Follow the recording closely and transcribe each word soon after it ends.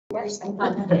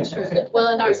Well,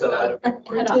 and our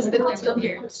head office is still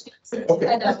here. Okay.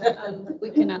 And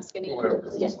we can ask any.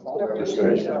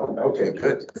 Okay,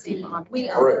 good. We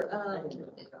All right. are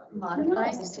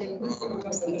modifying to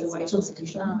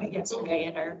yesterday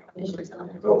at our commissioners.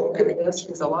 Okay.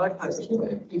 There's a lot of times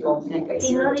people think I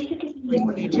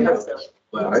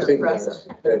I think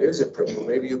that is a problem.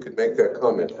 Maybe you could make that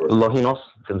comment for us. Loginos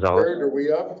Gonzalez. Bird, are we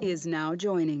up? Is now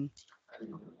joining.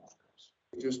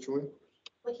 Just join?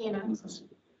 We can.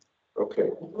 Okay.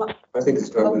 I think it's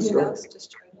time to start.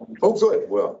 Oh, good.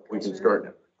 Well, we can start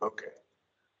now. Okay.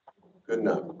 Good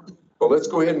enough. Well, let's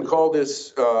go ahead and call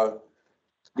this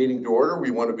meeting to order.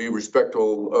 We want to be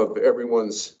respectful of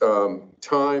everyone's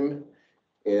time.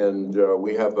 And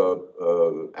we have a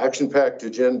action-packed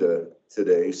agenda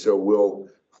today, so we'll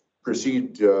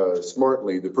proceed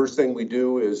smartly. The first thing we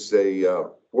do is a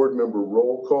board member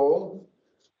roll call.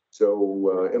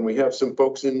 So, and we have some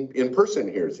folks in person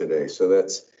here today, so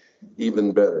that's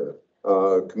even better.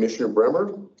 Commissioner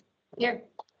Bremer? Here.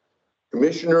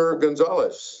 Commissioner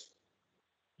Gonzalez?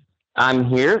 I'm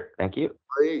here. Thank you.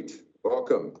 Great,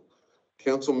 welcome.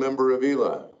 Council Member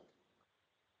Avila?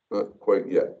 Not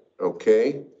quite yet.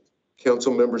 Okay.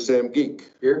 Council Member Sam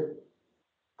Geek? Here.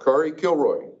 Kari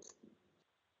Kilroy?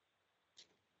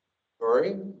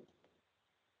 Kari?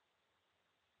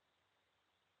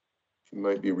 She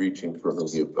might be reaching for her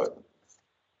mute button.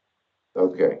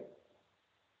 Okay.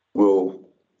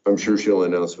 I'm sure she'll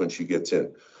announce when she gets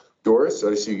in. Doris,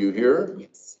 I see you here.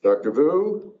 Yes. Dr.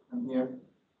 Vu? I'm here.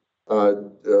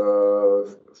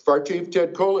 Fire Chief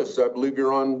Ted Colas, I believe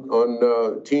you're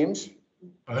on Teams.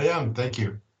 I am, thank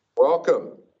you.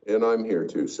 Welcome, and I'm here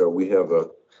too. So we have a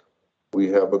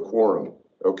quorum.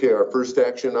 Okay, our first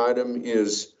action item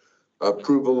is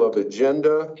approval of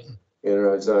agenda. And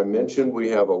as I mentioned, we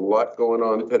have a lot going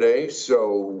on today.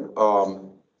 So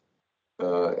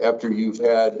after you've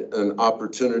had an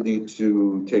opportunity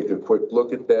to take a quick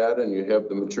look at that and you have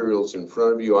the materials in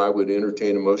front of you, I would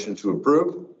entertain a motion to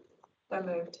approve. So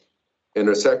moved. In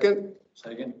a second?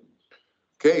 Second.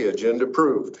 Okay, agenda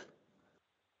approved.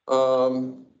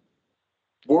 Board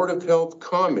of Health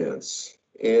comments.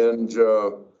 And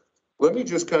let me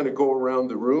just kind of go around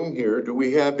the room here. Do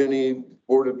we have any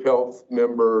Board of Health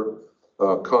member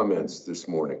comments this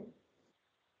morning?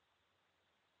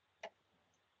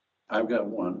 I've got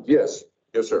one. Yes,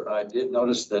 yes, sir. I did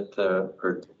notice that,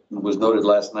 or it was noted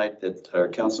last night that our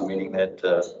council meeting that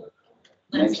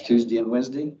next Tuesday and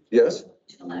Wednesday. Yes?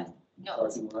 No,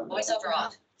 voiceover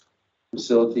off.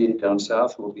 Facility down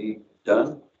south will be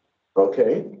done.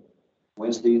 Okay,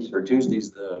 Wednesdays or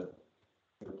Tuesdays, the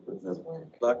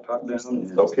blacktop down.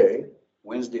 and okay.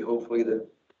 Wednesday, hopefully the.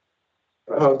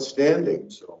 Outstanding.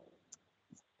 So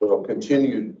Well,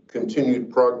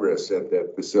 continued progress at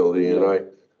that facility. And I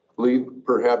believe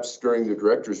perhaps during the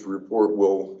director's report,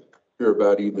 we'll hear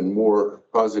about even more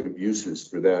positive uses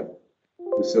for that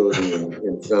facility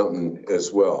in Fountain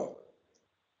as well.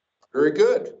 Very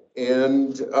good.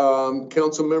 And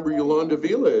Council Member Yolanda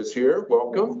Vila is here.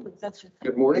 Welcome.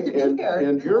 Good morning. Good to be here.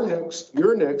 And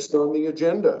you're next on the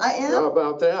agenda. I am? How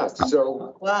about that?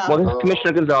 So. Wow. Well, this is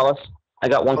Commissioner Gonzalez. I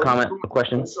got one comment, a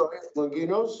question. I'm sorry,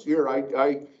 Longinos, here,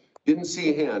 I didn't see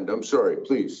a hand. I'm sorry,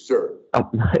 please, sir. Oh,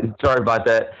 sorry about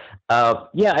that.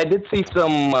 Yeah, I did see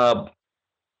some,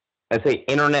 I'd say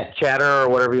internet chatter or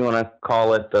whatever you want to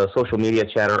call it, social media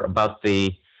chatter about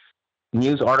the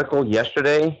news article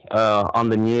yesterday on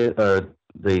the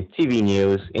the TV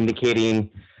news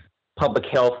indicating public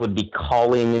health would be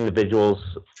calling individuals,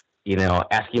 you know,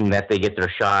 asking that they get their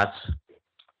shots,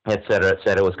 et cetera, et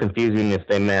cetera. It was confusing if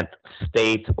they meant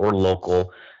state or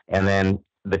local. And then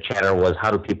the chatter was,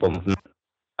 how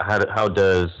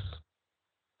does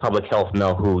public health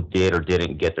know who did or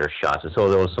didn't get their shots? And so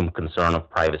there was some concern of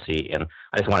privacy. And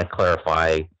I just want to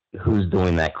clarify who's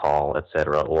doing that call, et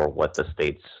cetera, or what the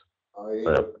state's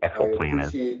actual plan is. I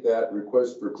appreciate that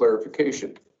request for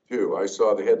clarification too. I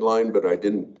saw the headline, but I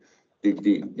didn't dig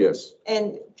deep. Yes.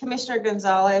 And Commissioner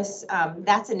Gonzalez,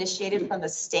 that's initiated from the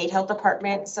State Health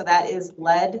Department. So that is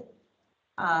led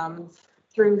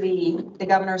through the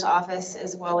governor's office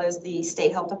as well as the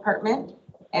State Health Department.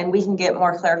 And we can get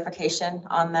more clarification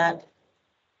on that.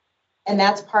 And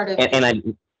that's part of. Go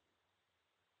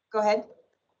ahead.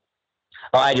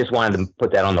 I just wanted to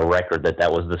put that on the record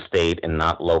that was the state and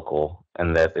not local,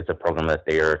 and that it's a program that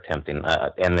they are attempting.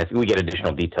 And if we get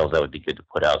additional details, that would be good to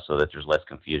put out so that there's less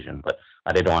confusion. But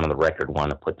I did on the record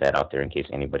want to put that out there in case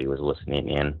anybody was listening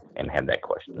in and had that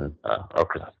question or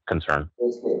concern.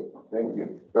 Thank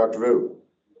you. Dr. Vu.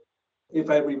 If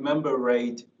I remember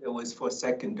right, it was for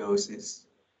second doses.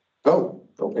 Oh,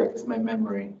 okay. That's my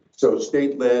memory. So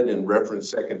state-led and reference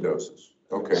second doses.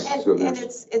 Okay, so And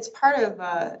there's, it's part of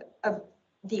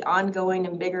the ongoing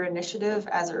and bigger initiative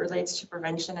as it relates to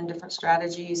prevention and different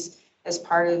strategies as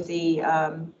part of the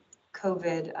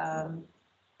COVID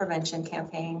prevention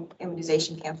campaign,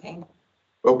 immunization campaign.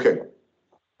 okay,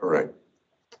 all right.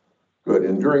 Good,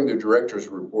 and during the director's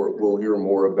report, we'll hear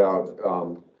more about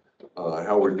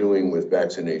how we're doing with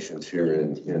vaccinations here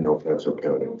in El Paso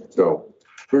County. So,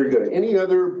 very good. Any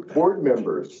other board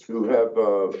members who have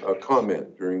a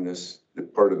comment during this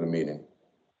part of the meeting?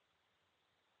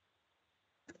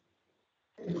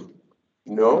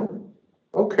 No?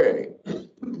 Okay.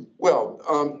 Well,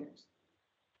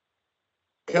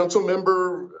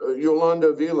 Councilmember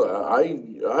Yolanda Vila,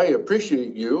 I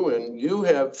appreciate you, and you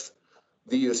have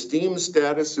the esteemed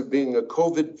status of being a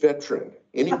COVID veteran.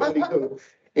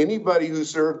 Anybody who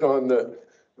served on the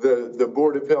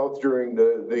Board of Health during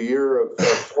the year of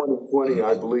 2020,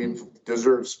 I believe,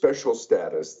 deserves special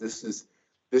status. This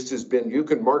has been, you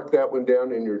can mark that one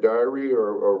down in your diary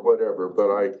or whatever,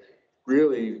 but I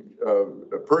really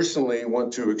personally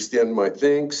want to extend my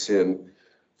thanks and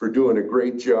for doing a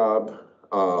great job.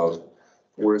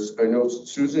 Whereas I know,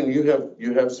 Susan, you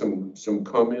have some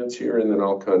comments here, and then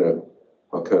I'll kind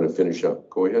of finish up.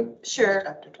 Go ahead.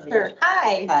 Sure, sure.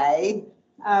 Hi.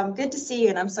 Good to see you,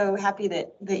 and I'm so happy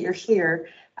that you're here.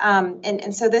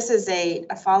 And so this is a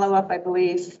follow-up, I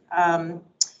believe,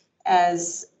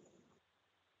 as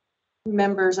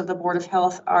members of the Board of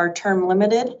Health are term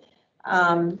limited. We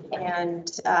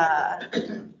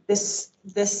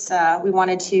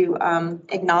wanted to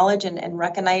acknowledge and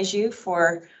recognize you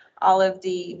for all of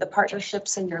the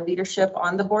partnerships and your leadership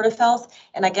on the Board of Health.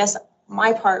 And I guess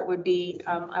my part would be,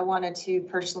 I wanted to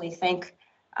personally thank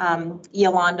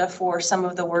Yolanda for some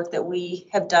of the work that we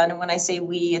have done. And when I say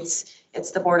we,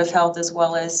 it's the Board of Health as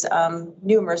well as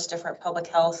numerous different public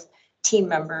health team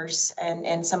members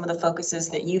and some of the focuses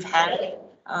that you've had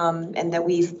and that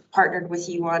we've partnered with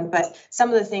you on. But some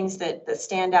of the things that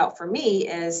stand out for me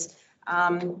is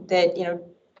that, you know,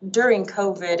 during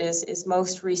COVID is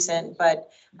most recent,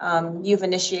 but you've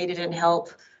initiated and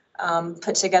helped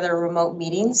put together remote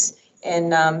meetings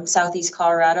in Southeast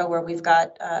Colorado, where we've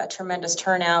got a tremendous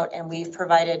turnout, and we've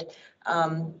provided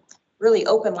really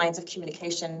open lines of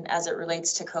communication as it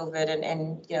relates to COVID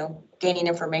and you know, gaining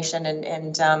information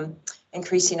and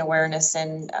increasing awareness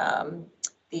in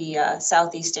the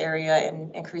Southeast area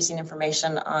and increasing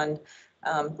information on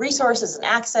resources and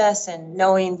access, and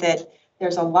knowing that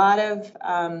there's a lot of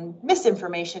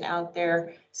misinformation out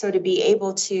there. So to be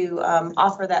able to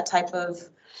offer that type of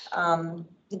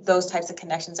those types of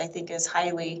connections, I think, is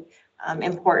highly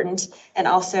important. And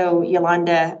also,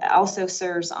 Yolanda also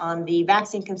serves on the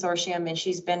vaccine consortium, and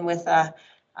she's been with that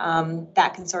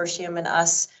consortium and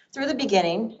us through the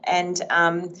beginning, and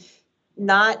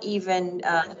not even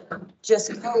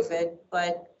just COVID,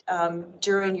 but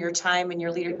during your time and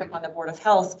your leadership on the Board of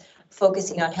Health,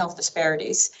 focusing on health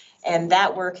disparities. And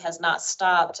that work has not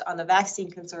stopped on the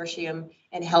vaccine consortium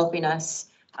and helping us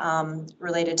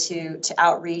related to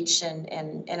outreach and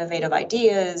innovative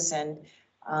ideas and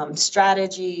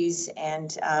strategies.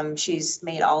 And she's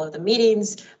made all of the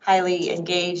meetings highly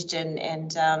engaged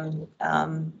and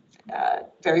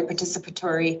very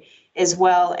participatory as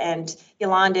well. And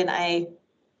Yolanda and I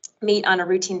meet on a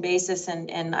routine basis,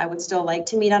 and I would still like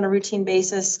to meet on a routine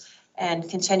basis and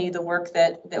continue the work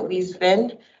that we've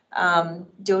been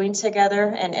doing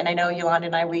together. And I know Yolanda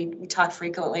and I, we talk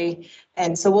frequently,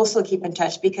 and so we'll still keep in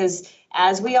touch, because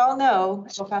as we all know,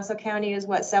 El Paso County is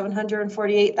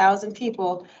 748,000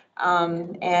 people.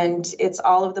 And it's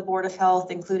all of the Board of Health,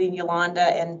 including Yolanda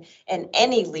and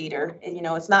any leader. You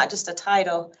know, it's not just a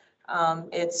title.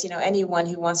 It's, you know, anyone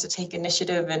who wants to take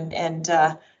initiative and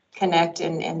connect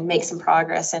and make some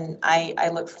progress. And I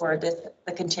look forward to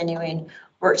the continuing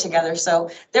work together. So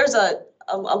there's a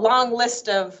long list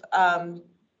of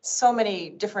so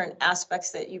many different aspects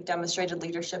that you've demonstrated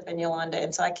leadership in, Yolanda,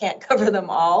 and so I can't cover them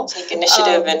all. Take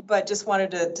initiative But just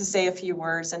wanted to say a few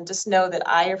words and just know that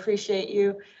I appreciate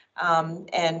you,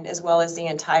 and as well as the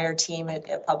entire team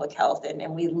at Public Health,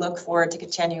 and we look forward to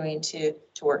continuing to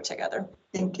work together.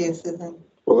 Thank you, Susan.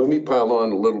 Well, let me pile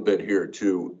on a little bit here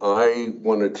too. I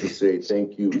wanted to say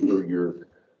thank you for your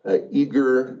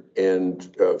eager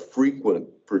and frequent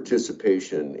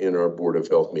participation in our Board of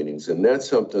Health meetings. And that's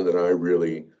something that I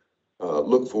really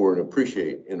look for and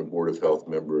appreciate in a Board of Health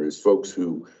member, is folks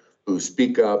who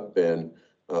speak up and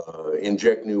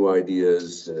inject new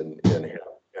ideas and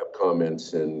have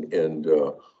comments and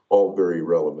all very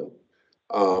relevant.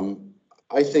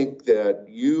 I think that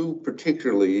you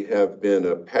particularly have been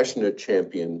a passionate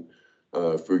champion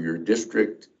for your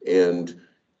district, and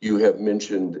you have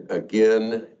mentioned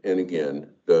again and again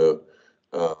the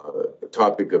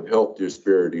topic of health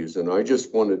disparities. And I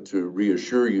just wanted to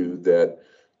reassure you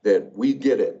that we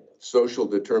get it. Social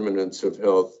determinants of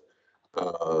health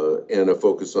and a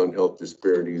focus on health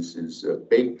disparities is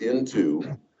baked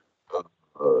into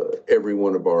every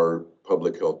one of our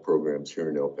public health programs here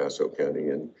in El Paso County.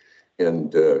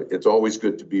 And it's always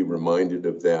good to be reminded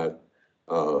of that.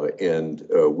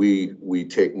 We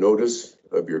take notice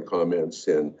of your comments,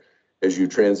 and as you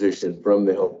transition from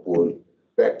the health board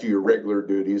back to your regular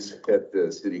duties at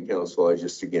the city council, I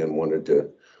just again wanted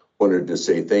to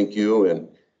say thank you,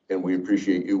 and we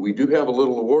appreciate you. We do have a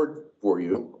little award for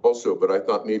you also, but I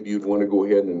thought maybe you'd want to go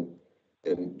ahead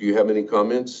and do you have any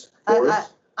comments for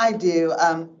us? I do.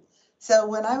 So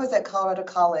when I was at Colorado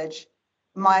College,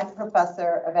 my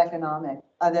professor of economics,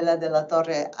 Adela de la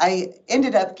Torre, I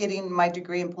ended up getting my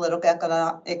degree in political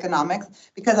economics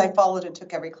because I followed and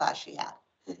took every class she had.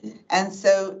 And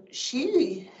so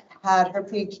she had her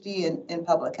PhD in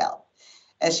public health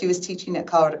as she was teaching at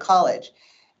Colorado College.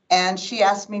 And she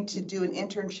asked me to do an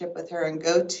internship with her and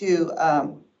go to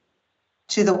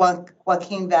the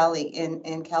Joaquin Valley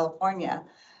in California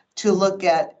to look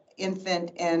at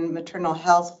infant and maternal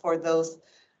health for those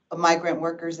migrant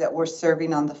workers that were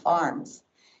serving on the farms.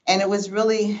 And it was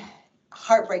really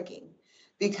heartbreaking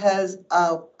because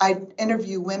I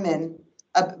interview women,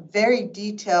 very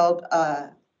detailed,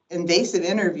 invasive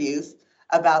interviews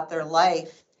about their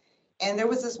life. And there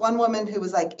was this one woman who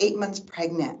was like 8 months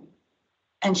pregnant,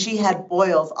 and she had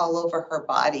boils all over her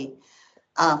body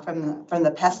from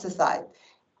the pesticide.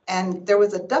 And there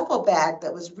was a duffel bag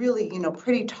that was really,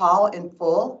 pretty tall and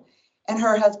full. And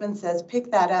her husband says,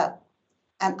 pick that up.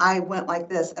 And I went like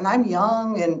this, and I'm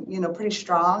young and, pretty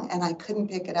strong, and I couldn't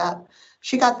pick it up.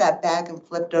 She got that bag and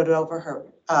flipped it over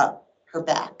her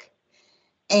back.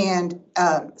 And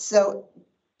so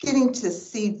getting to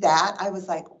see that, I was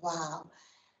like, wow.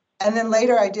 And then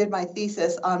later I did my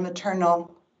thesis on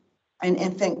maternal and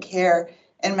infant care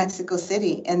in Mexico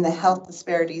City and the health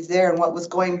disparities there and what was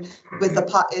going with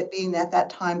it being at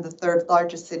that time the third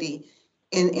largest city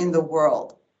in the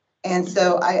world. And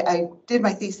so I did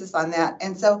my thesis on that.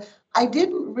 And so I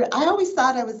always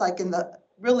thought I was like in the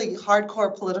really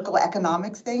hardcore political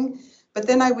economics thing, but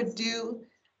then I would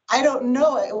I don't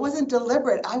know, it wasn't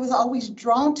deliberate. I was always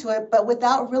drawn to it, but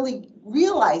without really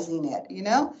realizing it,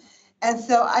 And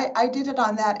so I did it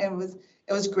on that, and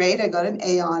it was great. I got an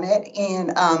A on it.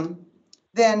 And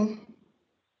then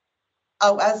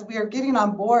as we were getting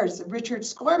on boards, Richard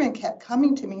Scorman kept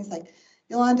coming to me. He's like,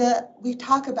 Yolanda, we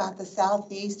talk about the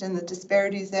Southeast and the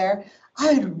disparities there.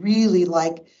 I'd really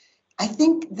I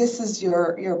think this is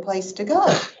your place to go.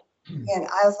 And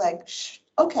I was like,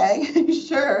 okay,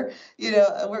 sure.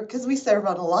 Because we serve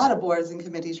on a lot of boards and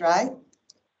committees, right?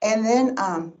 And then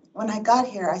when I got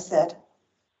here, I said,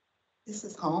 this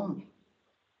is home.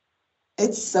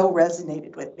 It so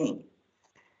resonated with me.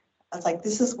 I was like,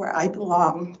 this is where I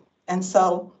belong. And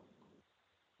so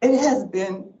it has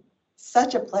been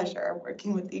such a pleasure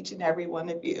working with each and every one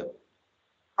of you.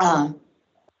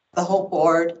 The whole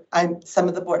board, some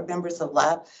of the board members have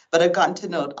left, but I've gotten to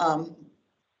know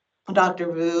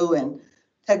Dr. Vu and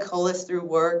Ted Colas through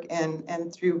work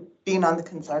and through being on the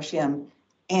consortium.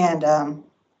 And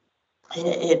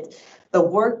the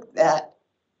work that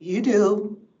you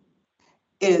do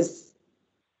is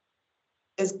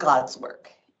God's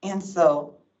work. And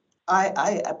so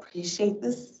I appreciate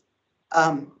this.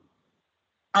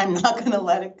 I'm not going to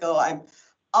let it go. I'm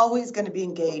always going to be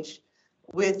engaged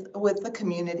with the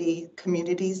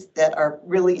communities that are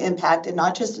really impacted,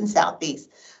 not just in Southeast,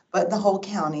 but the whole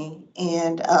county.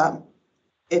 And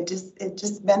it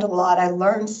just meant a lot. I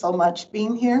learned so much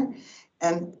being here.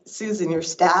 And Susan, your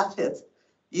staff,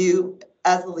 you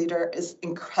as a leader is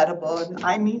incredible. And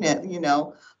I mean it,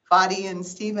 Fadi and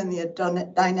Stephen,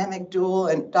 the dynamic duo,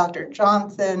 and Dr.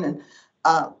 Johnson, and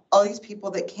all these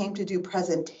people that came to do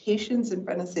presentations in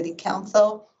front of City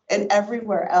Council and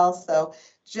everywhere else. So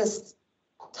just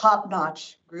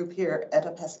top-notch group here at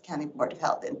El Paso County Board of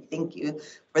Health. And thank you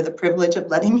for the privilege of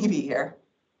letting me be here.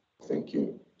 Thank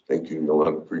you. Thank you,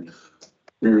 Yolanda, for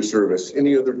your service.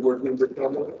 Any other board member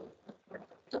comment?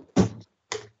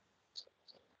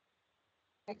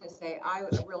 I have to say, I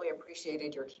really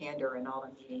appreciated your candor in all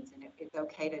the meetings, and it's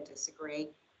okay to disagree.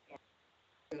 And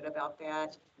good about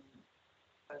that.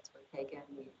 Votes were taken.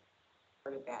 We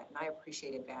heard of that, and I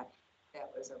appreciated that.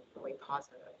 That was a really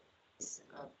positive piece of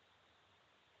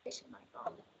information, I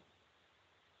thought.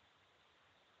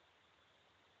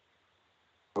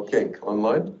 Okay,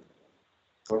 online.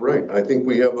 All right, I think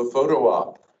we have a photo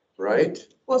op. right?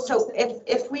 Well, so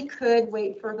if we could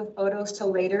wait for the photos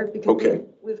till later, because Okay.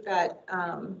 we've got,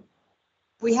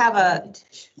 we have a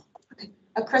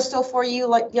crystal for you,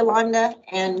 like Yolanda,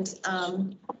 and,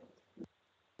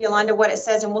 Yolanda, what it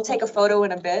says, and we'll take a photo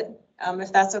in a bit,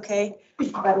 if that's okay.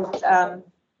 But,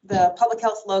 the public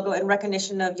health logo in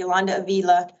recognition of Yolanda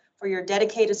Avila for your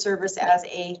dedicated service as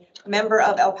a member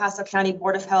of El Paso County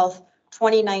Board of Health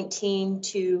 2019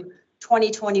 to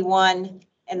 2021.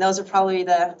 And those are probably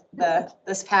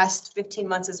this past 15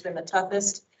 months has been the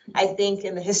toughest, I think,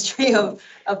 in the history of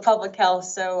public health.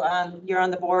 So you're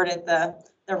on the board at the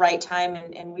right time,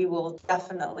 and we will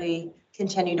definitely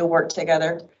continue to work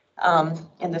together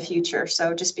in the future.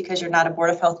 So just because you're not a Board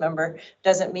of Health member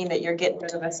doesn't mean that you're getting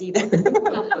rid of us either.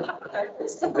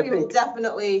 So we will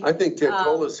definitely I think Ted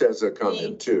Tolis has a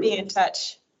comment too. be in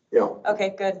touch. Yeah.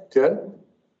 Okay, good. Ted?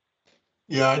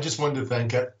 Yeah, I just wanted to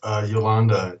thank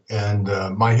Yolanda. And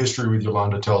my history with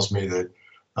Yolanda tells me that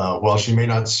while she may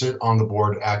not sit on the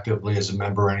board actively as a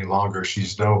member any longer,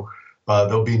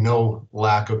 there'll be no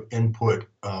lack of input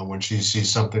when she sees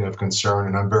something of concern.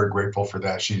 And I'm very grateful for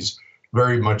that. She's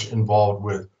very much involved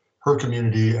with her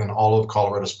community and all of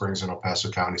Colorado Springs and El Paso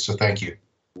County. So thank you.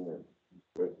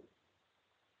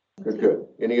 Good.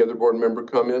 Any other board member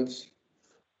comments?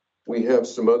 We have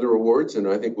some other awards, and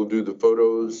I think we'll do the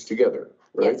photos together,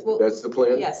 right? Yes, That's the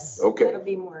plan? Yes. Okay. That'll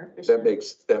be more efficient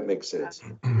That makes sense.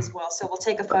 as well. So we'll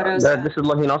take a photo. This is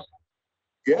Lahinos.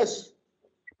 Yes.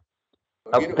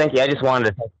 Oh, thank you. I just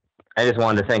wanted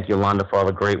to thank Yolanda for all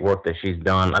the great work that she's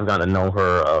done. I've gotten to know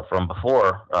her from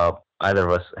before either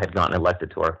of us had gotten elected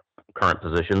to our current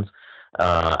positions,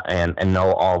 and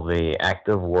know all the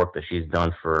active work that she's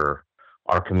done for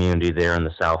our community there in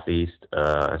the Southeast.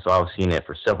 So I've seen it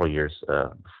for several years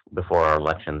before our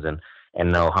elections,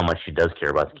 and know how much she does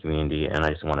care about the community. And I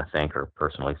just want to thank her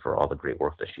personally for all the great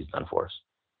work that she's done for us.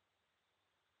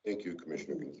 Thank you,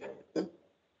 Commissioner.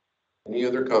 Any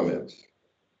other comments?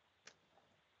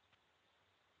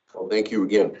 Well, thank you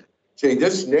again. See,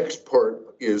 this next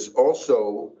part is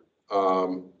also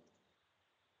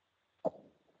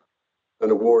an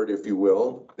award, if you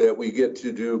will, that we get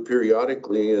to do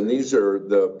periodically. And these are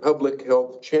the Public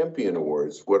Health Champion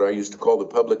Awards, what I used to call the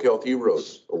Public Health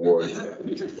Heroes Award.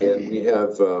 And we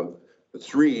have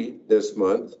 3 this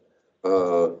month.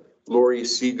 Lori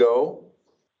Seago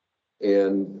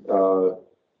and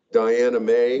Diana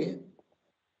May,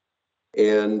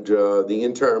 and the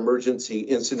entire emergency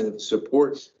incident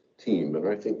support team. And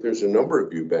I think there's a number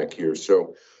of you back here.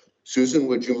 So Susan,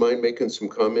 would you mind making some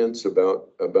comments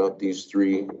about these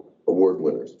 3 award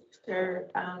winners? Sure.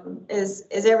 As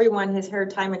everyone has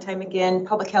heard time and time again,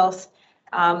 public health,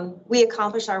 we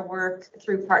accomplish our work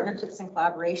through partnerships and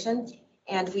collaboration.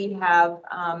 And we have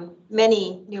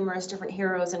numerous different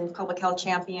heroes and public health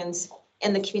champions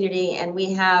in the community. And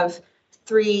we have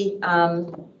 3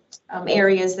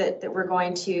 areas that we're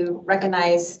going to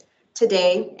recognize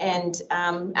today. And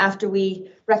after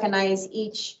we recognize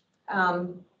each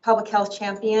public health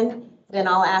champion, then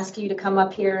I'll ask you to come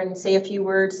up here and say a few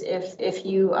words if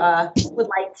you would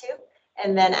like to.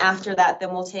 And then after that,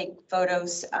 then we'll take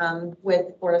photos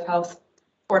with Board of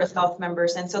Health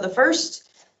members. And so the first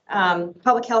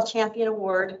Public Health Champion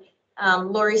Award,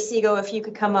 Lori Seago, if you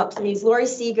could come up, please. Lori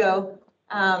Seago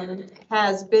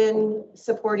has been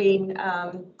supporting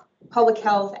public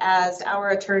health as our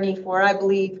attorney for, I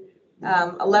believe,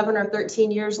 11 or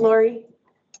 13 years, Lori.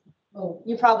 Oh,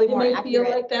 You probably it more may accurate.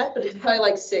 feel like that, but it's probably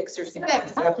like 6 or 7. Okay.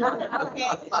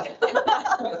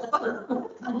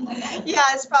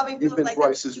 Yeah, it's probably. You've been like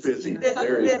twice as busy. this-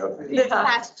 There you go. this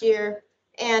past year.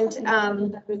 And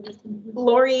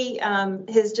Lori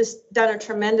has just done a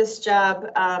tremendous job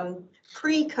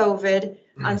pre-COVID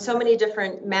on so many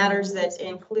different matters that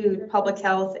include public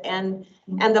health and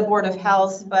the Board of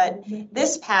Health. But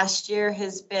this past year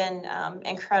has been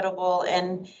incredible.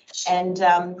 And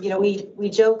you know, we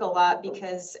joke a lot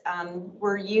because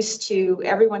we're used to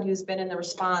everyone who's been in the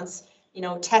response, you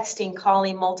know, texting,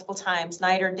 calling multiple times,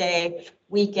 night or day,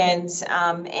 weekends,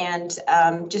 and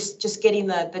just getting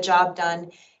the job done.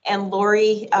 And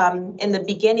Lori, in the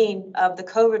beginning of the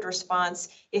COVID response,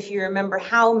 if you remember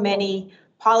how many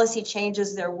policy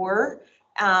changes there were,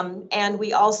 and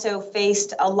we also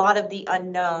faced a lot of the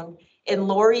unknown. And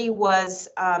Lori was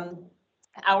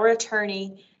our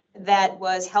attorney that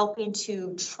was helping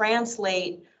to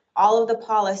translate all of the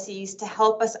policies to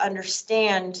help us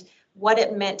understand what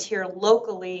it meant here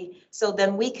locally, so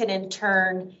then we can in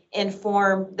turn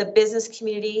inform the business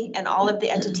community and all of the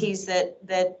entities that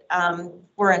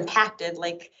were impacted,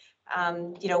 like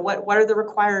you know, what are the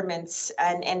requirements,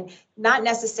 and not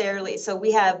necessarily. So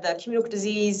we have the communicable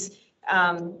disease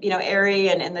Ari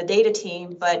and the data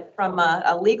team, but from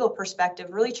a legal perspective,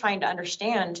 really trying to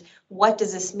understand what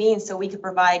does this mean so we could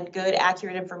provide good,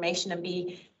 accurate information and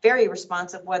be very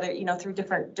responsive, whether, through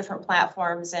different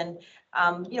platforms. And,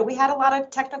 we had a lot of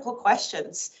technical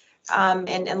questions.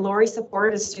 And Lori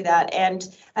supported us through that. And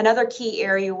another key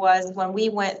area was when we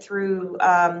went through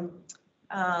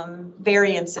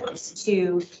variances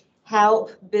to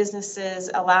help businesses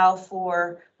allow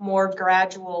for more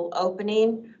gradual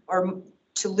opening or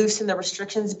to loosen the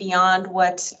restrictions beyond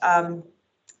what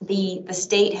the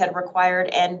state had required.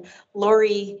 And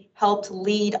Lori helped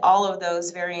lead all of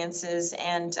those variances.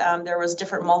 And there was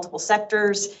different multiple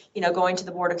sectors, going to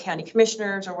the Board of County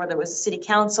Commissioners, or whether it was the City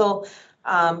Council,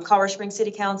 Colorado Springs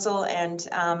City Council, and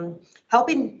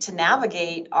helping to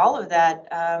navigate all of that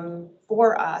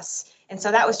for us. And so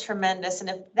that was tremendous. And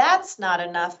if that's not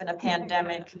enough in a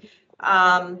pandemic,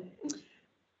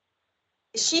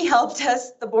 she helped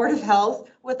us, the Board of Health,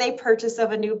 with a purchase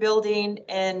of a new building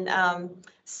in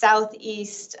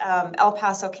southeast El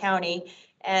Paso County.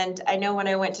 And I know when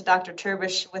I went to Dr.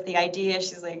 Turbish with the idea,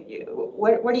 she's like,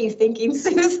 what are you thinking,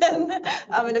 Susan?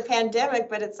 In a pandemic,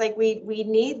 but it's like, we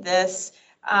need this.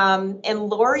 And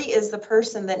Lori is the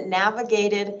person that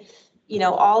navigated,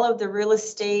 all of the real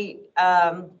estate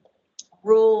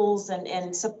rules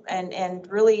and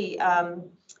really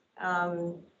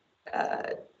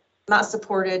not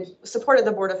supported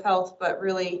the Board of Health, but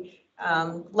really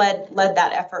led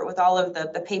that effort with all of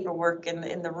the paperwork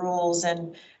and the rules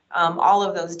and all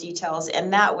of those details.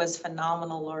 And that was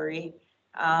phenomenal, Lori.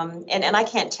 And I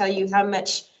can't tell you how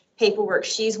much paperwork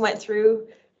she's went through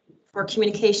for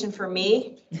communication for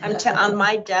me. On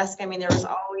my desk, there was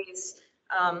always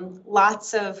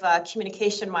lots of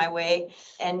communication my way,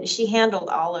 and she handled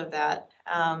all of that.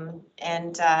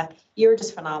 And you're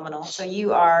just phenomenal. So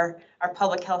you are our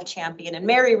public health champion. And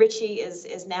Mary Ritchie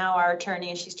is now our attorney,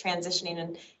 and she's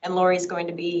transitioning, and Lori's going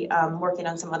to be working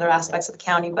on some other aspects of the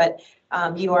county, but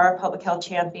you are a public health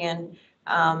champion.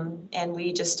 And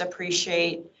we just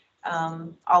appreciate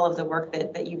all of the work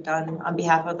that you've done on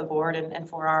behalf of the board and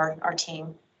for our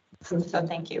team. So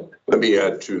thank you. Let me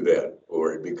add to that,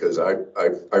 Lori, because I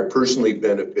personally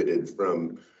benefited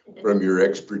from your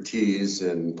expertise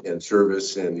and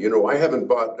service. And, I haven't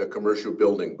bought a commercial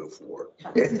building before.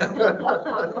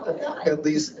 At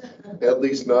least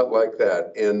not like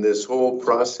that. And this whole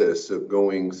process of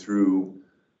going through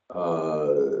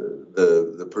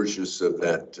the purchase of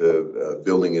that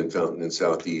building in Fountain and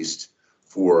Southeast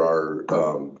for our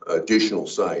additional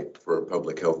site for our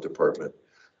public health department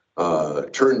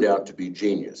turned out to be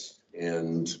genius.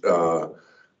 And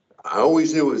I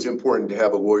always knew it was important to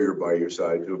have a lawyer by your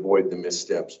side to avoid the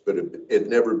missteps, but it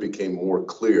never became more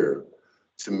clear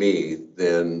to me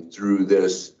than through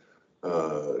this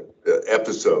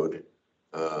episode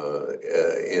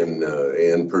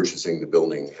in purchasing the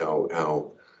building,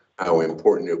 how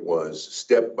important it was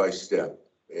step by step.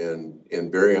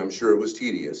 And Barry, I'm sure it was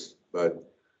tedious, but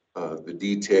the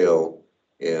detail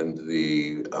and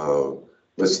the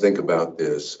let's think about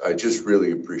this. I just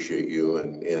really appreciate you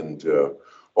and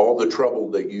all the trouble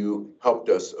that you helped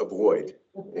us avoid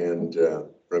and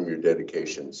from your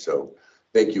dedication. So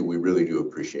thank you. We really do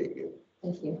appreciate you.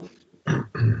 Thank you.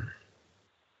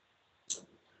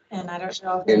 And I don't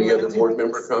know. Any other board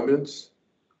member comments?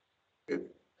 If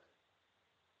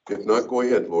not, go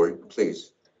ahead, Lori,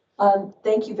 please.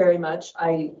 Thank you very much.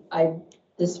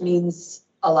 This means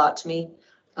a lot to me.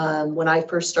 When I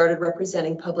first started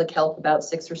representing public health about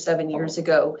 6 or 7 years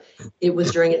ago, it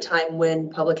was during a time when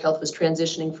public health was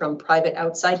transitioning from private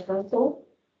outside counsel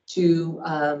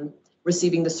to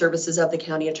receiving the services of the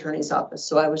county attorney's office.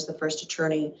 So I was the first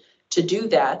attorney to do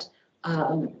that.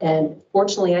 And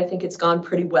fortunately, I think it's gone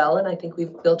pretty well. And I think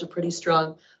we've built a pretty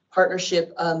strong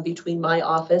partnership between my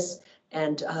office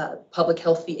and public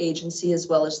health, the agency, as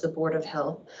well as the Board of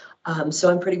Health.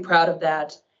 So I'm pretty proud of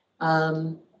that.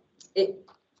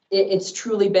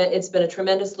 It's been a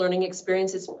tremendous learning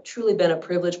experience. It's truly been a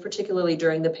privilege, particularly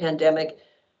during the pandemic,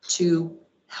 to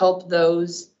help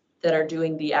those that are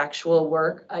doing the actual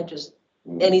work.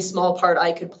 Any small part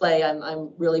I could play,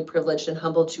 I'm really privileged and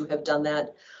humbled to have done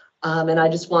that. And I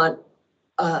just want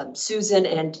Susan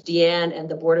and Deanne and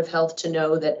the Board of Health to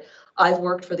know that I've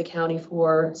worked for the county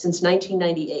since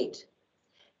 1998.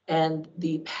 And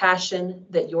the passion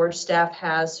that your staff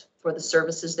has for the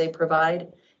services they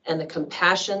provide and the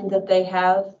compassion that they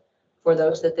have for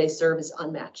those that they serve is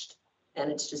unmatched.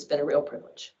 And it's just been a real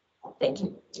privilege. Thank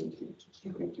you. Thank you.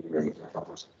 Thank you very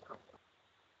much.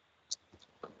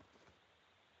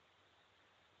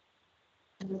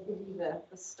 We'll give you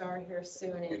the star here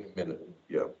soon. In a minute,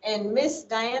 yeah. And Miss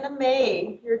Diana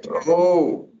May, your turn.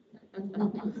 Oh,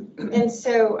 And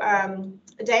so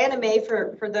Diana May,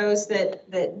 for those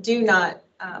that do not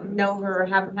know her or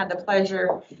haven't had the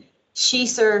pleasure, she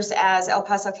serves as El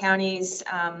Paso County's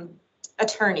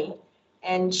attorney.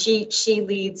 And she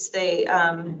leads the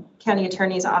county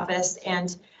attorney's office.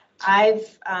 And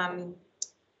I've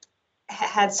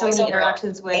had so many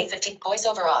interactions with 8:15,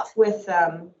 voiceover off. with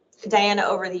Diana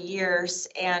over the years,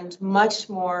 and much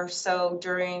more so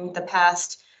during the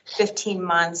past 15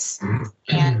 months.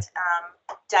 And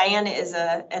Diana is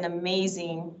an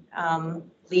amazing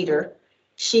leader.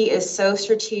 She is so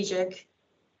strategic,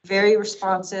 very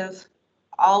responsive,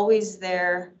 always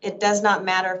there. It does not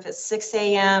matter if it's 6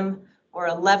 a.m. or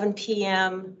 11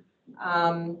 p.m.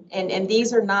 And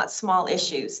these are not small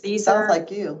issues. These Sounds are like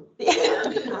you.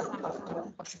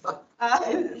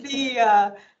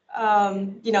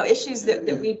 Issues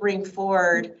that we bring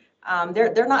forward,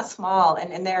 they're not small,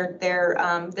 and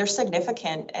they're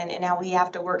significant, and now we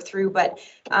have to work through. But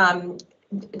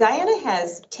Diana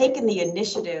has taken the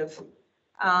initiative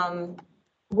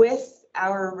with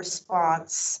our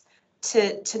response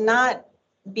to not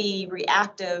be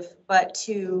reactive, but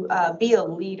to be a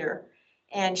leader.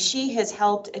 And she has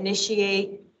helped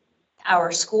initiate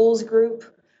our schools group,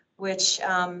 which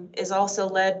is also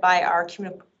led by our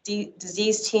community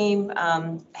disease team,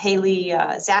 Haley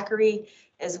Zachary,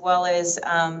 as well as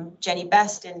Jenny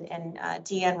Best and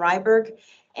Deanne Ryberg.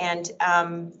 And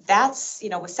that's,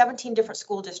 with 17 different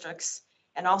school districts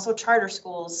and also charter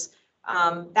schools,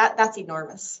 that's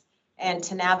enormous. And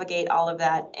to navigate all of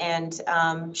that. And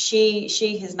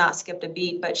she has not skipped a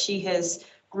beat, but she has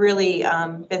really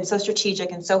been so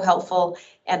strategic and so helpful.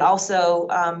 And also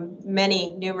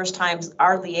numerous times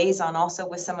our liaison also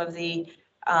with some of the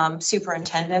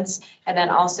superintendents, and then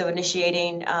also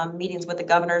initiating meetings with the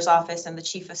governor's office and the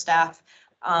chief of staff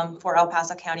for El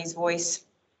Paso County's voice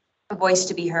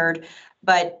to be heard.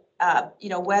 But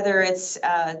whether it's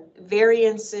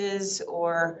variances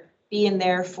or being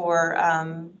there for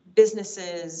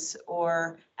businesses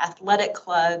or athletic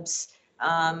clubs,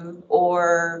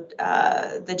 or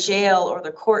the jail or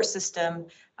the court system.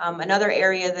 Another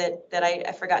area that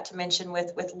I forgot to mention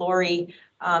with Lori,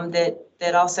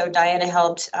 that also Diana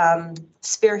helped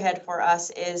spearhead for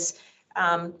us, is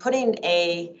putting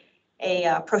a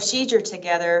procedure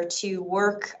together to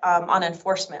work on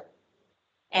enforcement.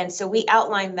 And so we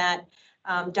outlined that.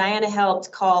 Diana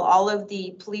helped call all of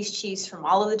the police chiefs from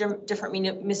all of the different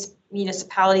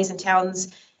municipalities and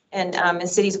towns and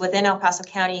cities within El Paso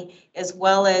County, as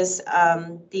well as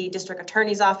the district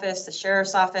attorney's office, the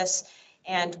sheriff's office.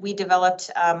 And we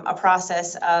developed a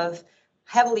process of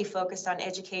heavily focused on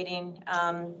educating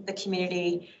the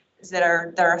community that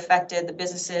are affected, the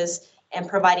businesses, and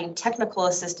providing technical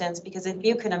assistance. Because if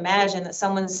you can imagine that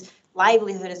someone's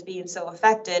livelihood is being so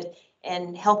affected,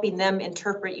 and helping them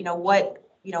interpret,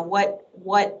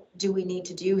 what do we need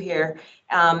to do here?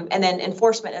 And then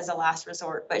enforcement as a last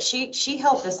resort. But she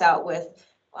helped us out with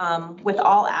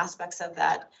all aspects of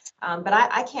that. But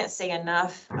I can't say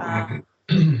enough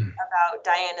about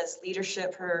Diana's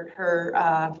leadership,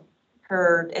 her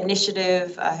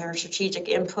initiative, her strategic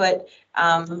input.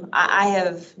 I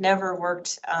have never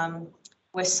worked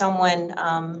with someone,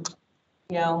 on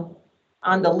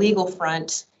the legal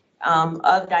front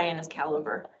of Diana's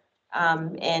caliber.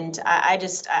 And I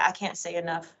can't say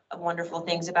enough of wonderful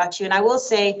things about you. And I will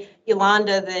say,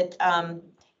 Yolanda, that,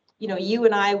 you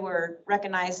and I were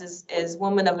recognized as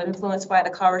women of influence by the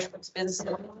Colorado Springs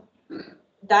Business.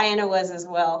 Diana was as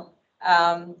well.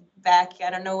 Back, I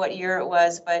don't know what year it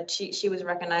was, but she was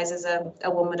recognized as a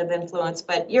woman of influence.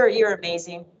 But you're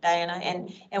amazing, Diana.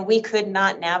 And we could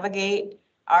not navigate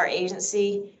our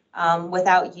agency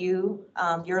without you,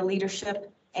 your leadership,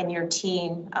 and your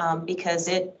team, because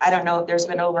I don't know if there's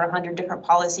been over 100 different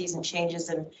policies and changes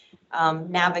and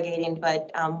navigating,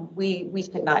 but we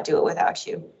could not do it without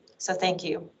you. So thank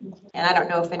you. And I don't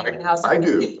know if anyone else. I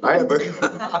do. I have a,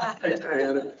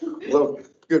 Diana. Well,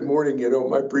 good morning.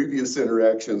 My previous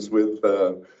interactions with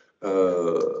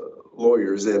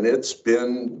lawyers, and it's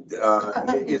been,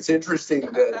 it's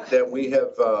interesting that we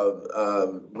have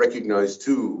recognized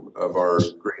two of our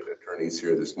great attorneys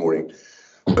here this morning.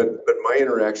 But my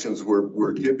interactions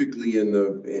were typically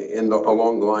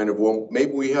along the line of, well,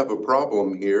 maybe we have a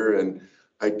problem here, and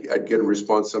I'd get a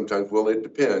response sometimes, well, it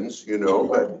depends,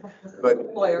 but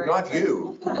not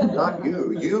you, not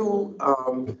you. You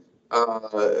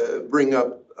bring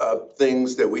up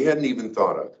things that we hadn't even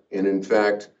thought of. And in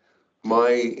fact,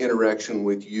 my interaction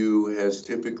with you has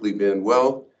typically been,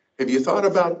 well, have you thought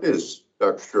about this,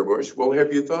 Dr. Sherbush? Well,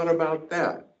 have you thought about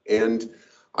that? And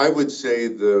I would say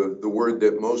the word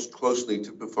that most closely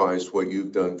typifies what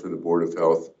you've done for the Board of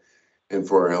Health and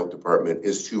for our health department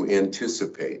is to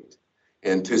anticipate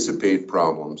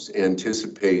problems,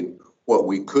 anticipate what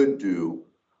we could do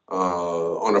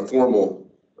on a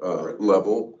formal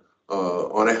level,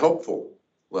 on a helpful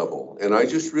level. And I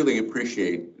just really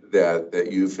appreciate that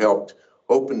you've helped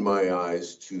open my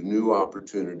eyes to new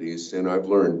opportunities, and I've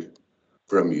learned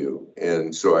from you.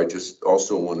 And so I just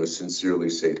also want to sincerely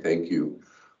say thank you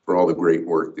for all the great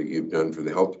work that you've done for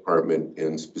the health department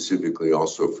and specifically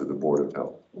also for the Board of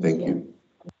Health. Thank you.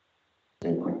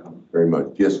 Thank you very much.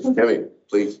 Yes, Tammy,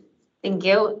 please. Thank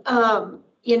you.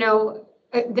 You know,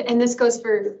 and this goes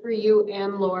for you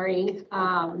and Lori.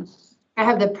 I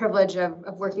have the privilege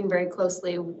of working very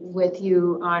closely with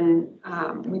you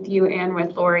with you and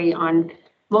with Lori on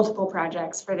multiple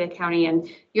projects for the county, and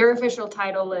your official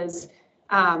title is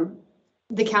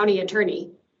the county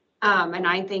attorney. And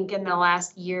I think in the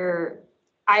last year,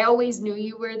 I always knew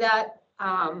you were that,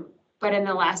 but in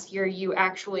the last year, you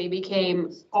actually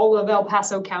became all of El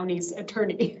Paso County's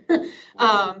attorney.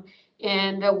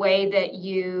 And the way that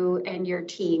you and your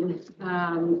team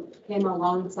came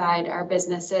alongside our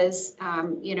businesses,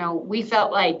 you know, we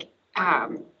felt like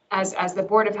as the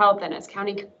Board of Health and as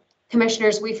county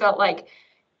commissioners, we felt like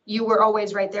you were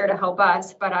always right there to help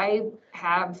us. But I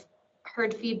have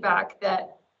heard feedback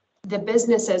that the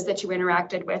businesses that you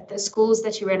interacted with, the schools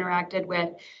that you interacted with,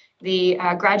 the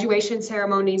graduation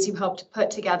ceremonies you helped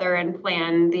put together and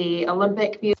plan, the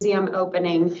Olympic Museum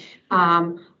opening,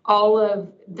 all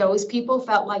of those people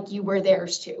felt like you were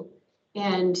theirs too.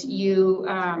 And you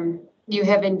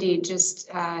have indeed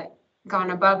just gone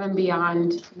above and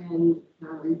beyond.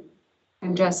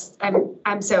 And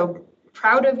I'm so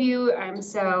proud of you. I'm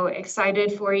so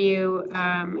excited for you.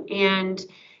 And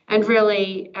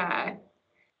really,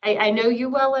 I know you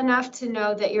well enough to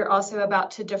know that you're also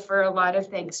about to defer a lot of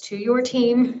things to your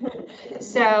team.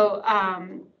 So,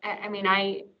 I mean,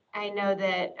 I know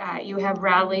that you have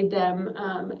rallied them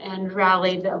and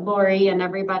rallied Lori, and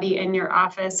everybody in your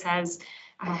office has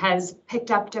picked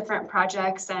up different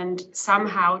projects and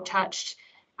somehow touched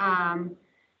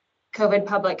COVID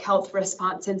public health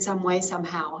response in some way,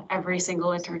 somehow, every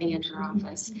single attorney in your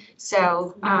office.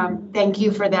 So thank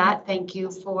you for that. Thank you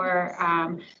for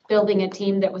building a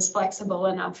team that was flexible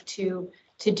enough to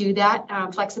do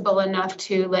that, flexible enough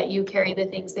to let you carry the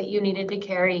things that you needed to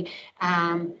carry.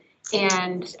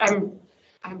 And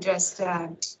I'm just,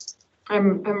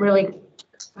 I'm really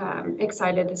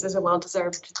excited. This is a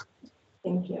well-deserved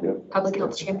Thank you. public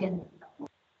health champion.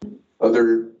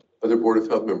 Other Board of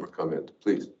Health member comment,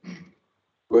 please.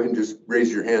 Go ahead and just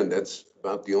raise your hand. That's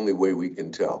about the only way we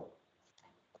can tell.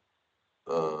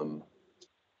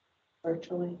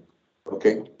 Virtually.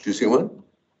 Okay, do you see one?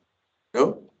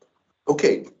 No?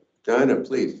 Okay, Diana,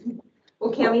 please.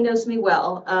 Well, Cami knows me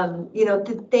well. You know,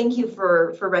 thank you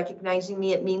for recognizing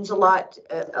me. It means a lot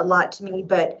to me.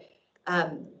 But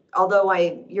although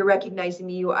you're recognizing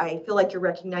me, I feel like you're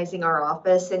recognizing our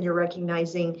office, and you're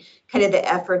recognizing kind of the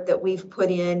effort that we've put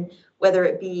in, whether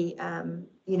it be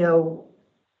you know,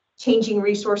 changing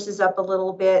resources up a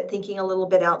little bit, thinking a little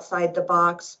bit outside the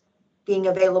box, being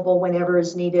available whenever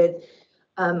is needed.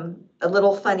 A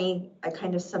little funny, I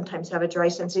kind of sometimes have a dry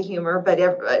sense of humor, but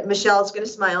Michelle's going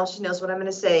to smile. She knows what I'm going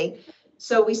to say.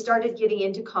 So we started getting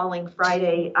into calling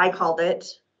Friday. I called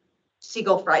it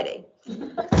Seagull Friday.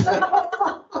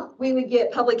 We would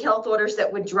get public health orders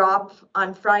that would drop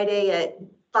on Friday at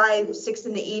 5, 6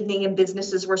 in the evening, and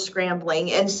businesses were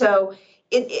scrambling. And so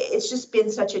it's just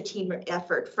been such a team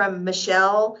effort, from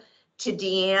Michelle to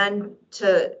Deanne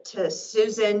to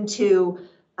Susan to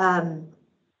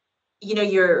you know,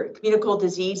 your communicable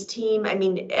disease team. I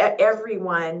mean,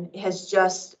 everyone has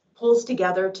just pulls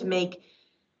together to make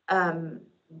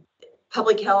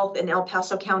public health in El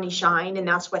Paso County shine, and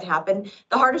that's what happened.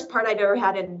 The hardest part I've ever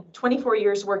had in 24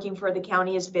 years working for the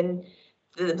county has been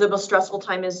the most stressful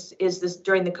time is this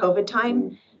during the COVID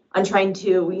time. I'm trying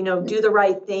to, you know, do the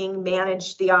right thing,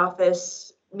 manage the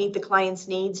office, meet the client's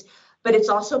needs, but it's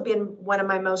also been one of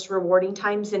my most rewarding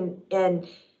times, and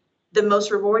the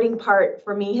most rewarding part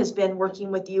for me has been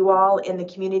working with you all in the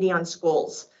community on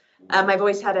schools. I've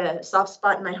always had a soft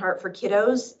spot in my heart for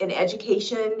kiddos and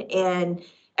education and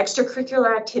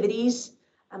extracurricular activities.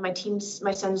 My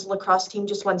son's lacrosse team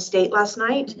just won state last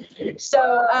night.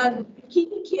 So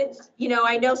keeping kids, you know,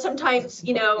 I know sometimes,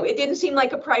 you know, it didn't seem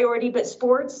like a priority, but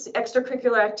sports,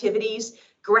 extracurricular activities,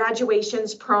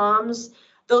 graduations, proms,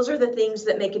 those are the things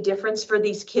that make a difference for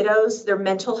these kiddos. Their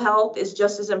mental health is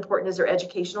just as important as their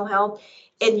educational health.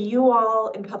 And you all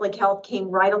in public health came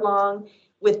right along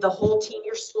with the whole team.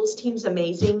 Your schools team's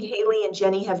amazing. Haley and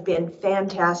Jenny have been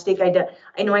fantastic.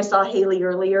 I know I saw Haley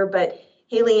earlier, but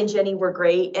Haley and Jenny were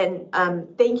great. And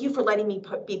thank you for letting me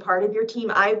be part of your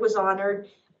team. I was honored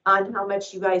on how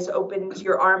much you guys opened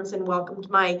your arms and welcomed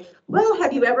my, well,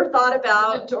 have you ever thought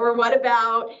about, or what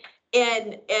about?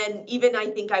 And even I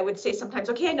think I would say sometimes,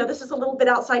 okay, I know this is a little bit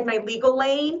outside my legal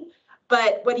lane,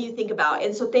 but what do you think about?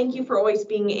 And so thank you for always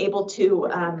being able to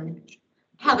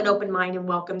have an open mind and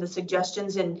welcome the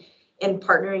suggestions and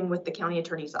partnering with the county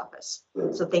attorney's office.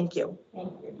 So thank you.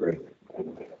 Thank you. Great.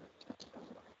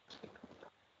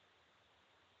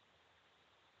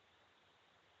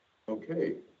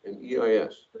 Okay, and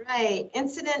EIS. Right,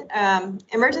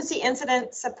 emergency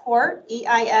incident support,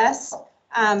 EIS.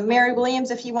 Mary Williams,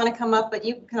 if you want to come up, but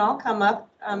you can all come up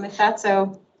if that's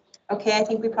okay. I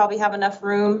think we probably have enough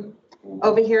room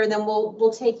over here. Then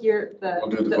we'll take we'll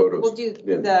do the photos. We'll do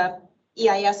the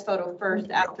EIS photo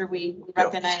first after we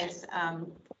recognize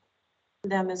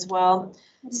them as well.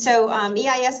 So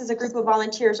EIS is a group of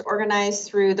volunteers organized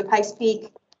through the Pikes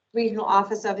Peak Regional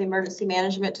Office of Emergency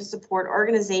Management to support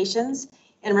organizations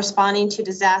in responding to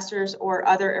disasters or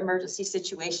other emergency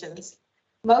situations.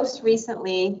 Most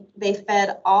recently, they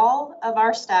fed all of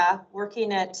our staff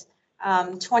working at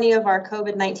 20 of our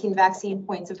COVID-19 vaccine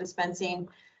points of dispensing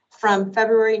from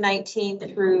February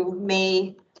 19th through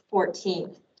May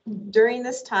 14th. During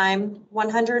this time,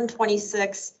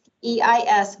 126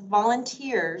 EIS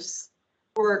volunteers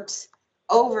worked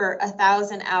over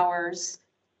 1,000 hours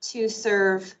to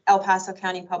serve El Paso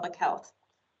County Public Health.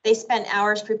 They spent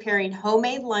hours preparing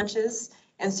homemade lunches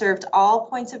and served all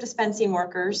points of dispensing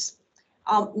workers,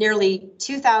 nearly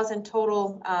 2,000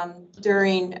 total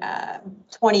during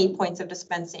 20 points of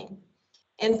dispensing.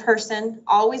 In person,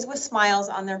 always with smiles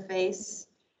on their face.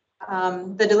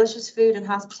 The delicious food and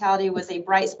hospitality was a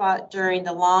bright spot during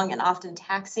the long and often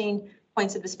taxing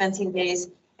points of dispensing days,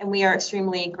 and we are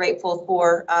extremely grateful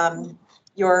for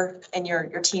your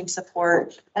team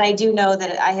support. And I do know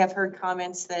that I have heard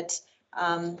comments that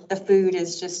the food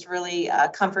is just really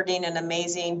comforting and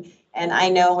amazing. And I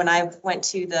know when I went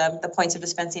to the points of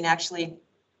dispensing, actually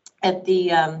at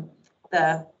the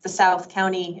South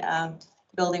County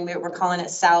building, we're calling it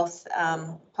South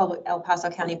El Paso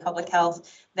County Public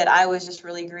Health, that I was just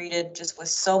really greeted just with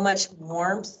so much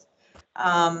warmth.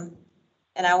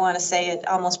 And I want to say it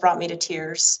almost brought me to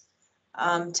tears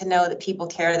to know that people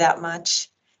care that much.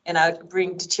 And I would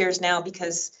bring to tears now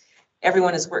because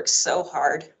everyone has worked so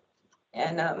hard.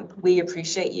 And we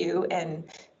appreciate you and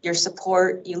your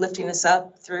support, you lifting us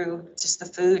up through just the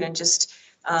food and just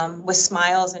with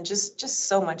smiles and just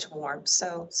so much warmth.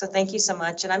 So thank you so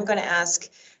much. And I'm going to ask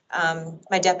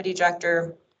my Deputy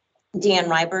Director, Deanne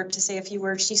Ryberg, to say a few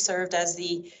words. She served as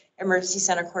the Emergency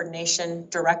Center Coordination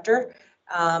Director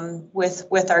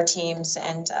with our teams,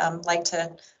 and like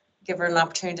to give her an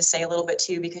opportunity to say a little bit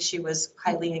too, because she was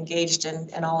highly engaged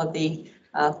in all of the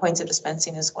points of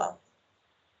dispensing as well.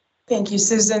 Thank you,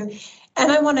 Susan.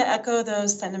 And I want to echo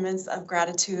those sentiments of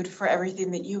gratitude for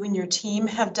everything that you and your team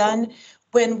have done.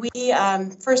 When we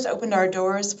first opened our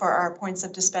doors for our points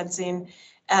of dispensing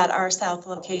at our South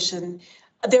location,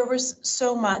 there was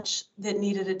so much that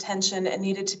needed attention and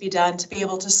needed to be done to be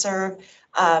able to serve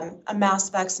a mass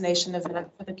vaccination event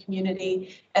for the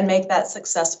community and make that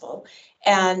successful.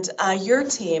 And your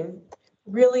team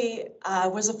really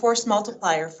was a force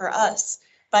multiplier for us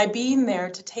by being there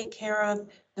to take care of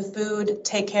the food,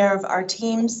 take care of our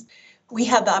teams. We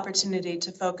had the opportunity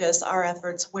to focus our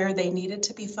efforts where they needed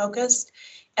to be focused,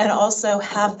 and also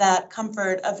have that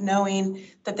comfort of knowing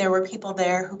that there were people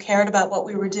there who cared about what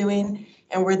we were doing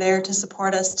and were there to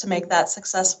support us to make that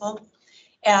successful.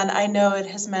 And I know it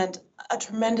has meant a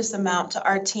tremendous amount to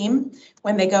our team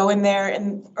when they go in there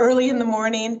and early in the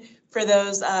morning for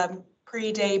those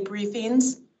pre-day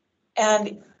briefings.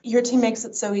 And your team makes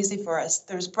it so easy for us.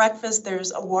 There's breakfast,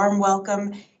 there's a warm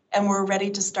welcome, and we're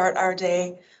ready to start our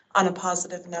day on a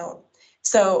positive note.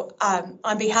 So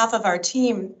on behalf of our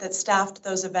team that staffed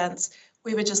those events,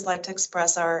 we would just like to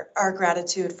express our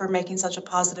gratitude for making such a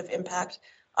positive impact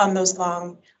on those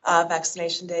long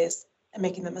vaccination days and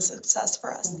making them a success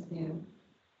for us. Thank you.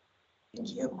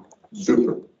 Thank you.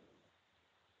 Super.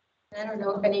 I don't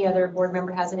know if any other board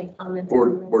member has any comments.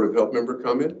 Board of Health member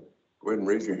comment? Go ahead and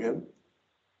raise your hand.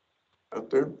 Out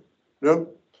there? No?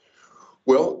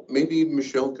 Well, maybe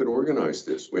Michelle could organize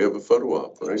this. We have a photo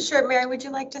op, right? Sure, Mary, would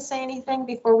you like to say anything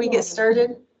before we get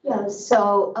started? Yeah,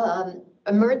 so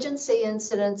Emergency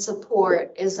Incident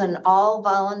Support is an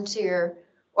all-volunteer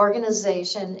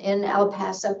organization in El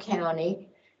Paso County,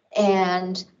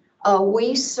 and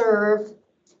we serve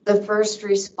the first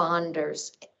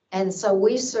responders. And so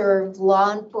we serve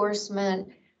law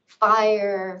enforcement,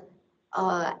 fire,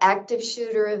 active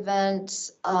shooter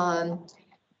events,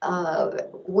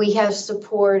 We have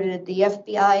supported the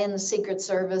FBI and the Secret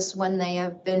Service when they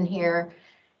have been here.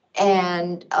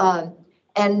 And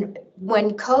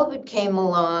when COVID came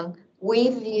along, we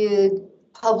viewed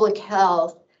public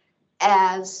health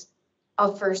as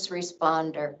a first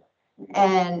responder.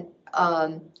 And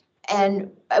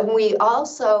we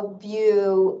also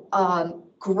view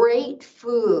great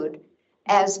food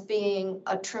as being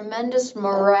a tremendous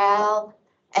morale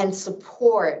and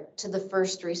support to the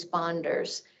first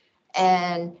responders.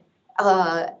 And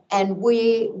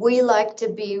we like to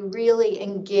be really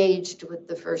engaged with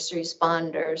the first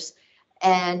responders.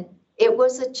 And it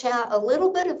was a little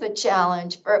bit of a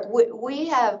challenge, but we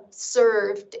have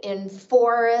served in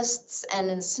forests and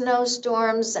in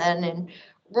snowstorms and in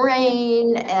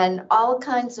rain and all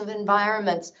kinds of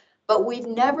environments, but we've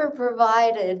never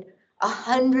provided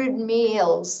 100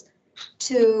 meals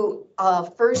to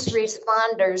first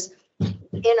responders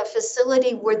in a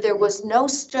facility where there was no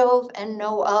stove and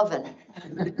no oven.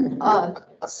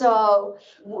 So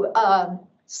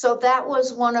that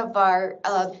was one of our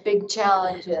big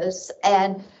challenges.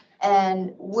 And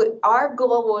our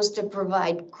goal was to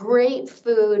provide great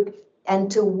food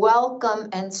and to welcome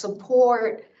and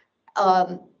support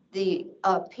the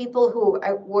people who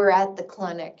were at the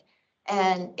clinic.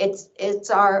 And it's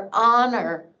our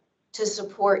honor to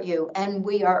support you, and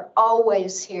we are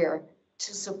always here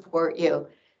to support you.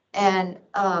 And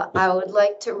I would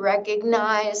like to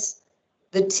recognize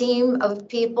the team of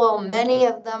people. Many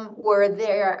of them were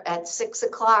there at 6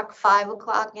 o'clock, 5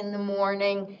 o'clock in the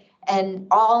morning, and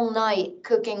all night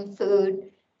cooking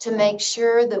food to make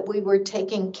sure that we were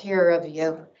taking care of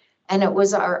you. And it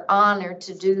was our honor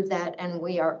to do that, and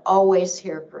we are always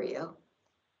here for you.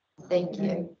 Thank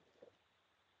you.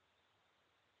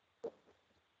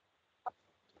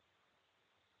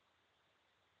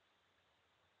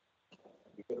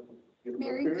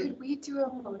 Mary, could we do a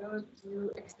photo of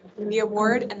you accepting the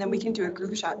award, and then we can do a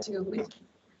group shot too?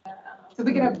 So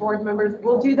we can have board members.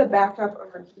 We'll do the backdrop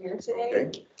over here today.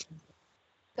 Okay.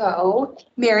 So,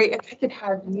 Mary, if I could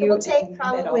have you. We'll take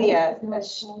probably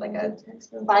like a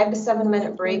 5 to 7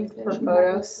 minute break for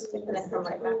photos and then come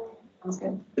right back. Sounds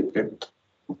good. Okay.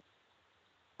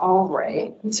 All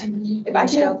right. If I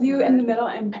could have you in the middle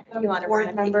and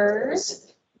board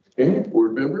members. Okay,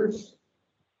 board members,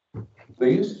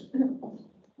 please.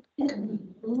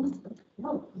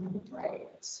 Right.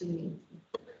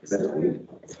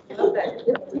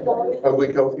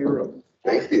 Public health hero.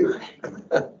 Thank you.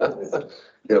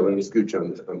 Yeah, let me scooch on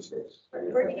this. I'm sorry.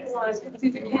 Where do you want to?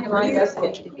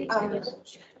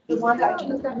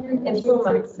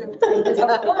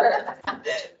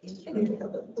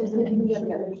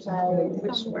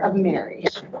 Of Mary.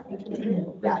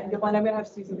 Yeah, the one I'm gonna have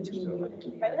Susan between you.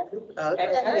 Okay. All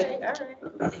right. That's perfect.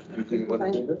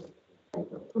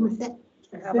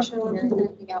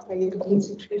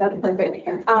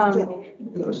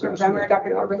 Remember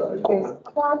Dr.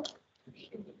 Corbett?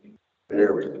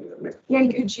 There we go.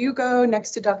 And could you go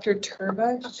next to Dr.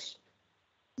 Turbush?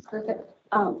 Perfect.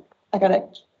 I got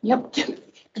it. Yep.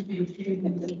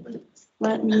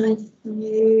 Let me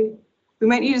see. We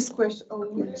might need to squish a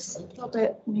little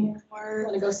bit more.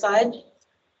 Want to go side?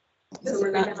 So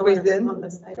we're not squeezed in. Do you want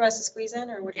us to squeeze in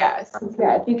or what? Yes.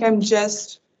 Yeah, I think I'm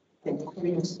just. With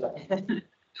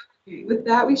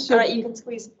that, we All should. right, you can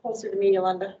squeeze closer to me,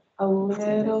 Yolanda. A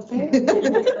little bit.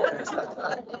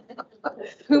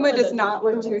 Puma does not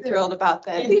look too thrilled about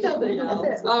this.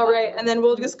 All right, and then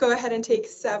we'll just go ahead and take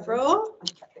several.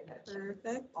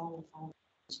 Perfect.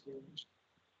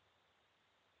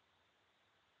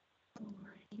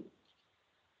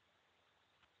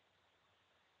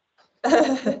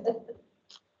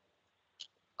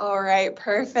 All right,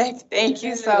 perfect. Thank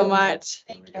you so much.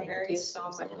 Thank you very so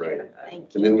much. Right.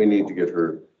 Thank And then we need to get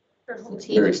her,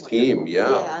 Mary's team,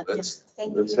 yeah. Yeah.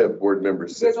 Let's have board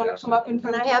members You guys sit want down. to come up in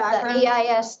Can front I of the have the background?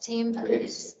 EIS team,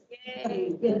 please?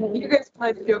 You guys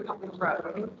might do a couple of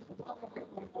rows.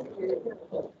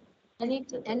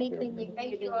 Anything you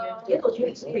need in your.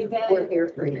 We're here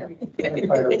for you.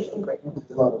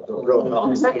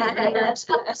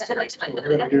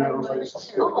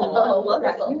 Oh,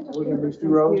 wonderful.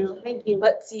 Thank you.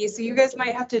 Let's see, so you guys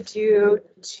might have to do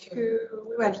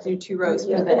we might have to do 2 rows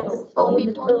for this. Oh, we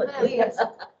do it.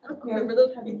 Remember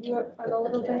those, having you up front a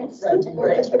little bit?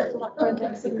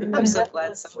 I'm so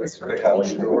glad someone's.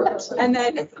 And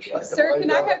then, sir,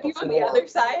 can I have you on the other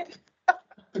side?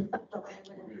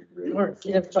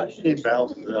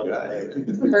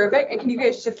 Perfect, and can you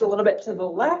guys shift a little bit to the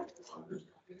left?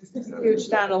 Scooch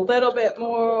down a little bit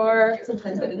more.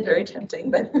 Sometimes it is very tempting,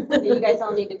 but. You guys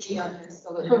all need to be on this.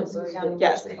 So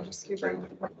Yes.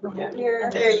 Here,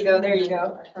 there you go, there you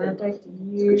go. Perfect.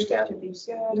 You have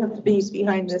to be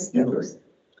behind this nose.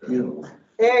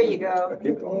 There you go.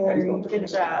 Good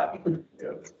job. Yeah,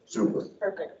 super.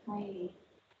 Perfect.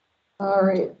 All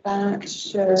right, that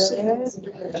should.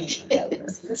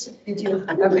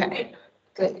 Okay.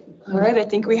 Good. All right, I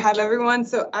think we have everyone,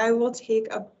 so I will take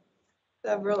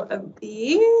several of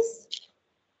these.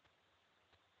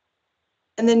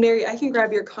 And then Mary, I can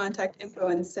grab your contact info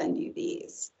and send you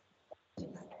these.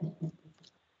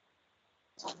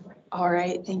 All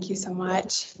right, thank you so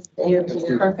much.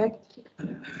 Perfect.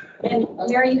 And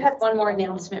Mary, you had one more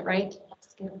announcement, right?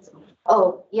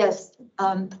 Oh, yes.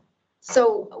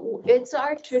 So it's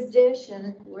our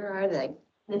tradition, where are they?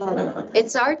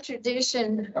 It's our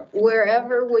tradition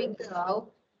wherever we go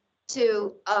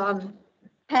to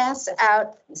pass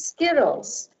out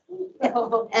Skittles.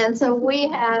 And so we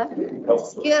have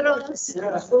Skittles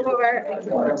for,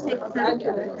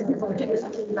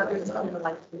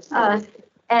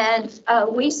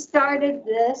 we started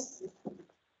this.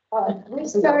 We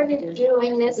started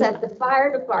doing this at the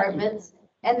fire departments,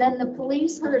 and then the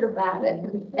police heard about it,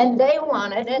 and they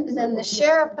wanted it, and then the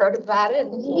sheriff heard about it,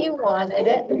 and he wanted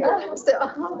it.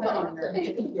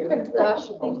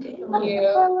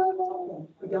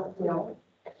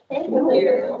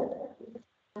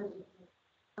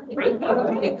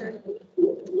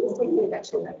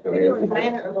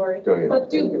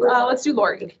 Let's do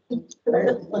Lori.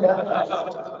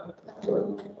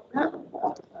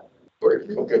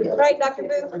 Okay. Right, Dr.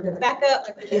 Booth, back up.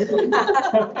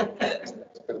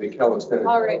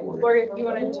 All right, Lori, if you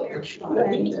want to. I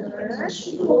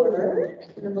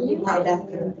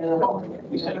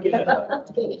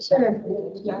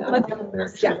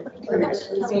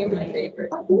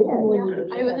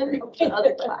was in the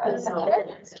other class.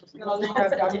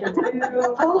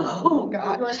 Oh,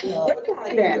 gosh. Yeah.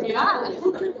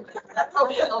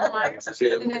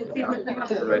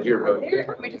 Right here, bud.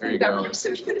 There you go.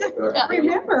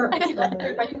 Remember. I think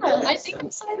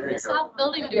it's like the South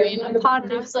building doing a pod,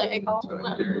 and I was like, oh.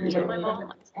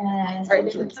 All right,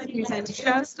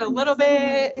 just a little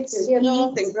bit.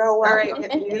 All right.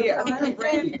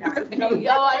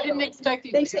 Oh, I didn't expect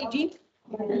you. They say Jean.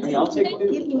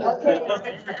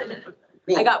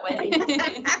 I got one.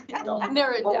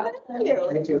 Never a doubt.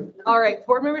 All right,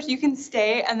 board members, you can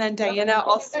stay, and then Diana,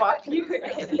 I'll swap you.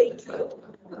 Thank you.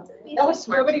 That was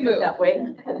smart. Nobody moved that way.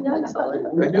 I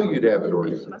knew you'd have it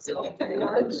organized. These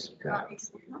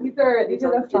are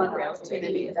the fun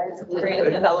opportunities. Great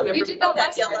development. You did know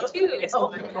that's yellow too.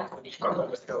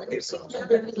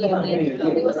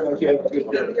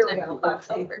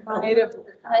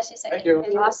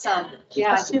 Awesome.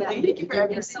 Yeah.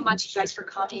 Thank you so much, you guys, for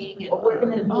coming.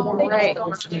 Right.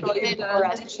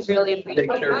 Really appreciate it.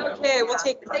 Okay, we'll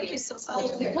take. Thank you so much.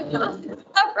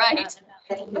 All right.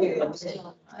 We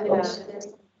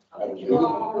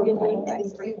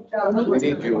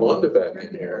need Yolanda back in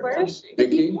here.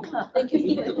 Vicky, we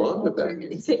need Yolanda back in.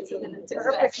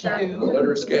 Let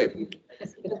her escape.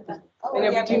 All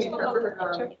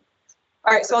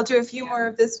right, so I'll do a few more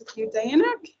of this with you, Diana.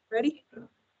 Ready?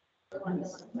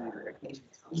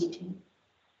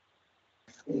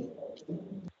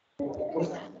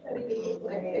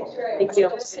 Thank you.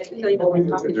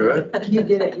 You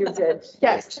did it, you're good.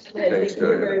 Yes. Thanks,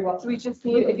 You're very well. So we just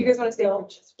need, if you guys want to stay on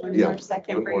just one Yeah. more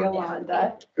second for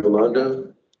Yolanda.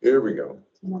 Yolanda, here we go.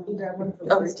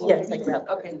 Oh, yes, I grab.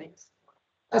 Okay, thanks.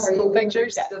 Cool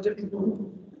pictures.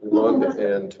 Yolanda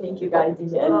and. Thank you, guys.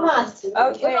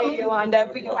 Okay, Yolanda,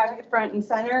 if we can have you front and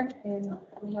center and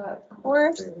of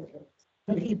course.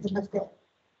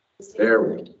 There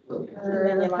we go.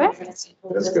 Perfect.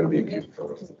 That's gonna be a cute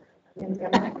photo.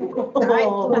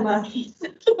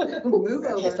 Move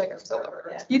over.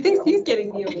 You think he's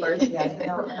getting the award?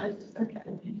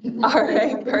 All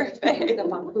right, perfect.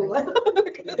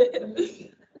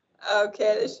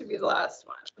 Okay, this should be the last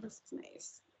one. This is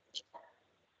nice.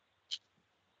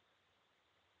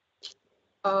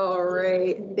 All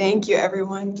right, thank you,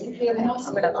 everyone.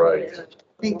 Right.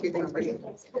 Thank you, thank you.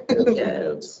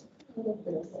 Yes.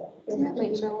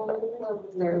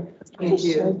 Thank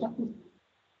you.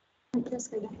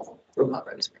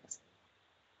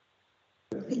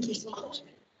 Thank you so much.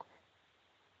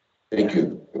 Thank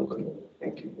you.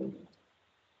 Thank you.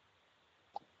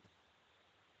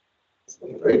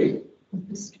 Ready?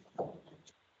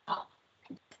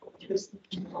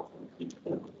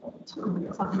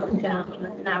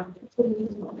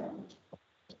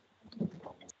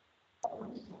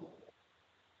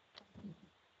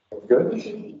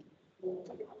 Good.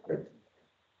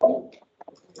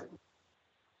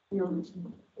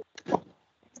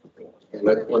 And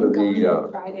that's one of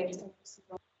the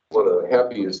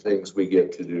happiest things we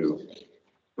get to do.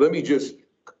 Let me just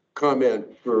comment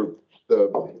for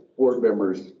the board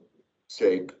members'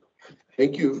 sake.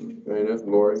 Thank you, Diana,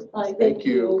 Lori. Thank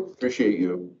you. Appreciate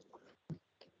you.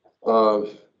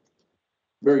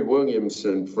 Mary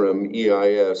Williamson from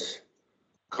EIS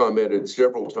commented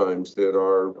several times that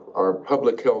our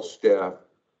public health staff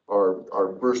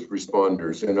are first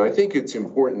responders. And I think it's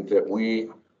important that we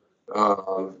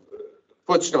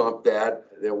foot stomp that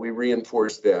we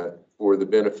reinforce that for the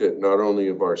benefit not only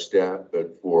of our staff,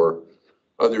 but for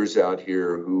others out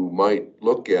here who might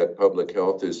look at public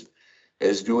health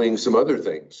as doing some other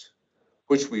things,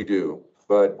 which we do.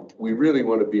 But we really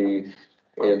want to be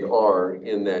and are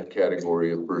in that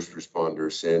category of first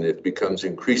responders. And it becomes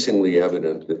increasingly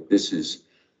evident that this is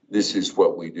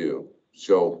what we do.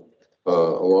 So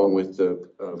along with the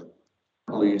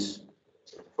police,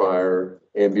 fire,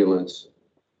 ambulance,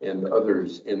 and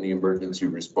others in the emergency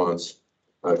response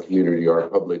community, our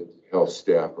public health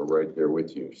staff are right there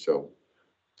with you. So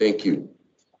thank you.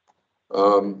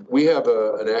 We have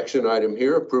an action item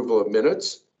here, approval of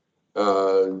minutes.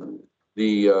 The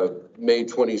May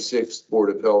 26th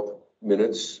Board of Health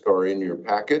minutes are in your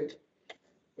packet,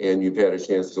 and you've had a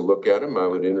chance to look at them. I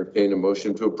would entertain a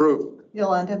motion to approve.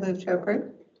 Yolanda, move to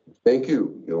approve. Thank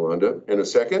you, Yolanda. And a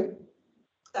second?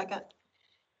 Second.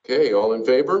 Okay, all in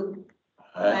favor?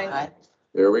 Aye.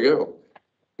 There we go.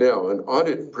 Now, an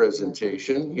audit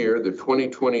presentation here, the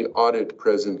 2020 audit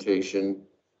presentation.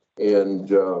 And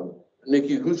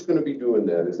Nikki, who's going to be doing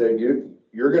that? Is that you?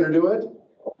 You're going to do it?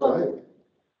 All right.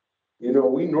 You know,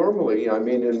 we normally, I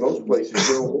mean, in most places,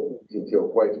 don't until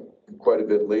quite a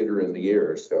bit later in the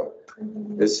year. So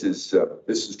this is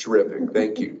terrific.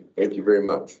 Thank you. Thank you very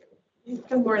much.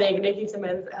 Good morning, Nikki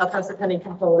Simmons, El Paso County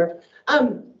Controller.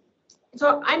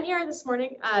 So I'm here this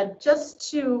morning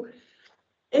just to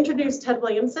introduce Ted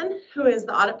Williamson, who is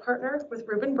the audit partner with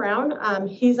Reuben Brown.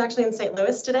 He's actually in St.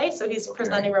 Louis today, so he's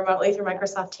presenting remotely through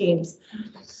Microsoft Teams.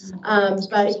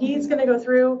 But he's going to go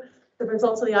through the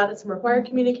results of the audit, some required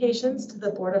communications to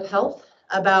the Board of Health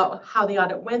about how the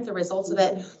audit went, the results of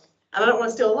it. And I don't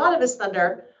want to steal a lot of his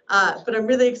thunder, but I'm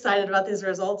really excited about these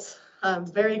results.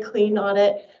 Very clean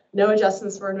audit, no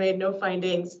adjustments were made, no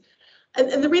findings.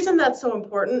 And the reason that's so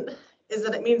important is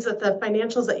that it means that the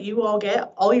financials that you all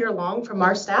get all year long from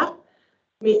our staff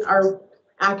are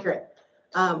accurate.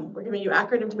 We're giving you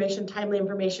accurate information, timely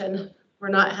information. We're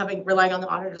not relying on the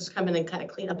auditors to come in and kind of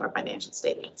clean up our financial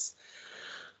statements.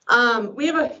 We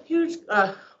have a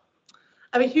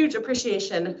huge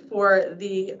appreciation for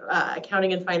the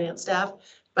accounting and finance staff,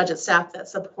 budget staff that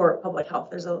support public health.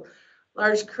 There's a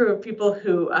large crew of people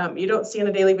who you don't see on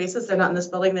a daily basis. They're not in this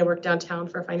building. They work downtown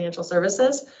for financial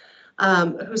services,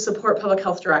 who support public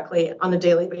health directly on a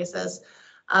daily basis.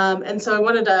 And so I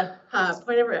wanted to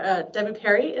point over, Debbie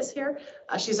Perry is here.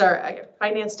 She's our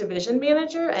finance division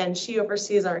manager, and she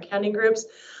oversees our accounting groups.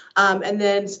 And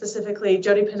then specifically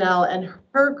Jody Pinnell and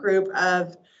her group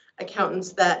of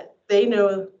accountants that they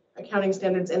know accounting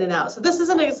standards in and out. So this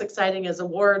isn't as exciting as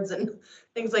awards and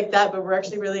things like that, but we're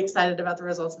actually really excited about the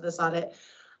results of this audit.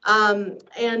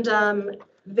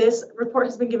 This report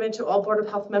has been given to all Board of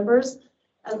Health members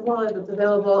as well as it's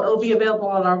available. It'll be available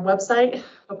on our website,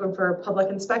 open for public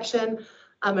inspection.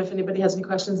 If anybody has any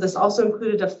questions, this also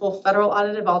included a full federal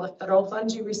audit of all the federal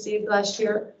funds you received last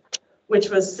year, which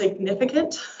was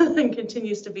significant and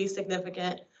continues to be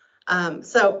significant.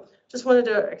 So just wanted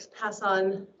to pass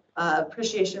on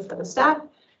appreciation for the staff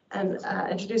and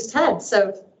introduce Ted.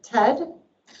 So Ted.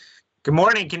 Good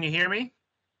morning. Can you hear me?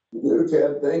 You do,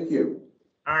 Ted. Thank you.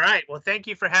 All right. Well, thank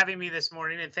you for having me this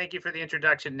morning, and thank you for the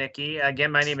introduction, Nikki.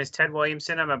 Again, my name is Ted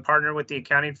Williamson. I'm a partner with the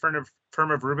accounting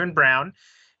firm of Reuben Brown.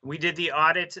 We did the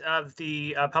audit of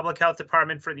the Public Health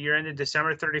Department for the year ended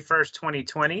December 31st,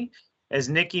 2020. As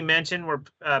Nikki mentioned, we're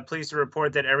pleased to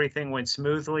report that everything went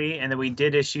smoothly and that we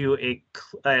did issue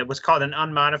what's called an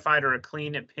unmodified or a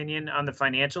clean opinion on the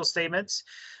financial statements.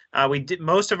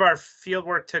 Most of our field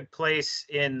work took place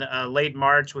in late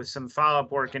March with some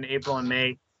follow-up work in April and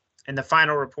May, and the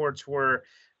final reports were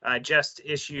just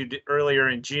issued earlier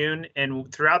in June.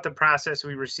 And throughout the process,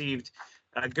 we received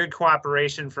good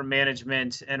cooperation from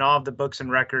management, and all of the books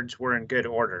and records were in good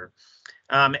order.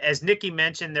 As Nikki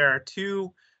mentioned, there are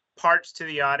two parts to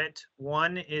the audit.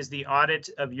 One is the audit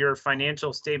of your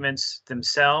financial statements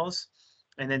themselves.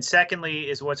 And then secondly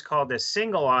is what's called a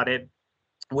single audit,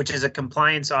 which is a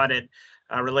compliance audit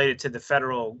related to the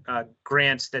federal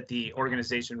grants that the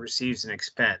organization receives and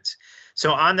expends.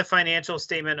 So on the financial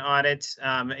statement audit,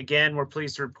 again, we're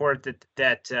pleased to report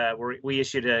that we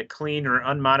issued a clean or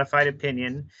unmodified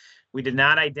opinion. We did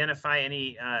not identify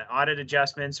any audit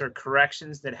adjustments or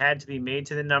corrections that had to be made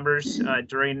to the numbers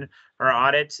during our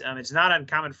audit. It's not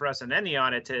uncommon for us on any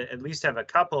audit to at least have a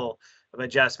couple of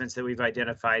adjustments that we've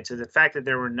identified. So the fact that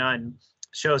there were none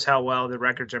shows how well the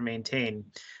records are maintained.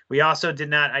 We also did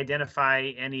not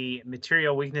identify any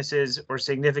material weaknesses or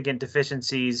significant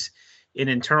deficiencies in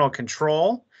internal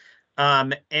control.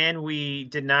 And we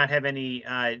did not have any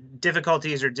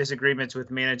difficulties or disagreements with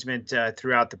management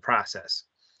throughout the process.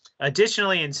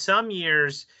 Additionally, in some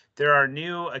years, there are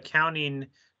new accounting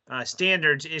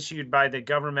standards issued by the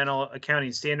Governmental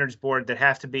Accounting Standards Board that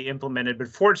have to be implemented. But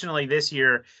fortunately, this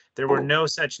year, there were no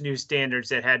such new standards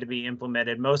that had to be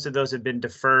implemented. Most of those have been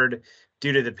deferred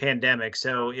due to the pandemic.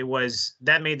 So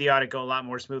that made the audit go a lot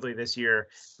more smoothly this year,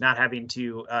 not having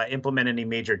to implement any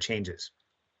major changes.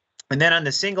 And then on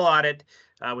the single audit,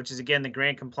 which is again the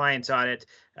grant compliance audit,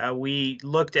 we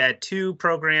looked at 2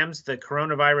 programs, the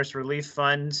coronavirus relief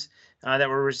funds that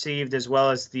were received, as well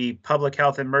as the public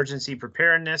health emergency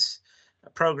preparedness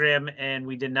program, and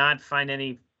we did not find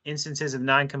any instances of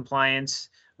non-compliance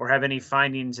or have any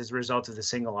findings as a result of the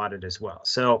single audit as well.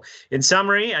 So in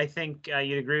summary, I think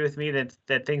you'd agree with me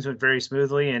that things went very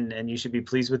smoothly, and you should be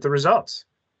pleased with the results.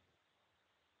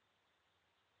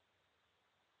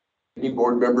 Any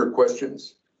board member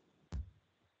questions?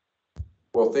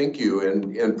 Well, thank you,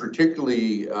 and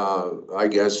particularly, I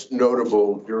guess,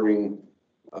 notable during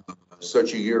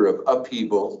such a year of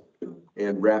upheaval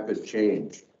and rapid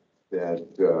change that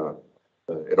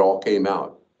it all came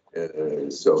out.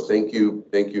 So thank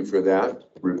you for that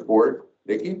report.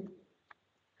 Nikki?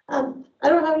 I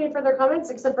don't have any further comments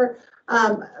except for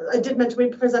I did mention we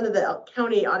presented the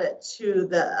county audit to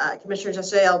the commissioners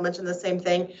yesterday. I'll mention the same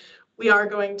thing. We are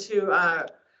going to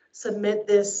submit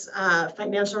this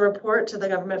financial report to the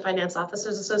Government Finance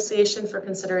Officers Association for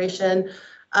consideration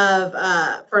of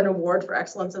for an award for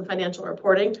excellence in financial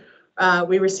reporting.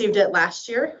 We received it last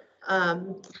year,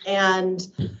 and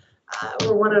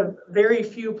we're one of very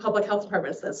few public health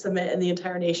departments that submit in the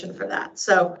entire nation for that.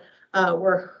 So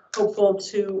we're hopeful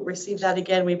to receive that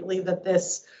again. We believe that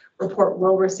this report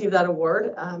will receive that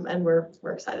award, and we're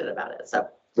excited about it. So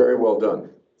very well done.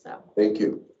 So thank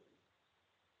you.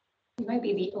 You might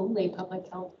be the only public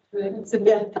health who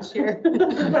submitted this year.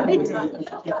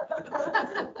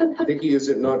 Nikki, is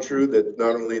it not true that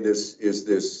not only is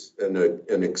this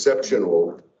an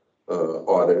exceptional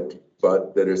audit,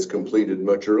 but that it's completed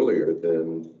much earlier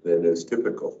than is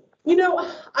typical? You know,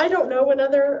 I don't know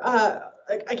another.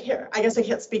 I guess I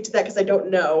can't speak to that because I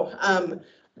don't know.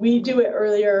 We do it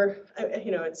earlier.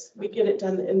 You know, we get it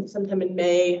done sometime in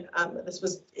May. This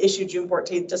was issued June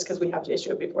 14th, just because we have to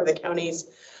issue it before the counties.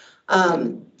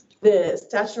 The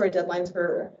statutory deadlines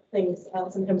for things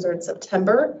sometimes are in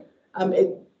September.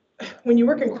 When you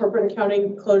work in corporate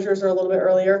accounting, closures are a little bit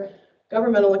earlier.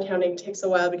 Governmental accounting takes a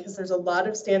while because there's a lot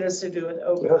of standards to do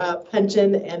with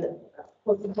pension and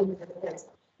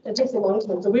it takes a long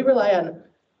time. So we rely on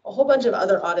a whole bunch of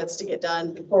other audits to get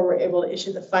done before we're able to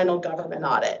issue the final government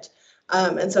audit.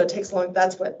 And so it takes long.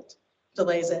 That's what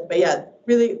delays it. But yeah,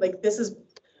 really, like, this is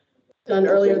done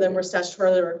earlier than we're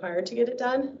statutorily required to get it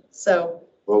done. So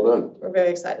well done. We're very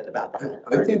excited about that.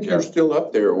 I think you're still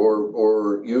up there,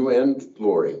 or you and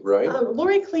Lori, right?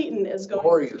 Lori Clayton is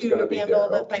going to handle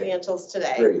the financials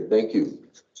today. Great, thank you.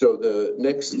 So the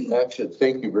next action,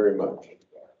 thank you very much.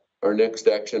 Our next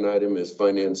action item is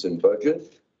finance and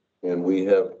budget. And we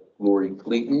have Lori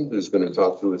Clayton, who's going to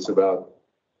talk to us about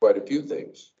quite a few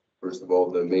things. First of all,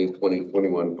 the May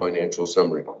 2021 financial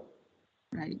summary.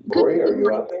 Right. Lori, are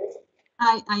you out there?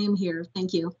 I am here.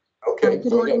 Thank you. Okay.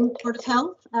 Good morning, Board of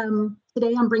Health.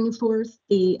 Today I'm bringing forth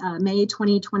the May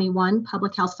 2021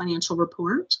 Public Health Financial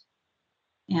Report.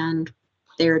 And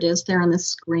there it is there on the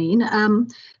screen.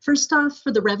 First off,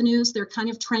 for the revenues, they're kind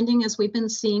of trending as we've been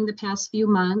seeing the past few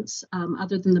months,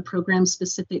 other than the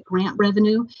program-specific grant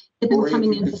revenue. They've been Lori,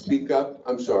 coming if you could speak up,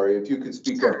 I'm sorry, if you could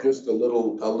speak up just a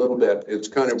little bit. It's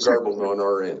kind of garbled on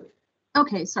our end.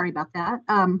 Okay, sorry about that.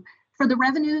 For the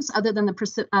revenues, other than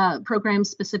the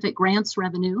program-specific grants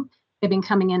revenue, they've been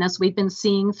coming in as we've been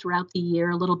seeing throughout the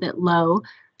year, a little bit low.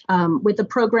 With the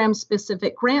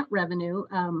program-specific grant revenue,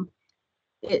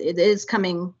 it is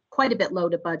coming quite a bit low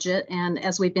to budget. And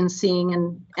as we've been seeing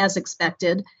and as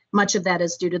expected, much of that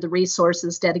is due to the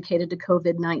resources dedicated to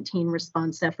COVID-19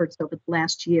 response efforts over the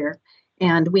last year.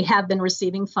 And we have been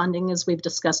receiving funding, as we've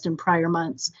discussed in prior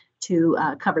months, to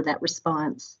cover that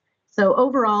response. So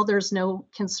overall, there's no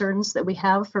concerns that we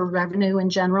have for revenue in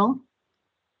general.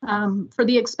 For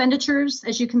the expenditures,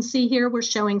 as you can see here, we're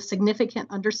showing significant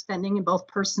underspending in both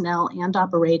personnel and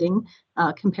operating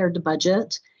compared to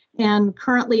budget. And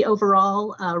currently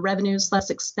overall, revenues less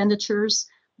expenditures,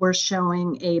 we're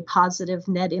showing a positive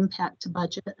net impact to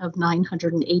budget of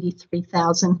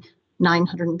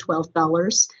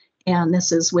 $983,912. And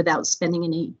this is without spending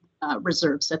any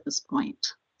reserves at this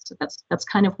point. So that's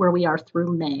kind of where we are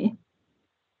through May.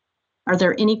 Are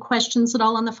there any questions at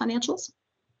all on the financials?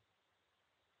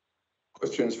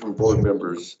 Questions from board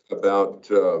members about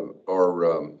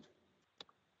our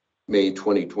May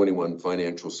 2021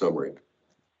 financial summary?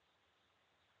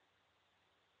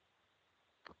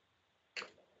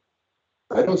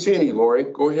 I don't see any, Lori.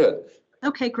 Go ahead.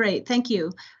 Okay, great. Thank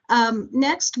you.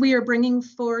 Next, we are bringing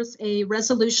forth a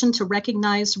resolution to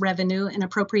recognize revenue and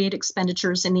appropriate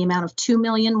expenditures in the amount of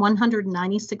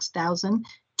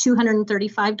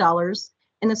 $2,196,235.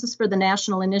 And this is for the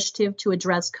National Initiative to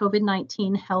Address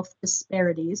COVID-19 Health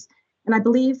Disparities. And I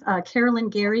believe Carolyn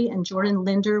Gary and Jordan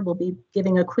Linder will be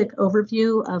giving a quick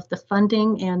overview of the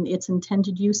funding and its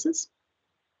intended uses.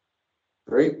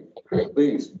 Great.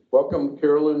 Please welcome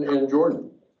Carolyn and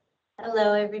Jordan.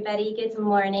 Hello, everybody. Good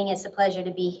morning. It's a pleasure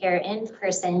to be here in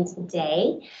person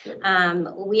today.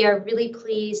 We are really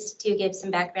pleased to give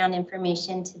some background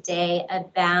information today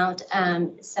about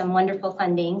some wonderful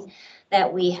funding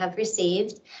that we have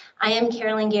received. I am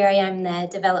Carolyn Gary. I'm the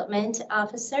Development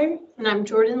Officer. And I'm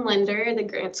Jordan Linder, the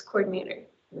Grants Coordinator.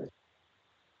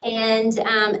 And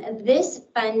this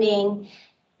funding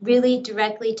really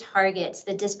directly targets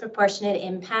the disproportionate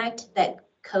impact that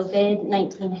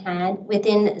COVID-19 had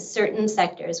within certain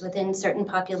sectors, within certain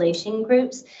population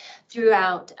groups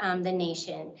throughout the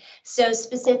nation. So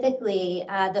specifically,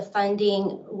 the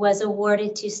funding was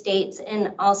awarded to states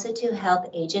and also to health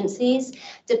agencies,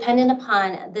 dependent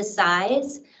upon the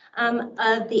size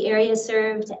of the area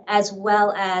served, as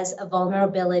well as a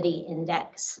vulnerability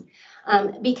index.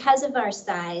 Because of our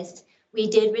size, we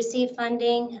did receive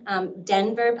funding.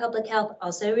 Denver Public Health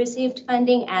also received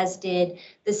funding, as did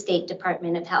the State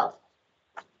Department of Health.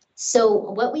 So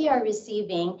what we are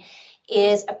receiving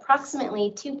is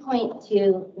approximately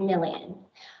 $2.2 million.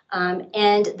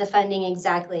 And the funding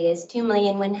exactly is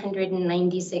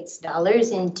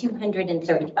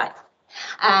 $2,196,235.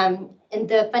 And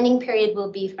the funding period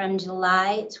will be from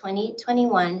July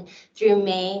 2021 through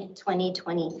May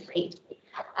 2023.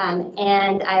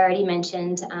 And I already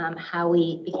mentioned how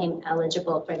we became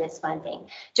eligible for this funding.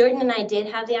 Jordan and I did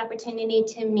have the opportunity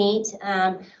to meet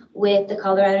with the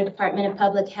Colorado Department of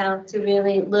Public Health to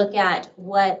really look at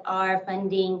what our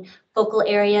funding focal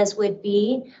areas would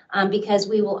be, because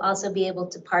we will also be able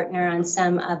to partner on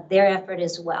some of their effort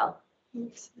as well.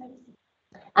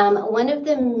 One of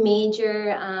the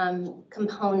major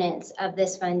components of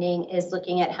this funding is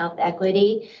looking at health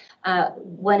equity.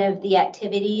 One of the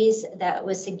activities that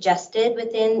was suggested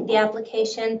within the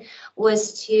application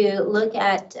was to look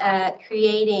at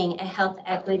creating a health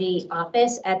equity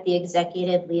office at the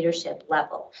executive leadership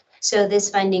level. So this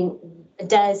funding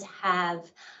does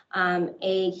have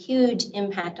a huge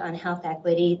impact on health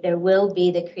equity. There will be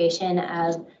the creation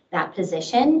of that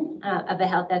position of a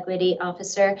health equity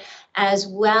officer, as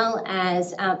well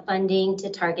as funding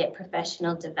to target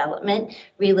professional development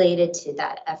related to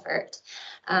that effort.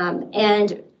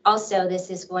 And also, this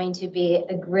is going to be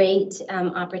a great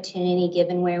opportunity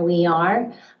given where we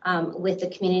are with the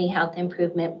Community Health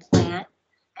Improvement Plan,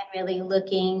 and really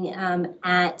looking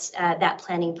at that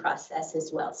planning process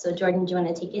as well. So Jordan, do you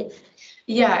want to take it?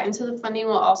 Yeah, and so the funding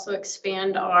will also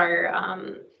expand our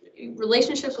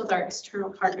relationships with our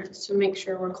external partners to make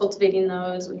sure we're cultivating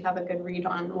those. We have a good read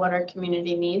on what our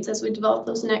community needs as we develop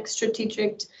those next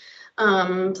strategic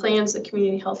plans, the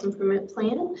Community Health Improvement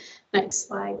Plan. Next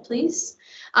slide, please.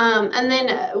 And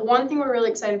then one thing we're really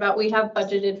excited about, we have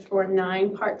budgeted for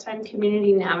 9 part-time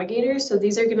community navigators. So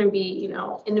these are going to be,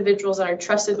 individuals that are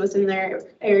trusted within their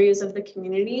areas of the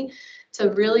community to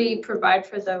really provide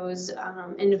for those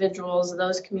individuals,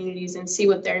 those communities, and see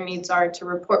what their needs are to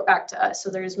report back to us. So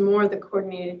there's more of the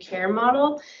coordinated care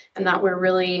model, and that we're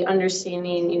really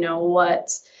understanding,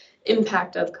 what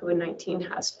impact of COVID-19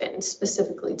 has been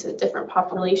specifically to different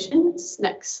populations.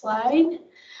 Next slide.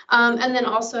 And then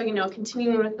also,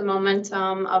 continuing with the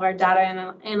momentum of our data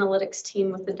and analytics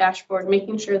team with the dashboard,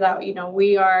 making sure that,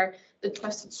 we are the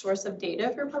trusted source of data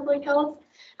for public health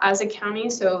as a county.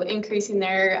 So increasing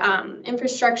their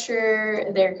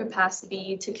infrastructure, their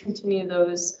capacity to continue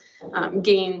those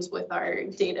gains with our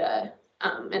data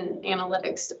and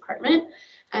analytics department.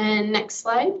 And next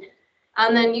slide.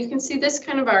 And then you can see this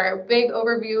kind of our big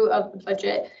overview of the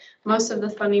budget. Most of the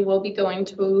funding will be going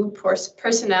to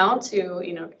personnel to,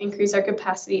 increase our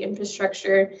capacity,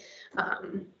 infrastructure,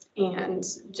 and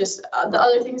just the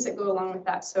other things that go along with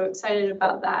that. So excited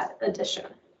about that addition.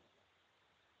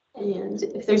 And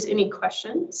if there's any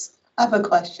questions. I have a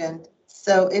question.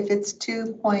 So if it's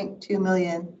 2.2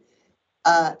 million,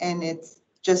 and it's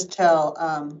just till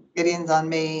it ends on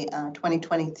May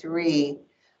 2023,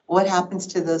 what happens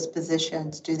to those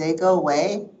positions? Do they go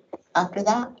away after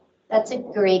that? That's a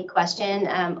great question.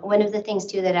 One of the things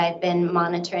too that I've been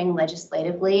monitoring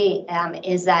legislatively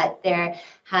is that there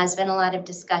has been a lot of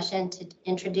discussion to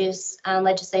introduce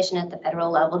legislation at the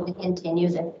federal level to continue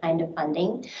this kind of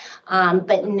funding.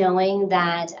 But knowing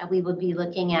that we will be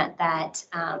looking at that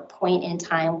point in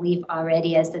time, we've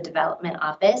already, as the development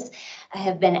office,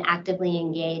 have been actively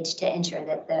engaged to ensure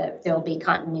that there will be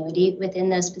continuity within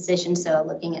those positions. So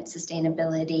looking at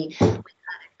sustainability with other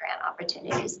grant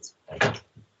opportunities.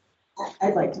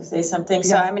 I'd like to say something.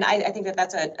 So, I mean, I think that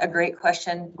that's a great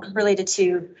question related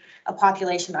to a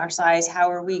population our size.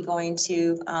 How are we going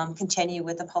to continue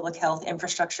with the public health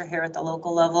infrastructure here at the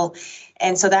local level?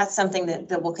 And so that's something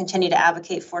that we'll continue to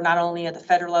advocate for, not only at the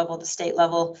federal level, the state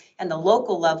level, and the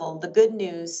local level. The good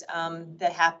news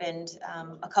that happened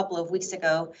a couple of weeks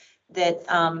ago, that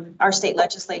our state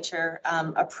legislature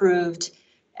approved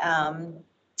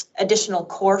additional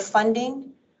core funding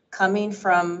coming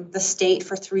from the state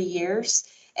for 3 years,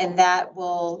 and that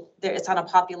it's on a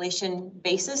population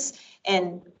basis.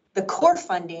 And the core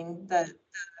funding, the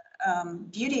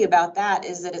beauty about that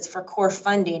is that it's for core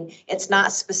funding. It's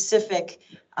not specific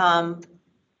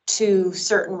to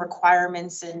certain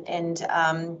requirements and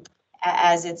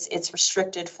as it's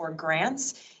restricted for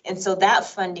grants. And so that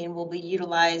funding will be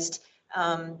utilized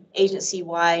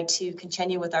agency-wide to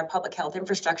continue with our public health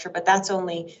infrastructure, but that's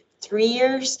only 3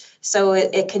 years. So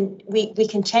we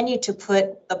continue to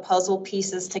put the puzzle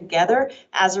pieces together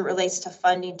as it relates to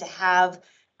funding to have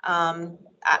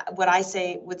what I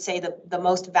would say the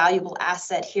most valuable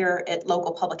asset here at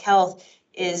local public health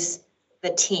is the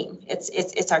team.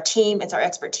 It's our team, it's our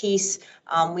expertise.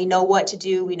 We know what to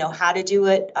do, we know how to do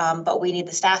it, but we need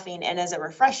the staffing. And as a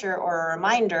refresher or a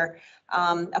reminder,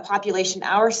 a population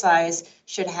our size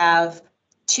should have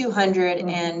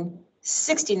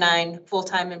 269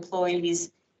 full-time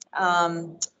employees,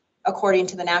 according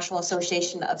to the National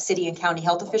Association of City and County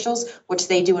Health Officials, which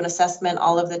they do an assessment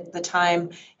all of the time.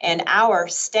 And our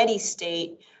steady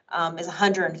state is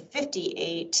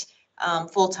 158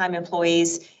 full-time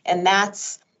employees. And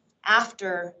that's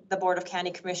after the Board of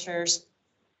County Commissioners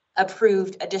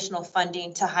approved additional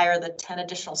funding to hire the 10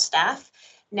 additional staff.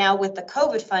 Now with the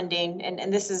COVID funding,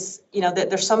 and this is,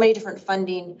 there's so many different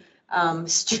funding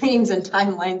streams and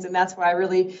timelines, and that's where I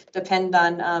really depend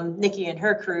on Nikki and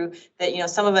her crew, that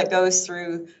some of it goes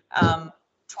through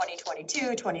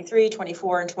 2022, 23,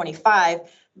 24, and 25,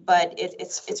 but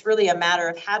it's really a matter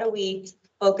of how do we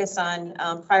focus on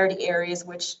priority areas,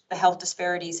 which the health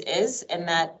disparities is, and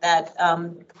that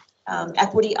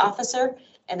equity officer,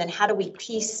 and then how do we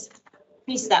piece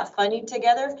that funding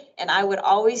together. And I would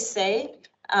always say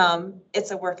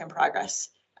it's a work in progress.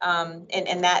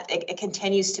 And that it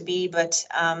continues to be, but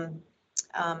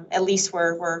at least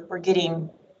we're getting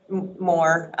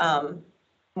more of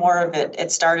it.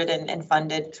 It started and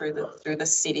funded through the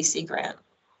CDC grant.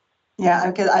 Yeah,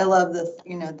 because I love this,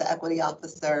 the equity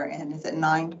officer, and is it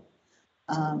 9?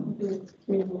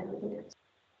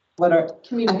 What are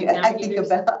I think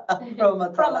about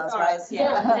promotoras, right?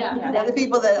 Yeah. The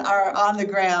people that are on the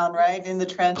ground, right, in the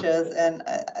trenches, and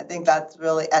I think that's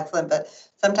really excellent. But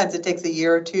sometimes it takes a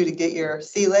year or two to get your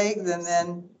sea legs, and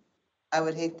then I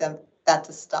would hate that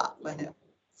to stop.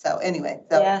 So anyway,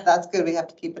 that's good. We have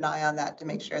to keep an eye on that to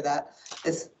make sure that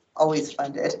it's always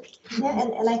funded. Yeah,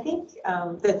 and I think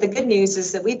that the good news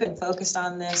is that we've been focused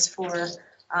on this for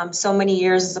so many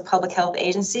years as a public health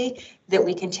agency, that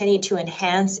we continue to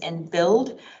enhance and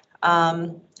build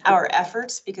our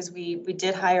efforts, because we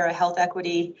did hire a health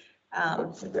equity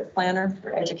planner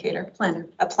or educator,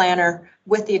 a planner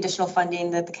with the additional funding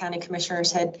that the county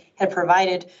commissioners had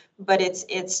provided. But it's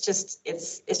just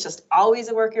always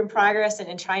a work in progress,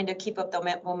 and trying to keep up the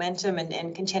momentum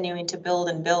and continuing to build.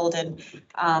 And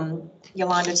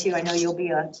Yolanda too, I know you'll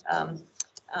be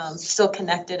still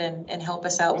connected and help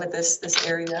us out with this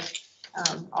area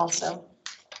also.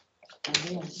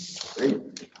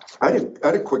 Great. I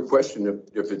had a quick question,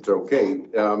 if it's okay.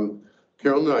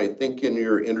 Carolyn, I think in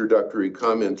your introductory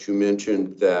comments, you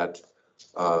mentioned that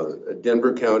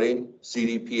Denver County,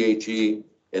 CDPHE,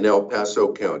 and El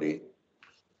Paso County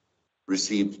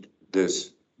received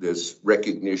this this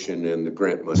recognition and the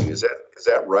grant money. Is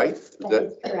that right? That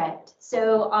is correct.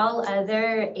 So all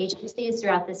other agencies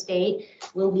throughout the state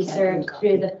will be served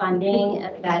through the funding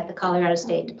that the Colorado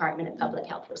State Department of Public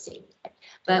Health received.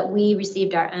 But we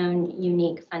received our own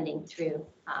unique funding through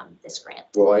this grant.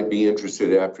 Well, I'd be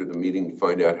interested after the meeting to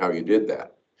find out how you did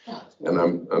that. And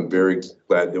I'm very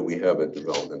glad that we have a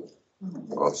development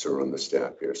officer on the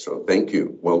staff here. So thank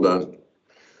you. Well done.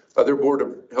 Other Board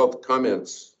of Health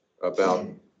comments about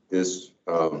this?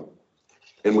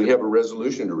 And we have a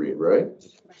resolution to read, right?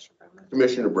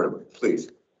 Commissioner Bremer, please.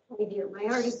 We do. My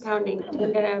heart is pounding.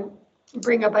 I'm gonna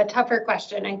bring up a tougher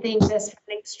question. I think this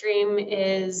funding stream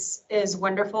is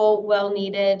wonderful, well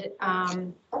needed.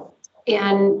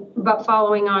 But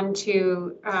following on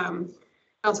to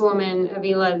Councilwoman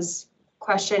Avila's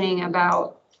questioning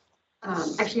about,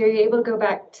 actually, are you able to go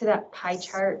back to that pie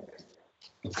chart?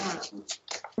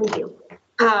 Thank you.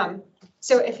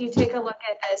 So if you take a look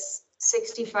at this,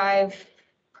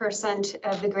 65%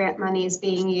 of the grant money is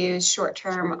being used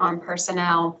short-term on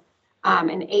personnel, and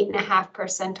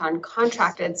 8.5% on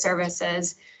contracted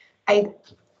services. I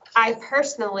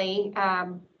personally,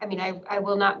 I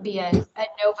will not be a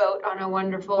no vote on a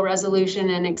wonderful resolution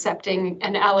and accepting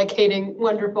and allocating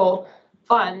wonderful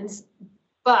funds,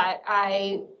 but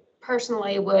I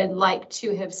personally would like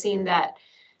to have seen that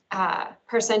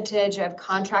percentage of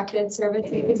contracted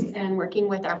services and working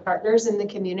with our partners in the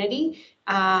community,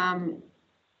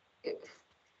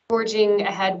 forging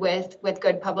ahead with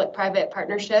good public-private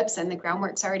partnerships, and the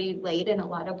groundwork's already laid in a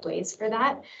lot of ways for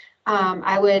that.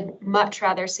 I would much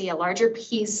rather see a larger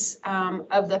piece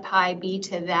of the pie be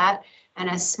to that and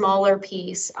a smaller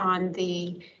piece on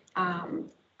the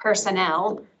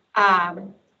personnel.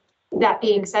 That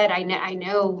being said, I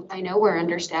know we're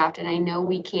understaffed, and I know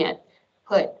we can't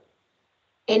put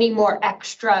any more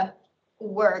extra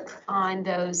work on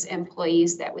those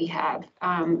employees that we have.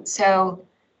 So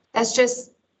it's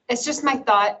just my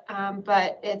thought,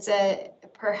 but it's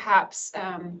perhaps,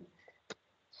 I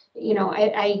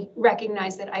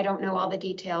recognize that I don't know all the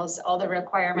details, all the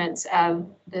requirements of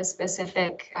the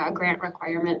specific grant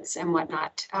requirements and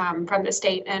whatnot from the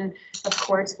state. And of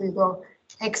course, we will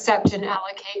accept and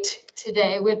allocate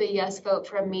today with a yes vote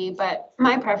from me. But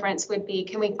my preference would be,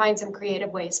 can we find some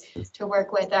creative ways to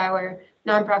work with our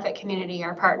nonprofit community,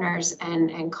 our partners,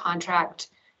 and contract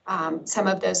some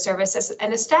of those services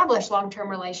and establish long-term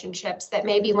relationships that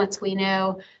maybe once we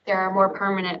know there are more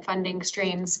permanent funding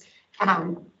streams,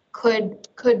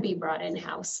 could be brought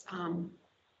in-house.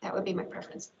 That would be my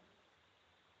preference.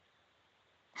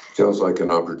 Sounds like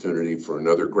an opportunity for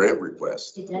another grant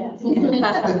request. It does.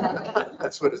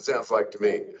 That's what it sounds like to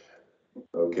me.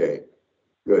 Okay,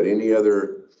 good. Any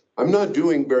other? I'm not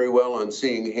doing very well on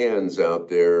seeing hands out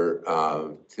there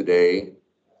today.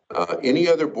 Any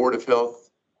other Board of Health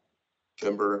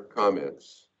member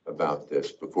comments about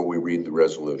this before we read the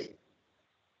resolution?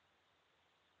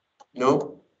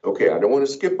 No? Okay, I don't want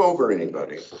to skip over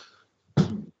anybody.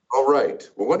 All right.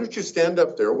 Well, why don't you stand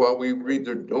up there while we read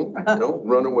the, don't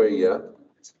run away yet.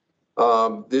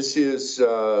 This is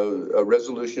a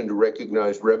resolution to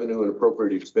recognize revenue and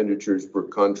appropriate expenditures for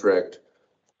contract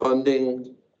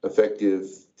funding effective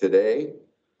today.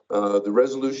 The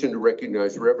resolution to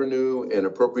recognize revenue and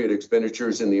appropriate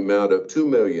expenditures in the amount of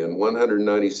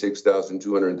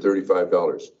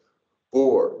 $2,196,235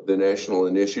 for the national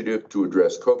initiative to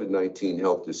address COVID-19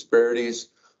 health disparities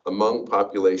among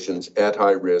populations at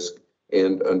high risk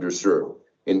and underserved,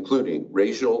 including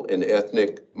racial and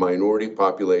ethnic minority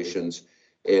populations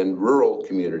and rural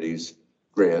communities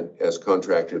grant as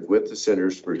contracted with the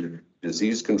Centers for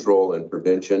Disease Control and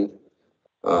Prevention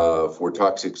for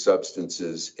Toxic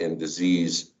Substances and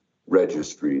Disease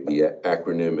Registry. The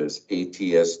acronym is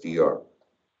ATSDR.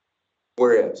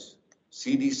 Whereas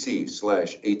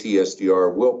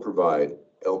CDC/ATSDR will provide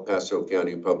El Paso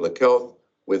County Public Health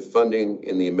with funding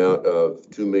in the amount of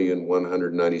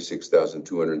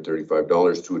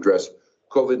 $2,196,235 to address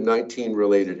COVID-19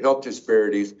 related health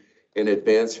disparities and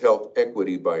advance health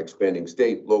equity by expanding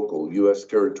state, local, U.S.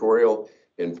 territorial,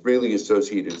 and freely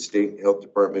associated state health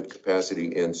department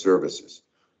capacity and services.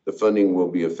 The funding will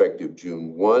be effective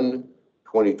June 1,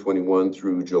 2021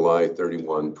 through July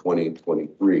 31,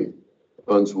 2023.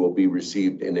 Funds will be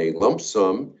received in a lump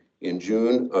sum in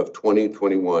June of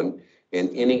 2021, and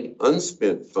any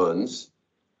unspent funds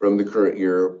from the current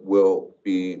year will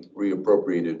be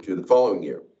reappropriated to the following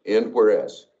year. And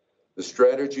whereas the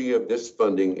strategy of this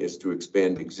funding is to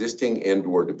expand existing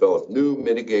and/or develop new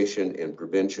mitigation and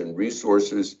prevention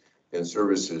resources and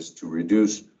services to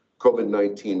reduce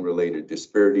COVID-19 related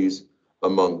disparities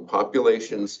among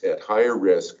populations at higher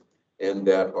risk and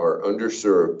that are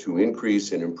underserved to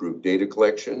increase and improve data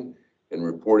collection and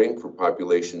reporting for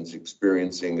populations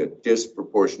experiencing a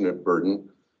disproportionate burden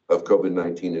of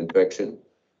COVID-19 infection,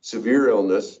 severe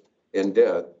illness, and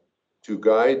death, to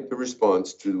guide the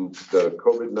response to the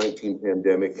COVID-19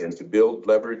 pandemic and to build,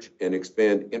 leverage, and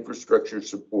expand infrastructure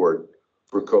support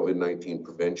for COVID-19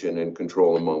 prevention and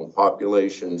control among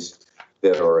populations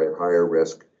that are at higher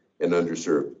risk and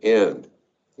underserved. And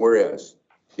whereas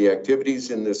the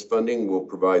activities in this funding will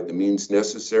provide the means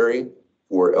necessary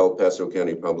for El Paso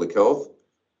County Public Health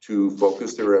to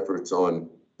focus their efforts on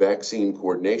vaccine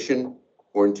coordination,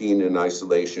 quarantine and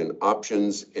isolation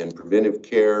options, and preventive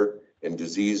care and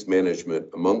disease management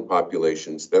among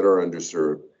populations that are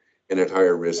underserved and at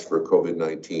higher risk for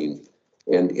COVID-19,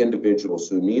 and individuals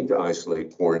who need to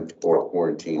isolate or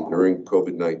quarantine during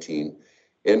COVID-19.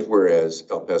 And whereas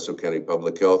El Paso County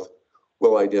Public Health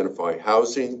will identify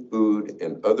housing, food,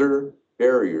 and other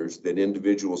barriers that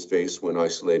individuals face when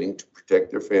isolating to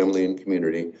protect their family and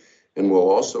community, and will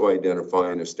also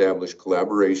identify and establish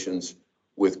collaborations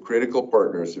with critical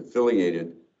partners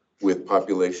affiliated with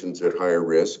populations at higher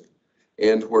risk.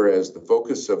 And whereas the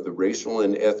focus of the racial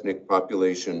and ethnic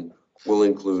population will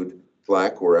include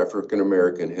Black or African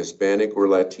American, Hispanic or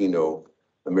Latino,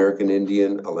 American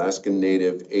Indian, Alaskan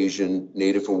Native, Asian,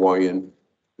 Native Hawaiian,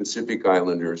 Pacific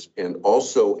Islanders, and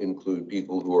also include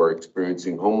people who are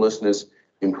experiencing homelessness,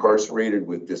 incarcerated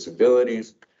with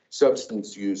disabilities,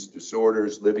 substance use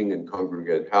disorders, living in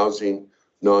congregate housing,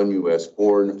 non-US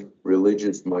born,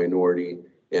 religious minority,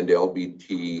 and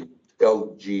LGBTQ.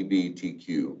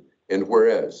 And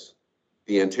whereas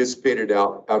the anticipated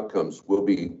outcomes will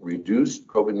be reduced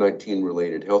COVID-19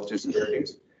 related health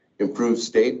disparities, improved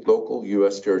state, local,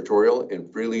 US territorial,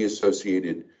 and freely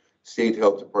associated state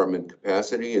health department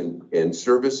capacity and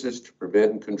services to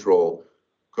prevent and control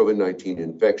COVID-19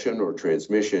 infection or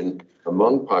transmission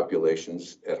among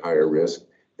populations at higher risk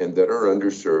and that are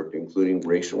underserved, including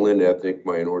racial and ethnic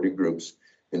minority groups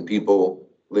and people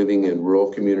living in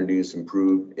rural communities,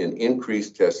 improved and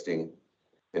increased testing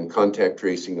and contact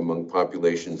tracing among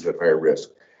populations at higher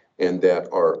risk and that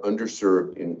are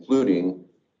underserved, including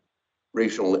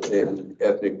racial and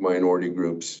ethnic minority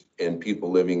groups and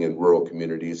people living in rural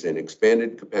communities, and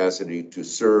expanded capacity to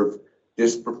serve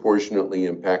disproportionately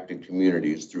impacted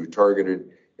communities through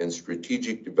targeted and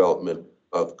strategic development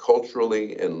of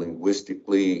culturally and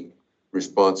linguistically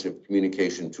responsive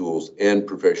communication tools and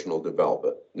professional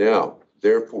development. Now,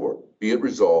 therefore, be it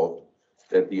resolved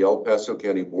that the El Paso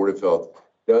County Board of Health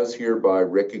does hereby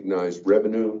recognize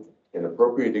revenue and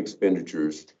appropriate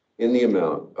expenditures in the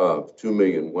amount of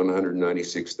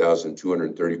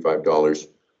 $2,196,235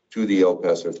 to the El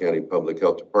Paso County Public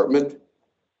Health Department.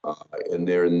 And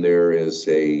there is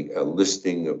a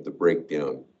listing of the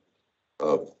breakdown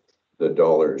of the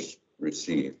dollars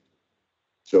received.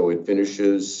 So it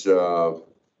finishes,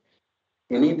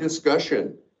 any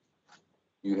discussion?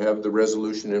 You have the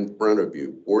resolution in front of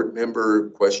you. Board member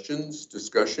questions,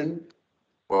 discussion?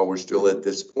 While we're still at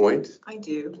this point? I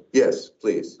do. Yes,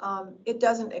 please. It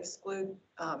doesn't exclude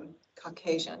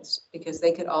Caucasians because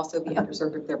they could also be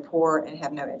underserved if they're poor and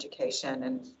have no education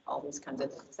and all these kinds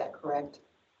of things. Is that correct?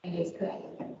 That is correct.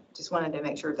 Okay. Just wanted to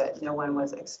make sure that no one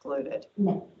was excluded.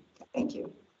 No. Thank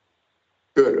you.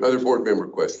 Good. Other board member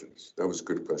questions? That was a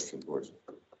good question, Doris.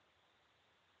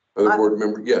 Other board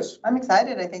member, yes. I'm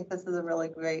excited. I think this is a really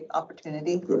great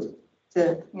opportunity Good.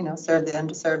 to, serve the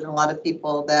underserved and a lot of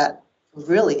people that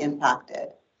really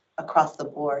impacted across the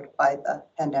board by the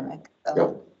pandemic.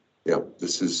 So. Yeah,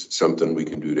 this is something we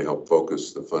can do to help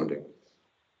focus the funding.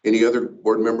 Any other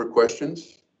board member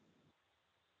questions?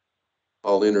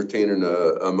 I'll entertain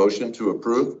a motion to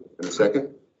approve in a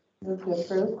second. Move to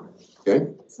approve.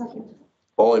 Okay. Second.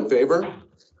 All in favor?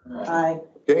 Aye.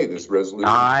 Okay, this resolution.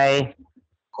 Aye.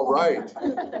 All right.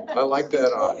 I like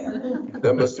that aye.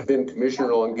 That must have been Commissioner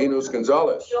Longinos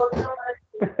Gonzalez.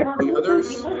 The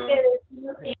others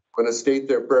want to state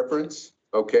their preference?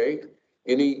 Okay.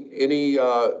 Any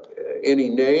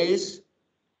nays?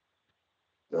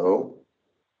 No.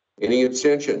 Any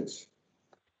abstentions?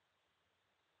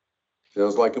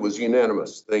 Sounds like it was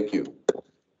unanimous. Thank you.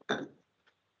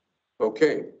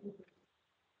 Okay.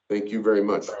 Thank you very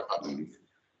much.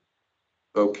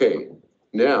 Okay.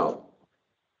 Now,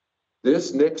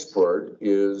 this next part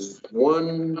is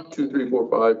 1, 2, 3, 4,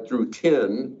 5 through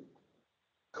 10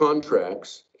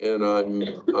 contracts, and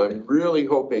I'm really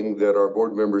hoping that our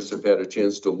board members have had a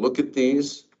chance to look at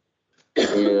these.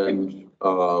 And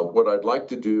what I'd like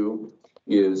to do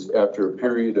is, after a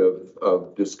period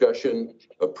of discussion,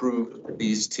 approve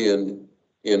these 10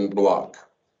 in block.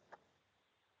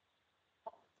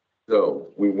 So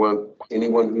we want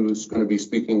anyone who's going to be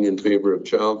speaking in favor of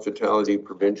child fatality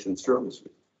prevention services.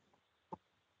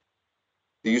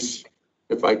 These,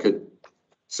 if I could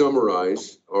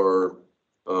summarize, are,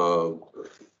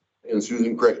 and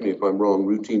Susan, correct me if I'm wrong,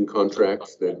 routine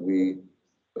contracts that we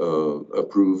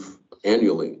approve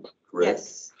annually, correct?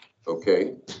 Yes.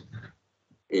 Okay.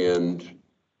 And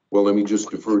well, let me just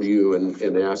defer to you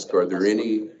and ask, are there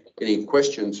any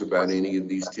questions about any of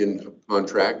these 10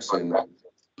 contracts and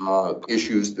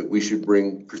issues that we should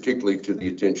bring particularly to the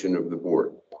attention of the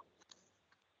board?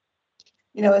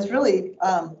 You know, it's really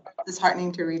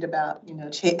disheartening to read about, you know,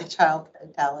 child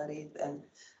fatalities,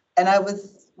 and I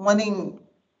was wanting,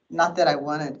 not that I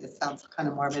wanted, it sounds kind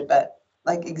of morbid, but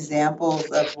like examples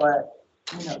of what,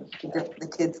 you know, the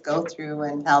kids go through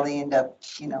and how they end up,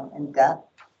 you know, in death.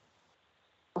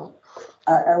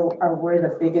 Are where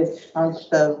the biggest chunks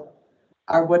of,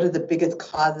 are what are the biggest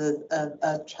causes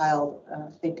of child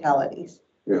fatalities?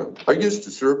 Yeah, I used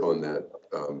to serve on that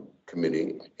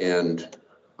committee, and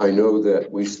I know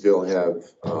that we still have,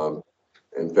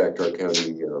 in fact, our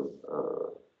county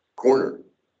coroner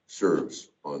serves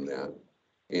on that,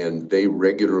 and they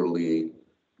regularly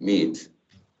meet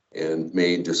and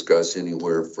may discuss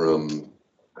anywhere from,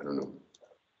 I don't know,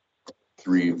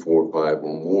 3, 4, 5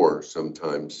 or more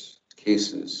sometimes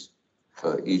cases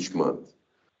each month.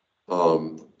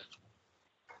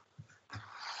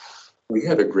 We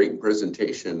had a great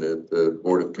presentation at the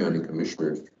Board of County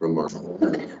Commissioners from our,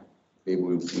 maybe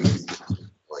we like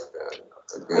that.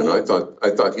 And I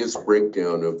thought his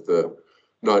breakdown of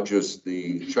not just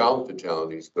the child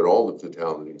fatalities, but all the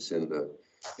fatalities in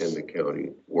the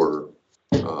county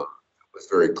was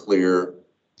very clear,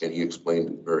 and he explained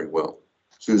it very well.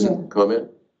 Susan, comment?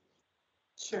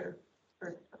 Sure.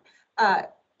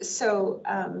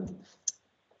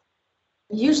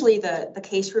 Usually the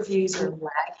case reviews are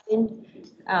lagging,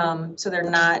 so they're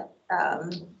not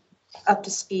up to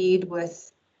speed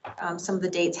with some of the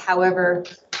dates. However,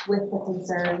 with the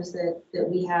concerns that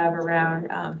we have around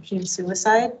teen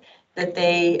suicide, that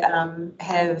they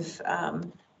have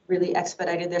really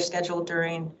expedited their schedule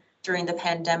during the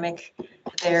pandemic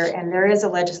there. And there is a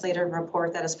legislative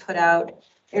report that is put out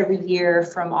every year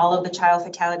from all of the child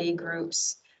fatality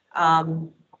groups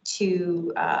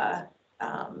to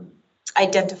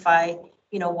identify,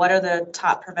 you know, what are the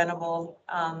top preventable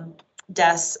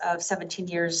deaths of 17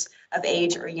 years of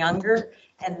age or younger,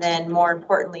 and then more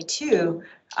importantly too,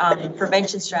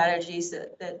 prevention strategies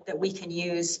that we can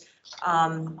use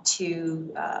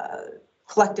to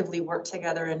collectively work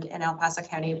together in El Paso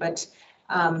County. But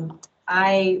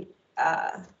I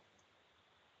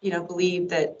believe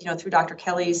that, you know, through Dr.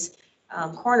 Kelly's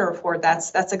coroner report,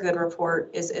 that's a good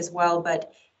report as well.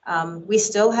 But we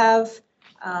still have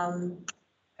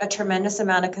a tremendous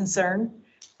amount of concern,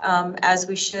 as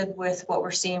we should, with what we're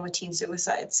seeing with teen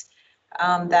suicides.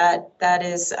 That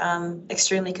is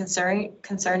extremely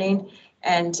concerning.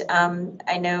 And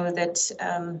I know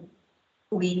that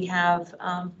we have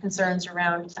concerns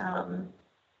around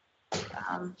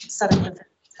sudden death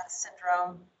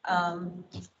syndrome.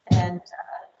 And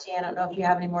Deanne, I don't know if you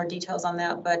have any more details on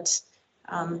that, but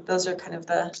those are kind of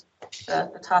the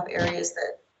top areas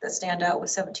that stand out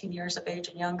with 17 years of age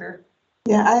and younger.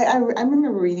 Yeah, I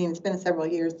remember reading, it's been several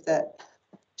years, that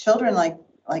children like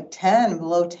 10,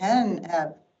 below 10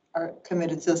 are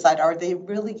committed suicide, or they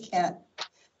really can't,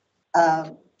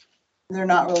 they're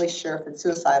not really sure if it's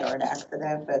suicide or an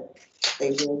accident, but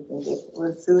they really think it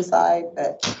was suicide.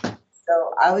 But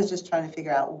so I was just trying to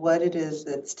figure out what it is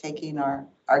that's taking our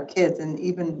kids, and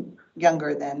even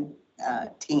younger than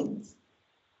teens,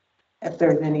 if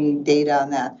there's any data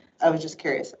on that. I was just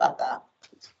curious about that.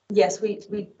 Yes, we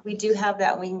do have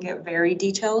that. We can get very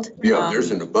detailed. Yeah,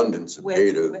 there's an abundance of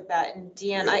data. With that. And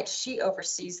Deanne, she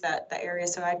oversees that area,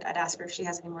 so I'd ask her if she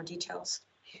has any more details.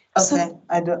 Okay,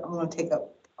 I want to take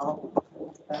up all.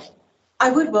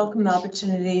 I would welcome the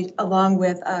opportunity, along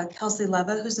with Kelsey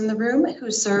Leva, who's in the room,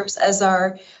 who serves as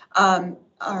our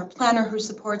planner who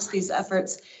supports these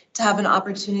efforts, to have an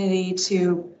opportunity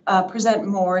to present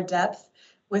more depth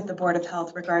with the Board of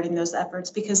Health regarding those efforts,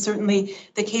 because certainly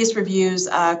the case reviews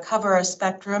cover a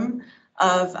spectrum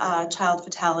of child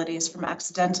fatalities, from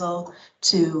accidental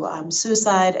to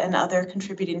suicide and other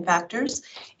contributing factors,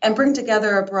 and bring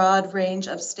together a broad range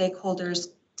of stakeholders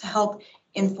to help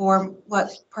inform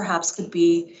what perhaps could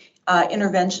be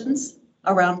interventions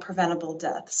around preventable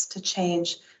deaths to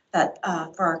change that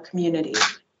for our community.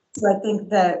 So I think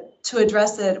that to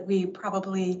address it, we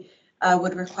probably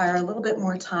would require a little bit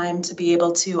more time to be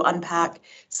able to unpack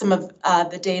some of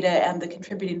the data and the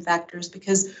contributing factors,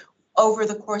 because over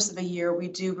the course of a year, we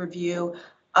do review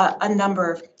a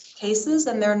number of cases,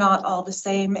 and they're not all the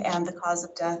same, and the cause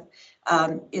of death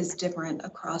is different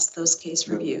across those case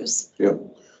reviews. Yeah.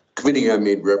 Committee I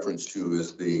made reference to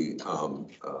is the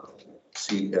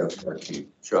CFRT,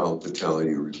 Child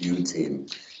Fatality Review Team.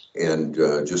 And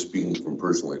just speaking from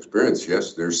personal experience,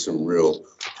 yes, there's some real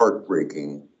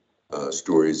heartbreaking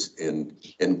stories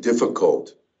and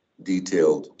difficult,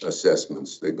 detailed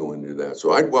assessments that go into that.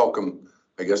 So I'd welcome,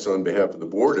 I guess, on behalf of the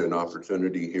board, an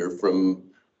opportunity here from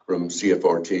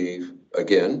CFRT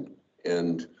again,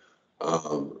 and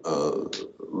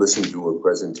listen to a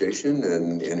presentation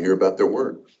and hear about their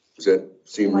work. Does that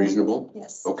seem reasonable?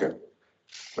 Yes. Okay.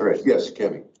 All right. Yes,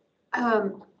 Cami.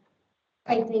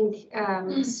 I think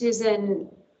Susan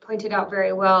pointed out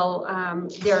very well,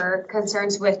 there are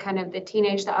concerns with kind of the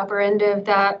teenage, the upper end of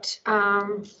that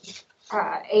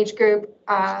age group.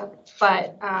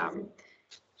 But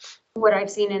what I've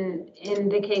seen in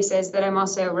the cases that I'm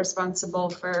also responsible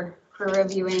for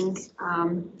reviewing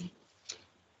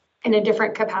in a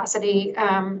different capacity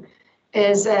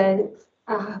is a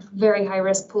very high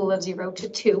risk pool of 0 to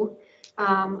 2.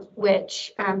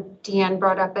 Which Deanne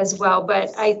brought up as well.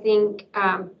 But I think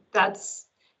that's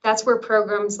where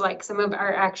programs like some of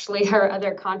our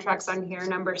other contracts on here,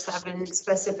 number 7,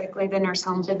 specifically the nurse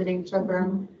home visiting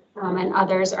program, and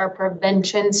others are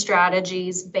prevention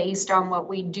strategies based on what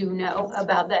we do know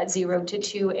about that 0 to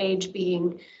 2 age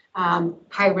being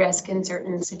high risk in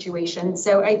certain situations.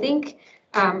 So I think,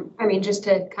 I mean, just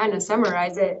to kind of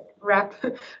summarize it, wrap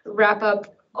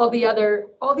up all the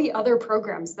other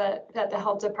programs that the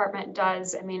health department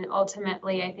does. I mean,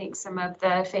 ultimately, I think some of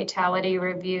the fatality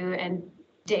review and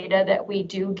data that we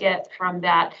do get from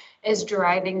that is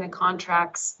driving the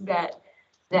contracts that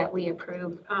we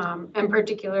approve. And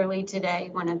particularly today,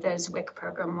 one of those WIC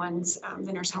program ones,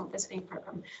 the nurse home visiting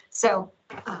program. So,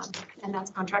 and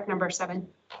that's contract number 7.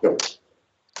 Yep.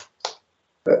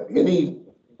 Any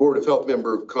Board of Health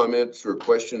member comments or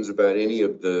questions about any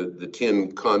of the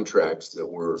 10 contracts that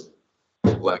we're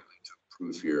likely to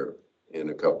approve here in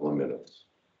a couple of minutes?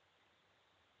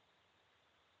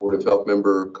 Board of Health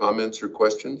member comments or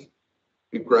questions?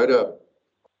 Speak right up.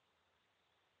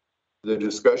 The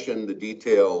discussion, the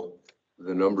detail,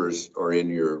 the numbers are in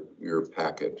your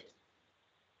packet.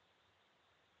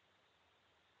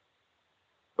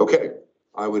 Okay,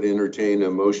 I would entertain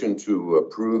a motion to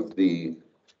approve the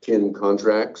 10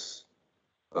 contracts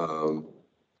in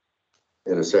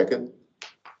a second.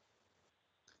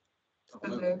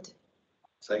 Moved.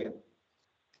 Second.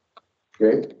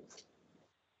 Okay.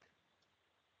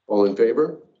 All in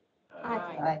favor?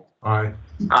 Aye. Aye.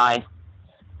 Aye.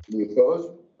 Any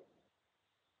opposed?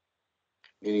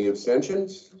 Any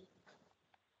abstentions?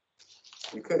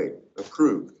 Okay,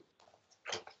 approved.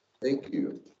 Thank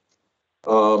you.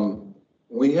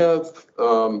 We have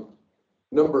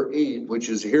number 8, which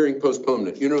is hearing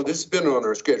postponement. You know, this has been on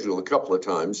our schedule a couple of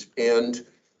times, and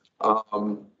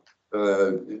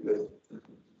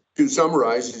to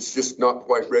summarize, it's just not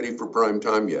quite ready for prime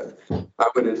time yet. I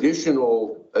would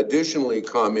additionally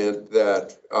comment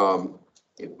that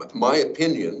my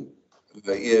opinion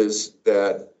is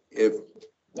that if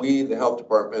we, the health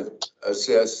department,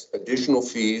 assess additional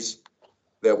fees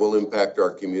that will impact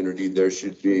our community, there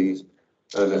should be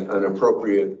an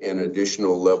appropriate and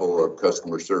additional level of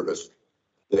customer service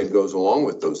that goes along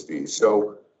with those fees.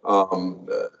 So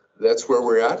that's where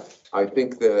we're at. I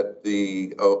think that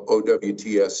the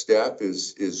OWTS staff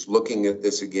is looking at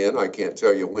this again. I can't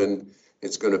tell you when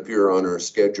it's going to appear on our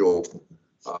schedule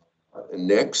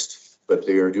next, but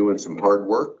they are doing some hard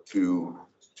work to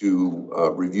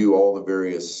review all the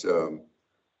various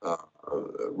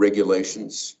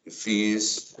regulations,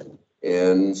 fees,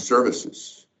 and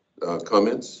services.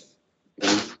 Comments?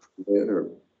 Yes.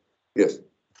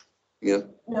 Yeah.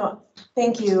 No,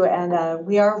 thank you. And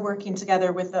we are working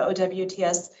together with the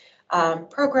OWTS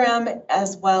program,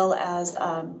 as well as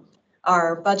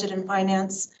our budget and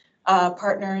finance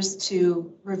partners,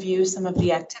 to review some of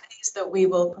the activities that we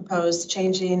will propose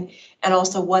changing, and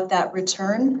also what that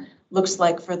return looks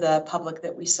like for the public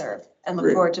that we serve, and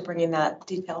look forward to bringing that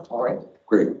detail forward.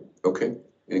 Great. Okay.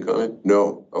 Any comment?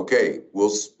 No. Okay. We'll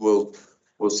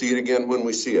see it again when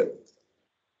we see it.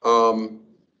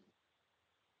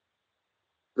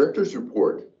 Director's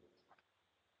report.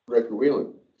 Director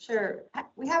Whelan. Sure.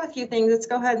 We have a few things. Let's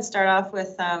go ahead and start off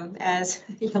with, as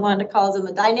Yolanda calls them,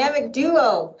 the dynamic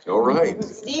duo. All right.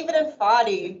 Stephen and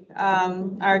Fadi,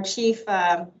 our chief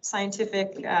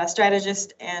scientific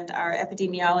strategist and our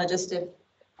epidemiologist.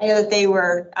 I know that they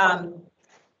were,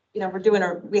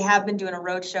 we have been doing a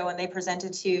roadshow, and they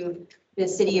presented to the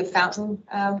City of Fountain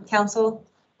Council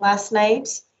last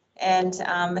night. And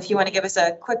if you want to give us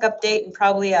a quick update and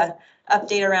probably a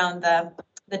update around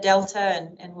the Delta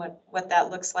and what that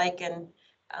looks like, and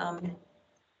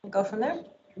we'll go from there.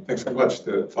 Thanks very much.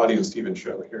 The Fadi and Stephen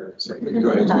show here. So go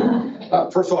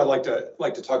ahead. First of all, I'd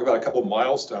like to talk about a couple of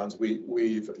milestones.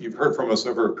 You've heard from us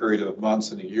over a period of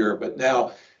months and a year, but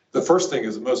now the first thing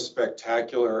is the most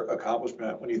spectacular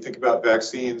accomplishment when you think about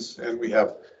vaccines, and we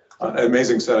have an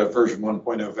amazing set of version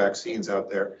 1.0 vaccines out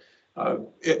there.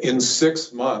 In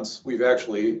 6 months, we've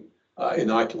actually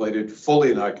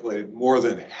fully inoculated more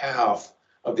than half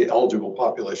of the eligible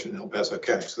population in El Paso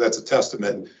County. So that's a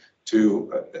testament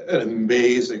to an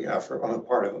amazing effort on the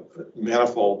part of a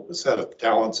manifold set of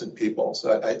talents and people.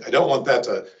 So I don't want that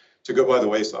to go by the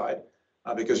wayside,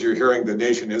 because you're hearing the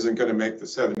nation isn't going to make the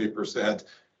 70%,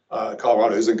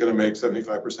 Colorado isn't going to make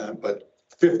 75%, but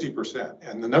 50%.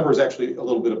 And the number is actually a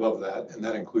little bit above that, and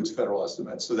that includes federal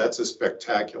estimates. So that's a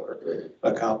spectacular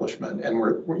accomplishment, and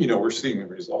we're seeing the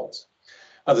results.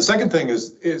 The second thing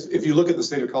is if you look at the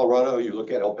state of Colorado, you look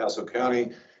at El Paso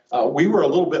County, we were a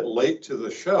little bit late to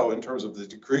the show in terms of the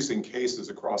decreasing cases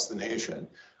across the nation,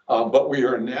 but we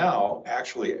are now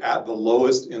actually at the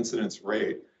lowest incidence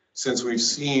rate since we've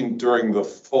seen during the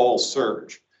fall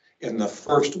surge in the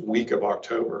first week of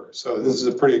October. So this is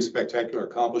a pretty spectacular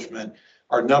accomplishment.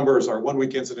 Our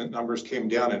 1-week incident numbers came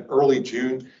down in early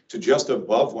June to just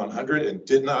above 100 and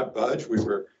did not budge. We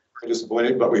were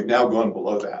disappointed, but we've now gone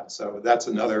below that. So that's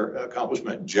another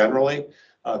accomplishment. Generally,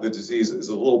 the disease is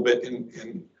a little bit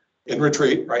in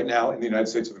retreat right now in the United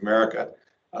States of America,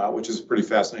 which is a pretty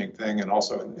fascinating thing, and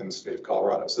also in the state of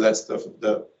Colorado. So that's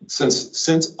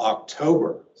since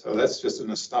October. So that's just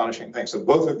an astonishing thing. So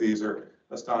both of these are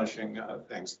astonishing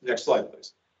things. Next slide,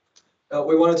 please.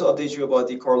 We wanted to update you about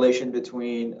the correlation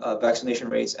between vaccination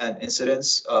rates and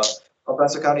incidence. El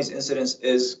Paso County's incidence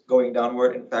is going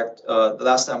downward. In fact, the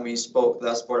last time we spoke, the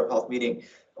last Board of Health meeting,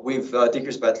 we've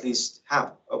decreased by at least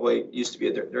half of what it used to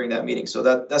be during that meeting. So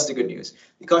that's the good news.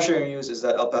 The cautionary news is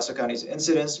that El Paso County's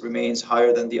incidence remains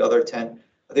higher than the other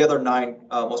 9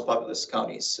 most populous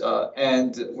counties.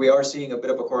 And we are seeing a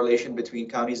bit of a correlation between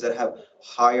counties that have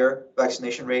higher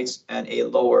vaccination rates and a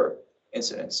lower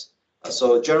incidence.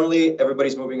 So generally,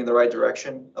 everybody's moving in the right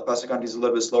direction. El Paso County is a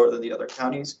little bit slower than the other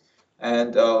counties.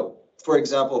 And for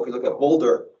example, if we look at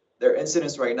Boulder, their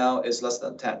incidence right now is less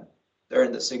than 10. They're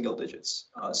in the single digits.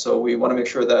 So we want to make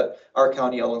sure that our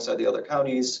county, alongside the other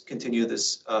counties, continue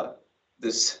this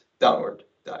downward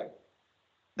dive.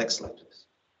 Next slide, please.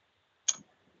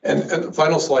 And the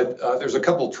final slide, there's a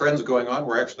couple trends going on.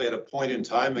 We're actually at a point in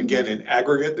time, again, in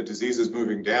aggregate, the disease is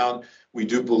moving down. We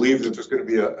do believe that there's going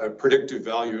to be a predictive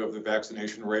value of the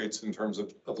vaccination rates in terms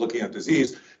of looking at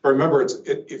disease. But remember,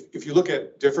 if you look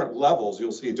at different levels,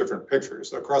 you'll see different pictures.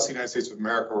 So across the United States of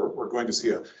America, we're going to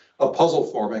see a puzzle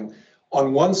forming.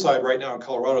 On one side right now in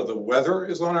Colorado, the weather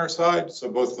is on our side. So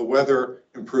both the weather,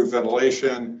 improved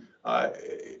ventilation,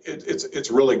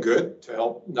 it's really good to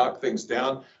help knock things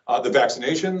down. The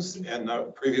vaccinations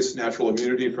and previous natural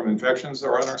immunity from infections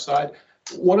are on our side.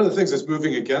 One of the things that's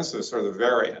moving against us are the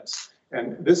variants.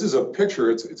 And this is a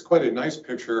picture, it's quite a nice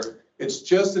picture. It's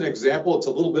just an example, it's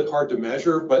a little bit hard to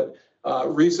measure, but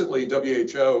recently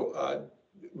WHO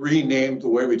renamed the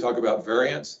way we talk about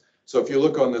variants. So if you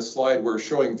look on this slide, we're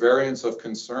showing variants of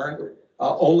concern.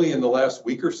 Only in the last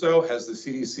week or so has the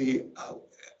CDC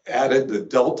added the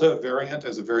Delta variant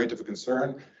as a variant of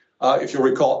concern. If you'll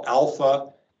recall,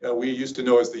 Alpha, we used to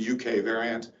know as the UK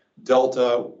variant.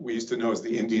 Delta, we used to know as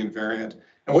the Indian variant.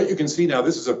 And what you can see now,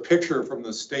 this is a picture from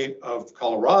the state of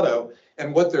Colorado.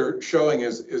 And what they're showing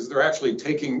is they're actually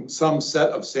taking some set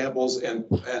of samples and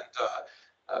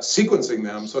sequencing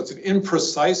them. So it's an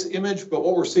imprecise image, but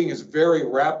what we're seeing is very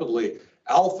rapidly,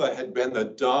 Alpha had been the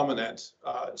dominant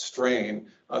strain,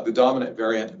 the dominant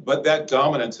variant, but that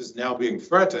dominance is now being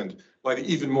threatened by the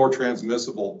even more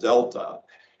transmissible Delta.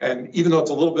 And even though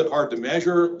it's a little bit hard to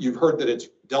measure, you've heard that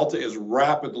Delta is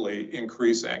rapidly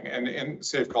increasing. And in the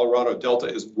state of Colorado, Delta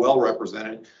is well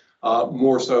represented,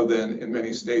 more so than in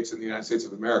many states in the United States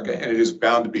of America, and it is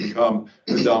bound to become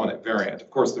the dominant variant. Of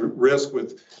course, the risk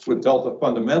with Delta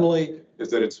fundamentally is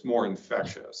that it's more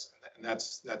infectious, and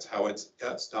that's how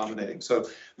it's dominating. So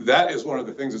that is one of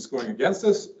the things that's going against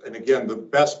us. And again, the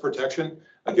best protection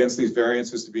against these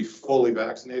variants is to be fully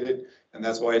vaccinated. And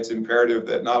that's why it's imperative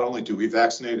that not only do we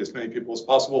vaccinate as many people as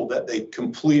possible, that they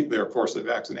complete their course of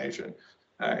vaccination.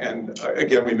 And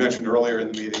again, we mentioned earlier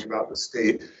in the meeting about the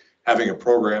state having a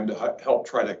program to help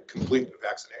try to complete the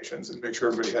vaccinations and make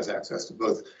sure everybody has access to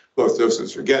both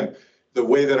doses. Again, the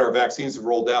way that our vaccines have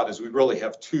rolled out is we really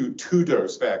have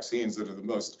two-dose vaccines that are the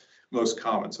most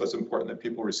common. So it's important that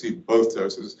people receive both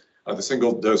doses The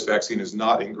single dose vaccine is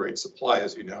not in great supply,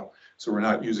 as you know, so we're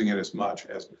not using it as much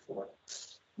as before.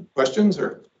 Questions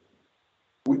or?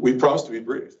 We promise to be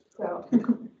brief. So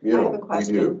Yeah, I have a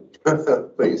question. we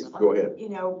do. Please, go ahead. You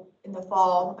know, in the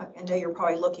fall, I know you're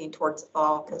probably looking towards the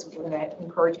fall because we're going to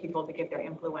encourage people to get their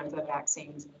influenza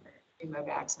vaccines,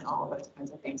 Pneumovax, and all of those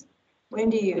kinds of things. When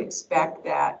do you expect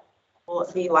that? Will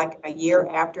it be like a year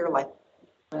after, like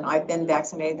when I've been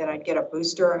vaccinated, that I'd get a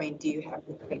booster? I mean, do you have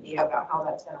an idea about how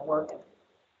that's going to work? And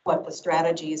what the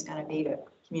strategy is going to be to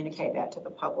communicate that to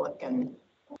the public? And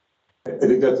I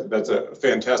think that's a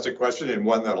fantastic question, and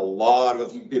one that a lot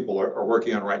of people are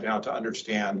working on right now to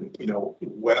understand, you know,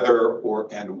 whether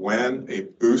and when a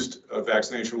boost of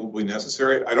vaccination will be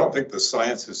necessary. I don't think the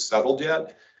science is settled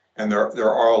yet, and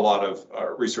there are a lot of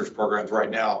research programs right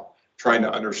now trying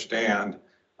to understand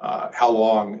how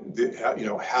long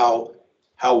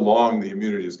how long the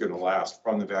immunity is going to last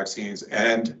from the vaccines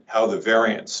and how the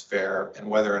variants fare, and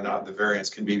whether or not the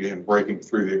variants can be breaking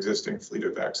through the existing fleet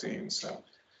of vaccines. So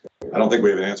I don't think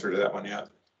we have an answer to that one yet.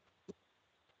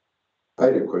 I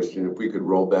had a question. If we could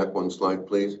roll back one slide,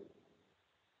 please.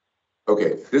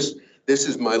 Okay, this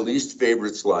is my least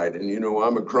favorite slide, and you know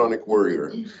I'm a chronic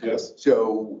worrier. Yes.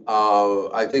 So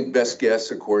I think best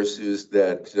guess, of course, is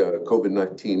that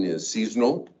COVID-19 is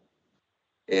seasonal,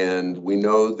 and we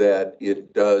know that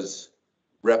it does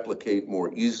replicate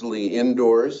more easily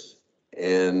indoors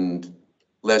and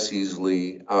less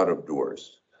easily out of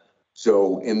doors.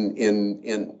 So in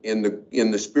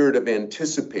the spirit of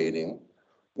anticipating,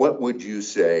 what would you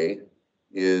say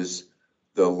is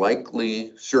the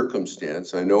likely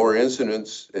circumstance? I know our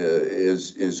incidence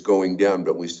is going down,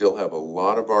 but we still have a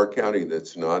lot of our county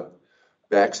that's not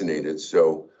vaccinated.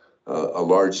 So a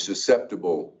large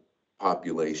susceptible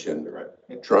population. Right.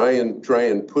 Try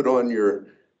and put on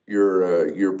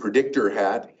your predictor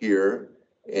hat here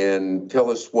and tell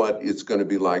us what it's going to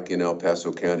be like in El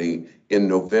Paso County in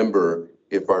November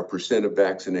if our percent of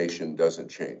vaccination doesn't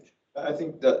change. I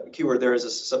think the keyword there is a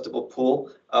susceptible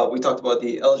pool. We talked about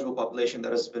the eligible population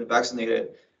that has been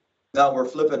vaccinated. Now we're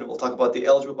flipping and we'll talk about the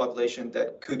eligible population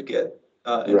that could get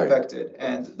infected.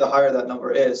 And the higher that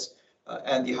number is,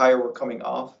 and the higher we're coming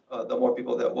off, the more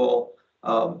people that will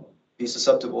be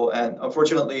susceptible. And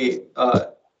unfortunately,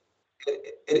 it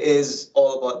is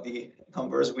all about the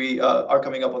numbers. We are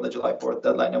coming up on the July 4th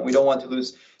deadline, and we don't want to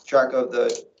lose track of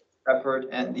the effort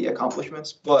and the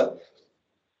accomplishments, but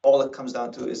all it comes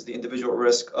down to is the individual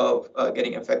risk of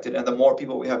getting infected. And the more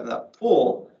people we have in that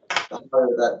pool, the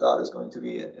higher that dot is going to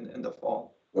be in the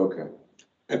fall. Okay.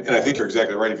 And I think you're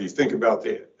exactly right. If you think about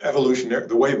the evolution,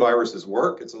 the way viruses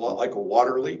work, it's a lot like a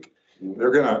water leak.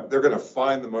 They're gonna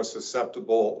find the most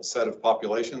susceptible set of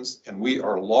populations, and we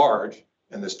are large,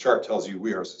 and this chart tells you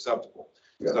we are susceptible.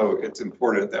 Yeah. So it's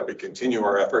important that we continue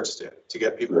our efforts to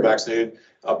get people vaccinated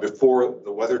before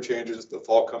the weather changes, the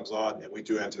fall comes on, and we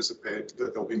do anticipate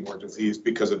that there'll be more disease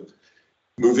because of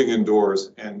moving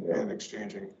indoors and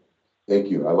exchanging. Thank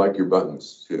you. I like your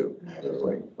buttons too.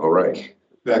 All right.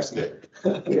 Vaccinated.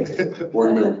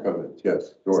 Board member comments.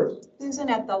 Yes, Doris. Susan,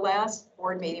 at the last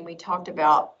board meeting, we talked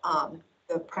about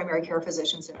the primary care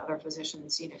physicians and other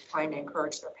physicians, you know, trying to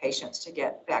encourage their patients to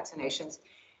get vaccinations.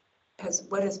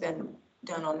 What has been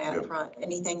done on that front?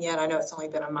 Anything yet? I know it's only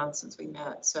been a month since we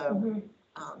met, so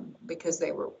because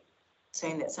they were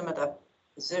saying that some of the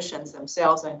physicians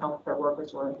themselves and healthcare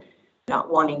workers were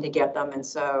not wanting to get them, and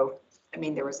so I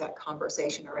mean there was that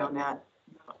conversation around that.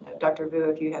 Dr. Vu,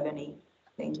 if you have anything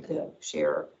to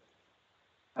share.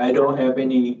 I don't have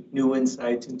any new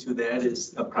insights into that.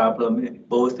 It's a problem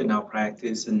both in our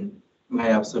practice and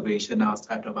my observation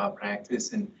outside of our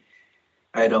practice, and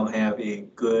I don't have a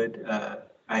good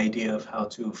idea of how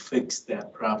to fix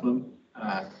that problem.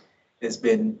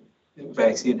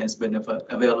 Vaccine has been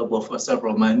available for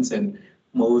several months, and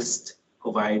most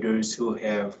providers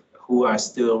who are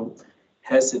still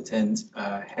hesitant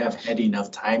have had enough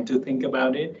time to think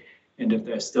about it. And if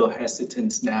they're still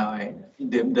hesitant now,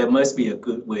 there must be a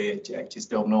good way. I just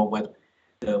don't know what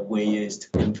the way is to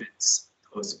convince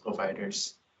those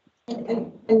providers.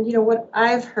 And you know what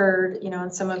I've heard, you know, in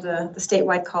some of the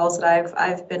statewide calls that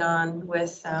I've been on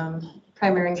with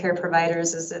primary care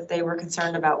providers is that they were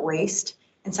concerned about waste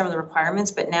and some of the requirements,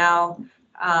 but now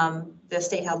the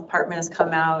state health department has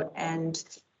come out and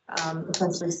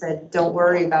essentially said, don't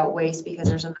worry about waste because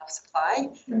there's enough supply.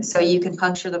 So you can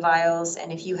puncture the vials,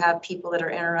 and if you have people that are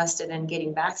interested in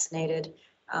getting vaccinated,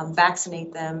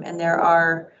 vaccinate them. And there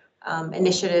are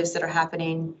initiatives that are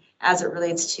happening as it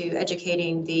relates to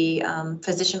educating the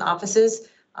physician offices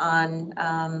on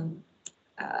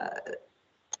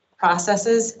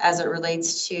processes as it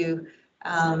relates to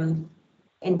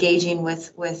engaging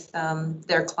with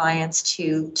their clients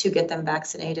to get them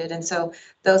vaccinated. And so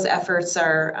those efforts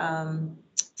are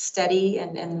steady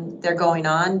and they're going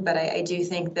on. But I do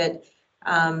think that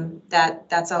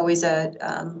that's always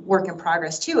a work in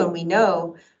progress too. And we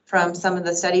know from some of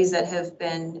the studies that have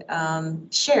been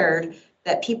shared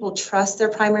that people trust their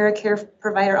primary care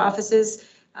provider offices.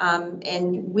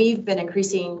 And we've been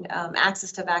increasing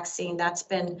access to vaccine. That's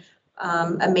been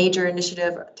a major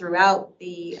initiative throughout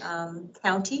the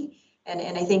county.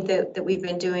 And I think that we've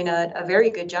been doing a very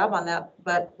good job on that,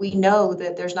 but we know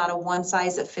that there's not a one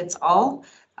size that fits all.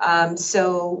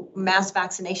 So mass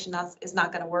vaccination is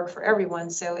not going to work for everyone.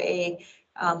 So a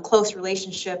close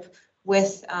relationship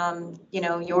with,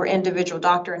 your individual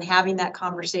doctor and having that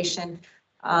conversation,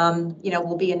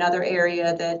 will be another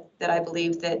area that I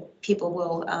believe that people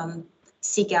will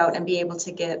seek out and be able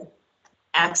to get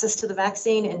access to the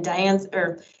vaccine. And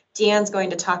Deanne's going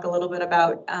to talk a little bit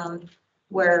about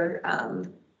where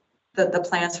the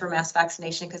plans for mass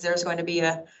vaccination, because there's going to be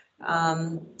a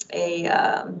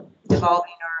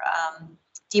devolving or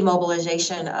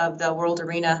demobilization of the World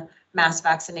Arena mass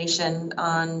vaccination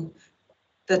on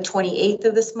the 28th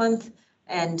of this month.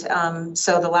 And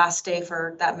so the last day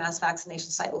for that mass vaccination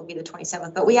site will be the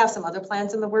 27th. But we have some other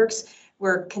plans in the works.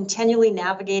 We're continually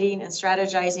navigating and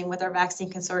strategizing with our vaccine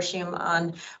consortium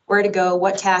on where to go,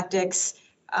 what tactics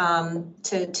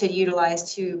to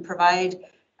utilize to provide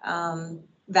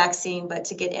vaccine, but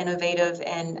to get innovative.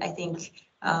 And I think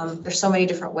there's so many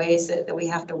different ways that we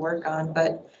have to work on,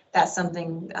 but that's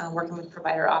something working with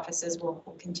provider offices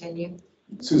will continue.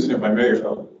 Susan, if I may,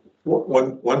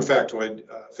 one factoid,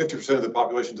 50% of the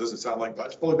population doesn't sound like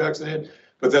much fully vaccinated,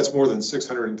 but that's more than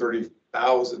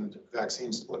 630,000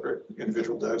 vaccines delivered,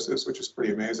 individual doses, which is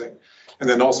pretty amazing. And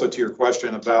then also to your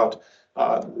question about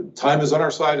time is on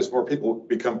our side as more people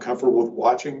become comfortable with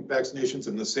watching vaccinations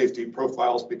and the safety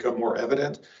profiles become more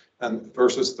evident and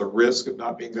versus the risk of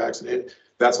not being vaccinated.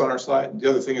 That's on our side. The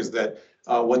other thing is that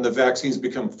when the vaccines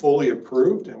become fully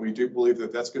approved, and we do believe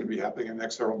that that's going to be happening in the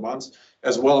next several months,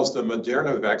 as well as the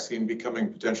Moderna vaccine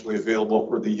becoming potentially available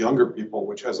for the younger people,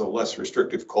 which has a less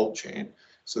restrictive cold chain.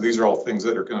 So these are all things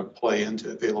that are going to play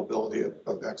into availability of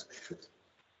vaccinations.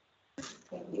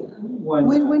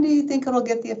 When do you think it'll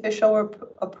get the official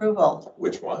approval?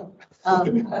 Which one?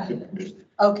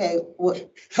 Okay,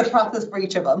 the process for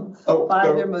each of them. Oh,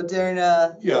 Pfizer,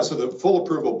 Moderna. Yeah, so the full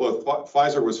approval, both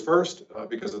Pfizer was first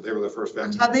because they were the first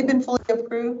vaccine. Have they been fully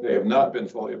approved? They have not been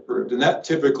fully approved, and that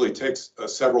typically takes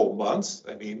several months.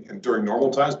 I mean, and during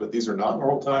normal times, but these are not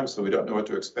normal times, so we don't know what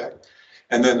to expect.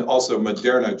 And then also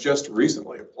Moderna just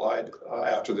recently applied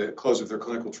after the close of their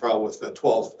clinical trial with the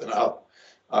 12 and up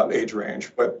age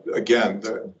range. But again,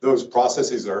 those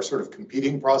processes are sort of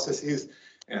competing processes.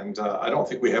 And I don't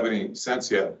think we have any sense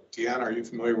yet. Deanne, are you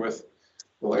familiar with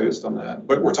the latest on that?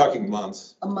 But we're talking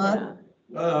months. A month?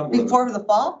 Before the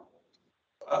fall?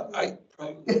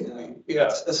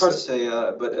 Yeah. It's hard to say,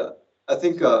 but I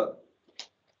think it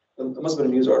must have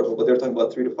been a news article, but they're talking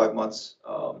about 3 to 5 months.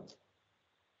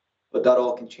 But that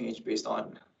all can change based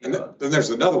on. And then there's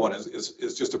another one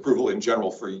is just approval in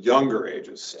general for younger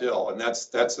ages still. And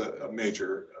that's a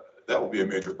major, that will be a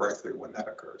major breakthrough when that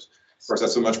occurs. Of course,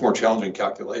 that's a much more challenging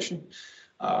calculation,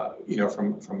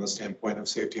 from the standpoint of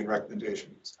safety and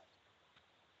recommendations.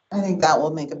 I think that will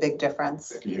make a big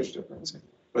difference. Make a huge difference.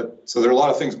 But so there are a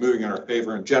lot of things moving in our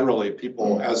favor, and generally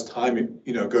people, as time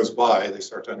goes by, they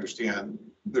start to understand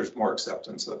there's more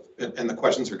acceptance of, and the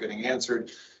questions are getting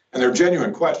answered, and they're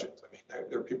genuine questions. I mean,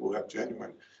 there are people who have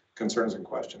genuine concerns and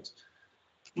questions.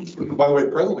 By the way,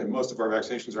 presently, most of our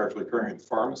vaccinations are actually occurring in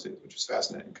pharmacies, which is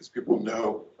fascinating because people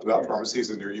know about pharmacies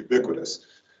and they're ubiquitous.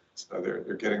 So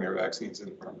they're getting their vaccines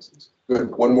in pharmacies. Good.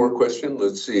 One more question.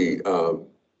 Let's see.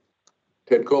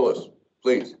 Ted Colas,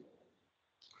 please.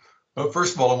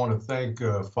 First of all, I want to thank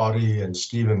Fadi and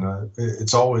Stephen.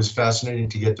 It's always fascinating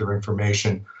to get their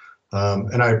information.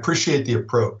 And I appreciate the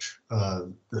approach.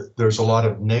 There's a lot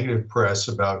of negative press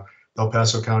about El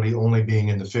Paso County only being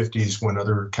in the 50s when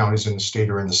other counties in the state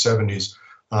are in the 70s.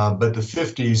 But the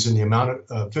 50s and the amount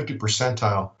of 50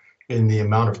 percentile in the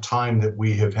amount of time that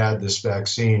we have had this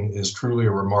vaccine is truly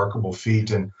a remarkable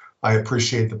feat. And I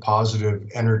appreciate the positive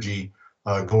energy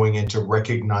going into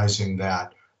recognizing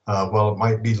that. While it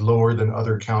might be lower than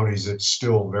other counties, it's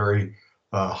still very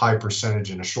high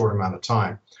percentage in a short amount of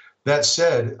time. That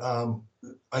said,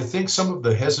 I think some of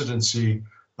the hesitancy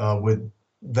with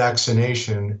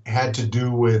vaccination had to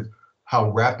do with how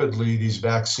rapidly these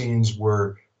vaccines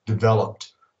were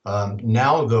developed.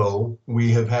 Now, though,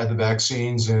 we have had the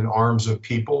vaccines in arms of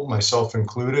people, myself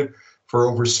included, for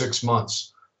over 6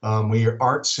 months. We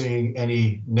aren't seeing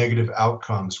any negative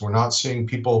outcomes. We're not seeing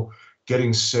people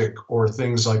getting sick or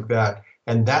things like that.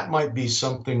 And that might be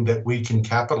something that we can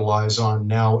capitalize on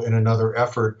now in another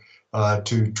effort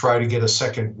to try to get a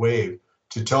second wave,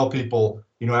 to tell people,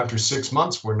 you know, after 6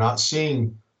 months, we're not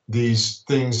seeing these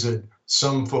things that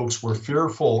some folks were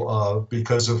fearful of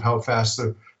because of how fast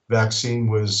the vaccine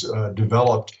was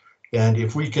developed. And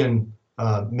if we can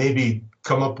maybe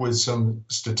come up with some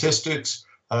statistics,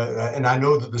 and I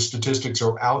know that the statistics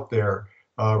are out there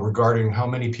regarding how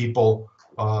many people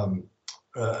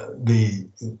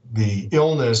the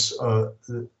illness,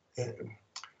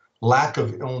 lack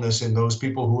of illness in those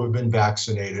people who have been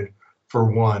vaccinated, for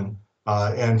one,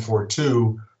 and for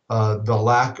two, the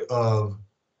lack of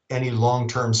any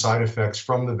long-term side effects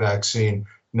from the vaccine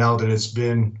now that it's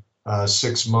been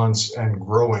 6 months and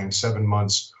growing, 7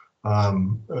 months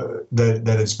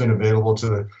that it's been available to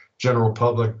the general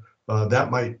public.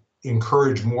 That might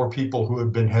encourage more people who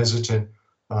have been hesitant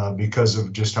because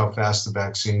of just how fast the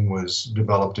vaccine was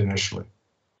developed initially.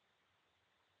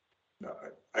 No,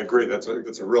 I agree. That's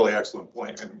a really excellent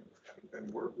point, and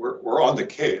we're on the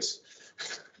case.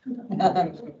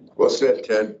 Well said,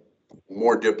 Ted.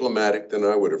 More diplomatic than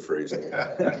I would have phrased it.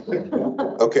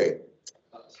 Okay.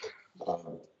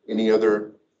 Any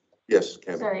other? Yes,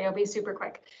 Cami. Sorry, I'll be super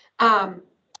quick.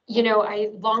 You know,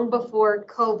 long before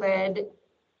COVID,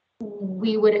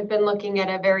 we would have been looking at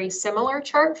a very similar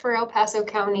chart for El Paso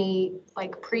County,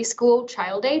 like preschool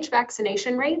child age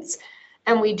vaccination rates.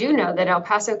 And we do know that El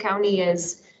Paso County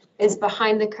is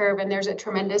behind the curve, and there's a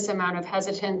tremendous amount of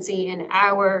hesitancy in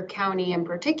our county in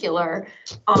particular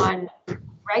on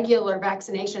regular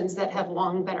vaccinations that have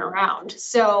long been around.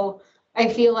 So I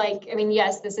feel like, I mean,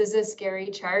 yes, this is a scary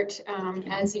chart,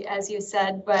 as you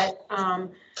said, but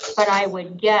I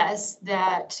would guess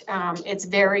that it's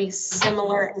very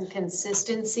similar in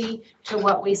consistency to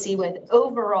what we see with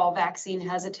overall vaccine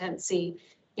hesitancy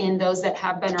in those that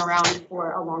have been around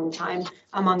for a long time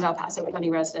among El Paso County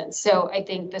residents. So I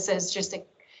think this is just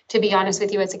to be honest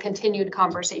with you, it's a continued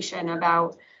conversation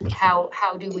about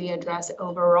how do we address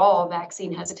overall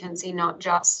vaccine hesitancy, not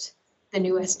just the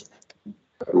newest.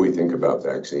 How do we think about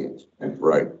vaccines?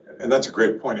 Right. And that's a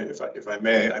great point, if I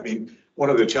may. I mean, one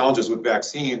of the challenges with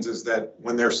vaccines is that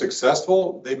when they're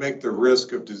successful, they make the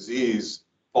risk of disease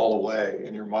fall away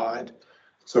in your mind.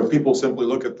 So people simply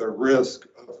look at the risk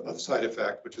of side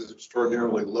effect, which is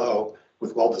extraordinarily low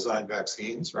with well-designed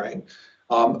vaccines, right?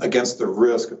 Against the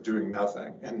risk of doing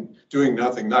nothing. And doing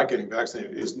nothing, not getting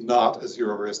vaccinated, is not a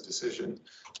zero-risk decision.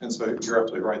 And so you're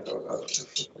absolutely right, though, about it.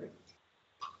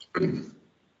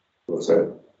 What's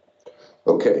that?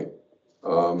 Okay.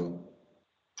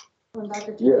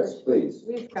 Yes, please.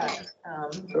 We've got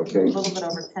Okay. a little bit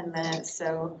over 10 minutes,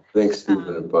 so. Thanks,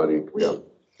 Stephen and Buddy. Yeah.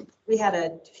 We had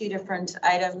a few different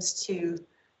items to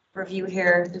review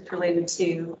here just related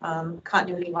to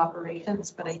continuity of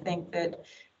operations, but I think that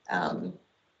I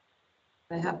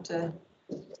have to,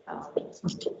 I'm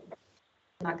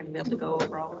not going to be able to go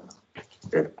over all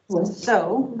of them.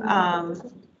 So,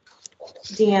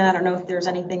 Deanne, I don't know if there's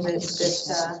anything that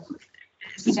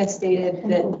you guys stated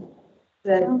that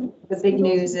the big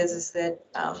news is that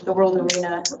the World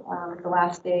Arena, the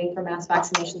last day for mass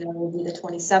vaccination there will be the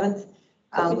 27th.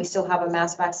 We still have a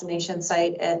mass vaccination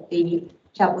site at the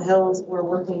Chapel Hills. We're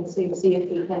working to see if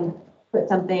we can put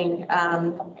something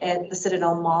at the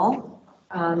Citadel Mall.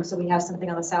 So we have something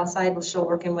on the south side. We're still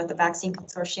working with the vaccine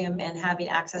consortium and having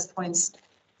access points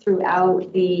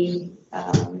throughout the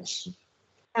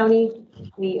county.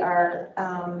 We are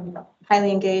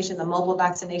highly engaged in the mobile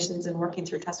vaccinations and working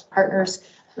through trusted partners.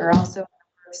 We're also in the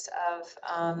works of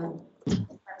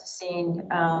purchasing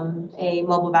a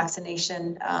mobile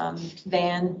vaccination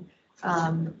van,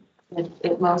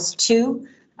 at most two,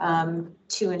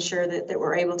 to ensure that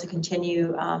we're able to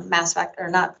continue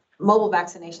mobile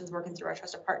vaccinations, working through our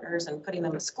trusted partners and putting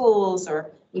them in schools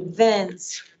or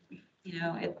events, you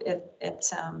know,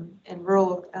 in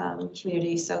rural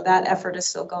communities. So that effort is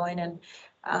still going. And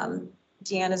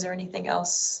Deanne, is there anything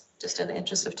else, just in the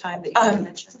interest of time, that you want to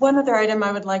mention? One other item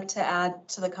I would like to add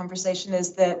to the conversation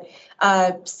is that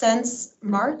since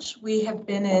March, we have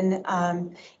been in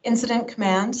incident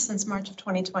command since March of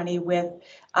 2020 with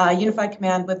unified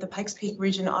command with the Pikes Peak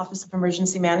Region Office of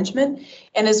Emergency Management.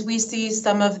 And as we see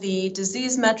some of the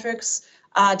disease metrics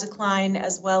decline,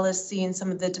 as well as seeing some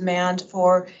of the demand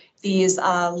for these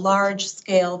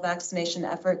large-scale vaccination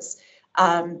efforts,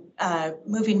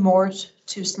 moving more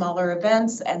to smaller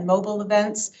events and mobile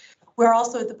events. We're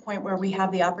also at the point where we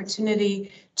have the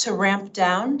opportunity to ramp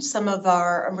down some of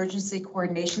our emergency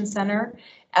coordination center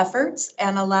efforts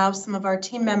and allow some of our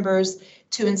team members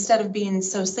to, instead of being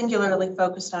so singularly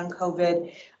focused on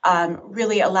COVID,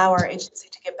 really allow our agency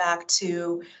to get back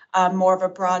to more of a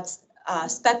broad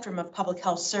spectrum of public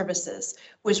health services,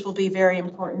 which will be very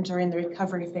important during the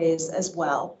recovery phase as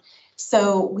well.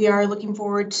 So we are looking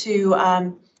forward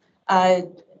to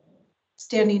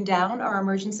standing down our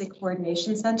emergency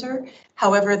coordination center.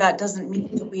 However, that doesn't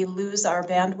mean that we lose our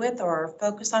bandwidth or our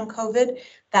focus on COVID.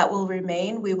 That will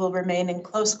remain. We will remain in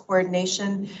close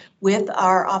coordination with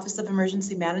our Office of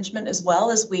Emergency Management as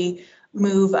well as we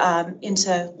move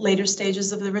into later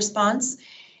stages of the response.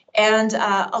 And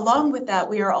along with that,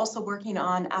 we are also working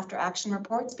on after action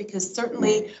reports, because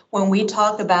certainly when we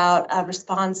talk about a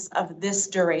response of this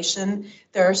duration,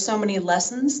 there are so many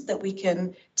lessons that we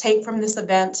can take from this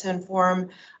event to inform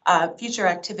future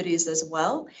activities as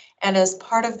well. And as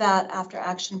part of that after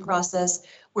action process,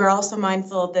 we're also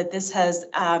mindful that this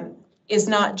is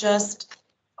not just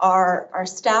our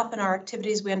staff and our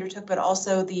activities we undertook, but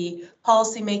also the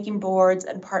policy making boards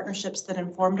and partnerships that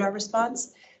informed our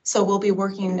response. So we'll be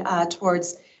working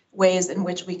towards ways in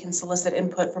which we can solicit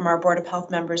input from our Board of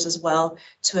Health members as well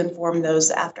to inform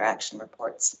those after action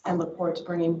reports, and look forward to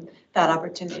bringing that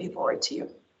opportunity forward to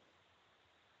you.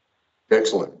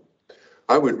 Excellent.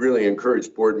 I would really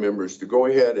encourage board members to go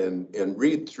ahead and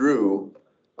read through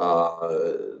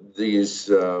these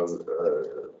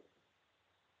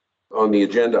on the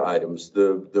agenda items.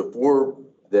 The four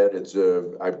that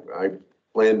I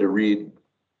plan to read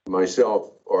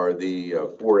myself are the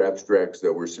four abstracts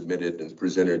that were submitted and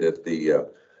presented at the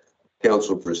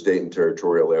Council for State and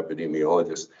Territorial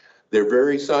Epidemiologists. They're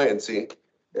very sciencey.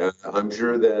 I'm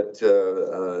sure that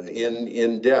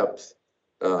in depth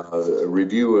a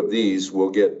review of these will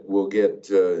get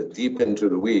deep into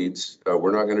the weeds.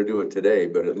 We're not going to do it today,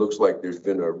 but it looks like there's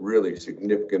been a really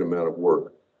significant amount of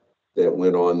work that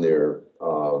went on there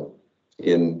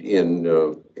in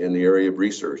the area of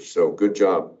research. So good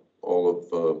job,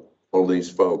 all these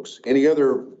folks. Any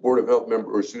other Board of Health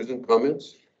member or Susan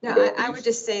comments? No, I would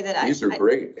just say that These are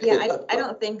great. I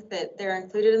don't think that they're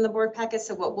included in the board packet.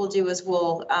 So what we'll do is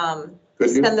we'll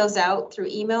send those out through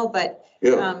email, but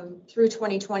through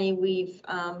 2020, we've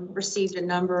received a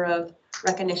number of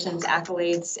recognitions,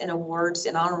 accolades, and awards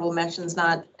and honorable mentions,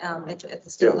 not at the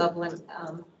state level and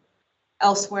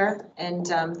elsewhere. And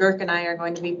Burke and I are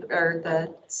going to be, or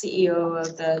the CEO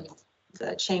of the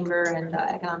Chamber and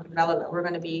Economic Development, we're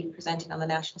going to be presenting on the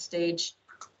national stage,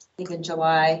 I think in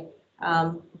July.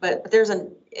 But there's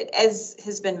as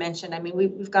has been mentioned, I mean,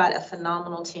 we've got a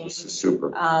phenomenal team. This is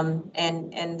super.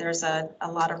 And there's a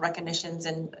lot of recognitions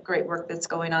and great work that's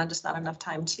going on, just not enough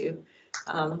time to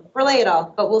relay it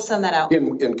all, but we'll send that out.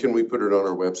 And can we put it on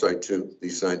our website too,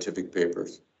 these scientific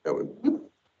papers? That would,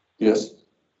 yes,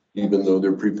 even though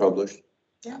they're pre-published?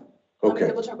 Yeah. Okay.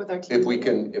 Double check with our team. If we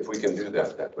can do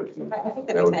that, that would be. I think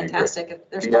that'd be fantastic. If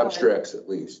they're the abstracts at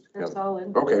least. They're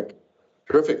solid. Okay.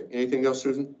 Terrific. Anything else,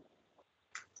 Susan?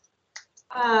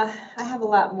 I have a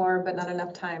lot more, but not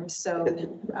enough time, so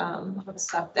let's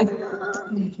stop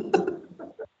there.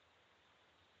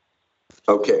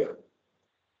 Okay.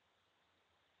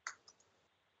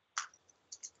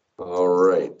 All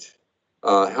right.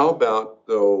 How about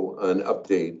though an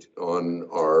update on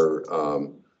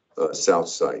our south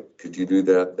side? Could you do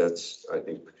that? That's, I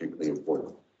think, particularly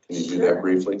important. Can you do that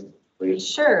briefly, please?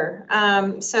 Sure.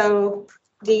 So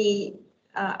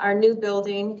our new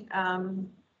building,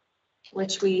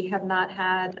 which we have not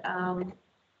had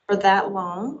for that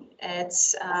long.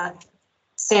 It's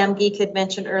Sam Geek had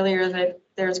mentioned earlier that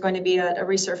there's going to be a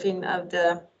resurfacing of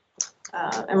the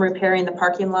and repairing the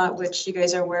parking lot, which you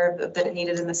guys are aware of that it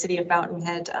needed, and the city of Fountain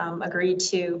had agreed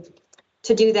to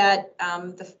do that.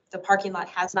 The parking lot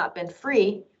has not been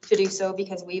free to do so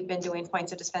because we've been doing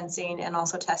points of dispensing and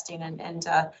also testing and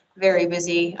very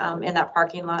busy in that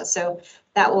parking lot. So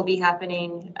that will be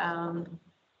happening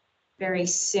very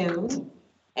soon.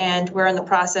 And we're in the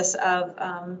process of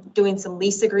doing some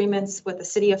lease agreements with the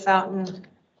city of Fountain,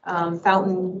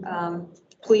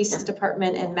 Police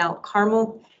Department, and Mount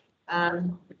Carmel.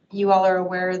 You all are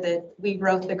aware that we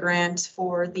wrote the grant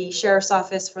for the Sheriff's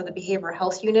Office for the Behavioral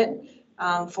Health Unit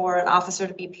for an officer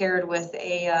to be paired with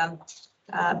a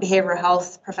behavioral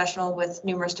health professional with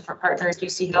numerous different partners,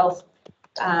 UC Health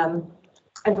as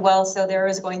well. So there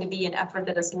is going to be an effort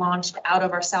that is launched out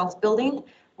of our south building,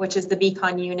 which is the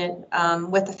Beacon unit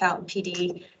with the Fountain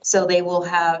PD. So they will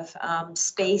have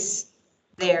space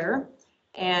there.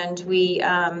 And we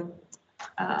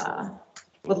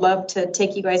would love to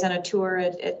take you guys on a tour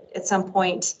at some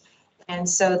point. And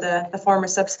so the former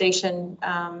substation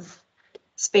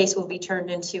space will be turned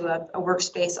into a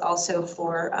workspace also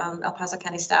for El Paso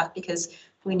County staff, because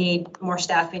we need more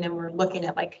staffing, and we're looking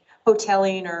at like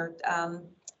hoteling or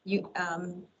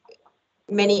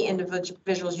many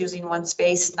individuals using one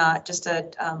space, not just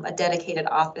a dedicated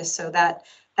office. So that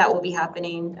will be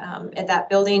happening at that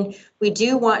building. We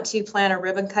do want to plan a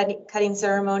ribbon cutting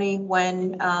ceremony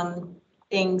when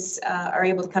things are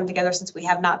able to come together, since we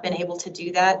have not been able to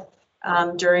do that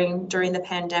during the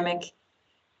pandemic.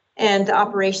 And the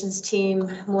operations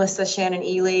team, Melissa, Shannon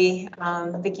Ely,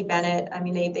 Vicki Bennett, I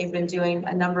mean, they've been doing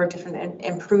a number of different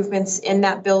improvements in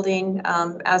that building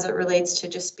as it relates to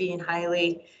just being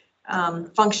highly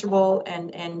functional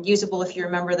and usable. If you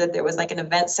remember that there was like an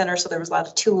event center, so there was a lot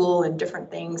of tool and different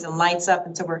things and lights up.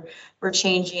 And so we're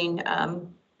changing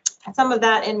some of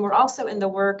that. And we're also in the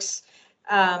works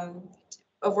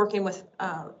of working with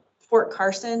Fort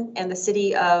Carson and the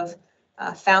city of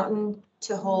Fountain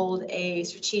to hold a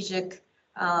strategic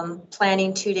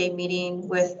planning 2-day meeting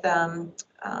with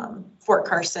Fort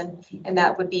Carson, and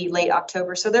that would be late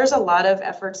October. So there's a lot of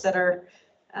efforts that are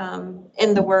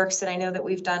in the works, and I know that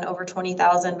we've done over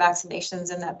 20,000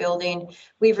 vaccinations in that building.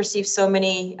 We've received so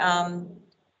many,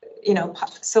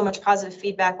 so much positive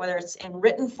feedback, whether it's in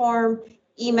written form,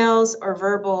 emails, or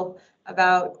verbal,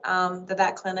 about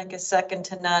that clinic is second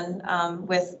to none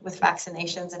with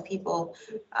vaccinations, and people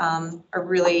are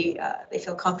really, they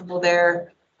feel comfortable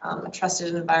there, a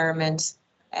trusted environment,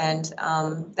 and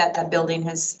that building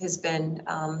has been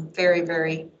very,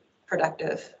 very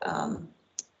productive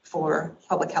for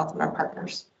public health and our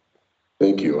partners.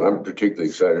 Thank you. I'm particularly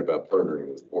excited about partnering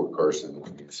with Fort Carson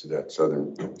to that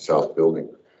south building.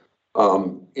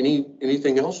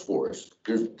 Anything else for us?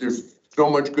 There's so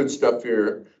much good stuff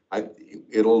here.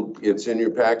 It's in your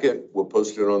packet. We'll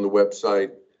post it on the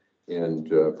website, and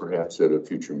perhaps at a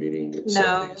future meeting at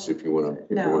Sundays, if you want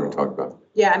to talk about it.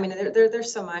 Yeah, I mean,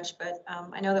 there's so much, but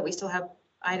I know that we still have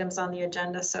items on the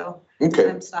agenda, so okay.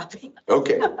 I'm stopping.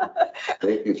 Okay.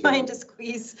 Thank you. Trying to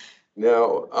squeeze.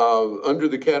 Now, under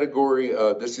the category,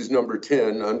 this is number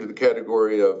 10, under the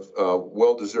category of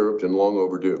well-deserved and long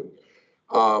overdue.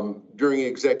 During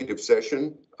executive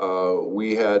session,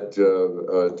 we had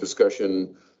a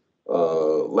discussion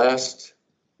last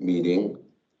meeting,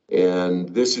 and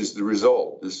this is the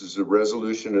result. This is a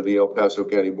resolution of the El Paso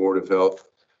County Board of Health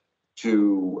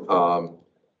to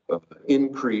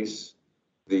increase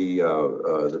the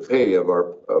pay of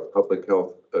our public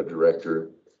health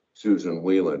director, Susan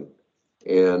Whelan.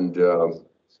 And the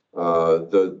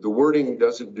wording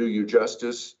doesn't do you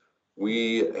justice.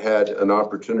 We had an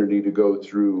opportunity to go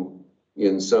through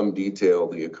in some detail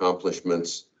the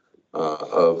accomplishments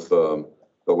of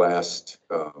the last,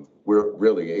 we're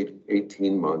really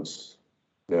 18 months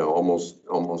now,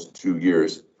 almost 2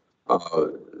 years.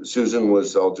 Susan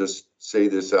was, I'll just say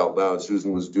this out loud,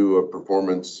 Susan was due a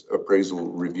performance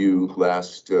appraisal review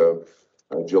last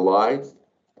July.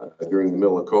 During the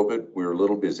middle of COVID, we were a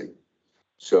little busy.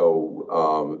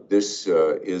 So this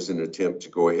is an attempt to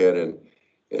go ahead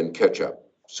and catch up.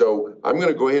 So I'm going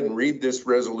to go ahead and read this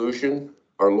resolution.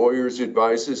 Our lawyers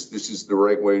advise us this is the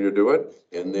right way to do it,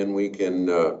 and then we can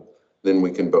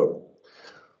vote.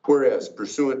 Whereas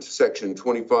pursuant to section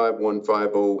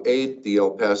 251508, the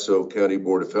El Paso County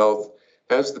Board of Health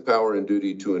has the power and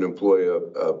duty to employ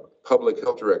a public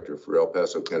health director for El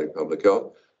Paso County Public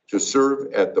Health to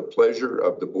serve at the pleasure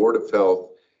of the Board of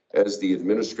Health as the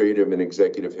administrative and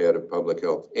executive head of public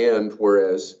health. And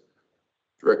whereas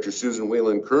Director Susan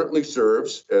Whelan currently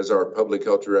serves as our public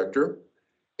health director,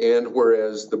 and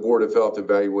whereas the Board of Health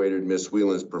evaluated Ms.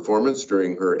 Whelan's performance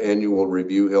during her annual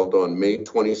review held on May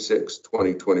 26,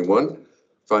 2021,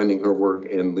 finding her work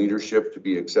and leadership to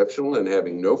be exceptional and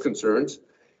having no concerns,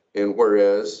 and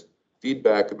whereas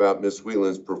feedback about Ms.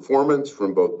 Whelan's performance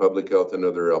from both public health and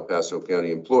other El Paso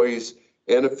County employees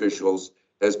and officials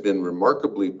has been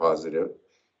remarkably positive,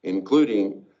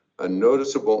 including a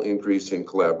noticeable increase in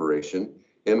collaboration.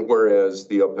 And whereas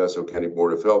the El Paso County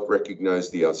Board of Health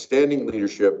recognized the outstanding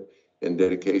leadership and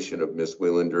dedication of Ms.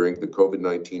 Whelan during the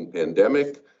COVID-19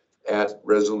 pandemic at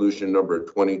resolution number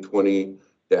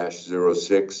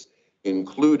 2020-06,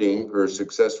 including her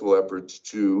successful efforts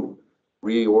to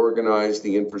reorganize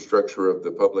the infrastructure of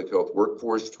the public health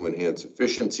workforce to enhance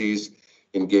efficiencies,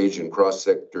 engage in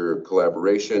cross-sector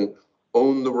collaboration,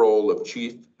 own the role of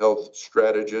chief health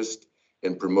strategist,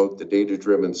 and promote the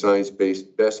data-driven,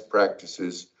 science-based best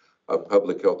practices of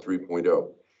Public Health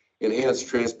 3.0. Enhance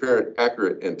transparent,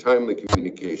 accurate, and timely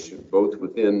communication, both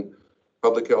within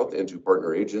public health and to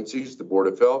partner agencies, the Board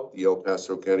of Health, the El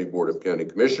Paso County Board of County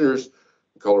Commissioners,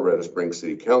 the Colorado Springs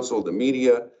City Council, the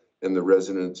media, and the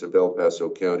residents of El Paso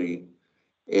County.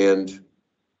 And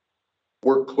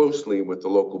work closely with the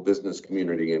local business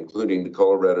community, including the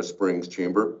Colorado Springs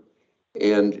Chamber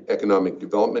and Economic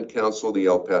Development Council, the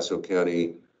El Paso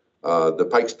County, the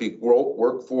Pikes Peak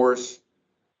Workforce,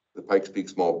 the Pikes Peak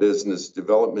Small Business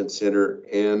Development Center,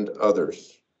 and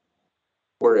others.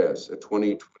 Whereas a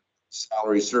 2020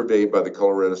 salary survey by the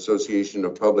Colorado Association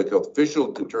of Public Health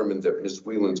Officials determined that Ms.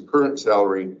 Whelan's current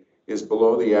salary is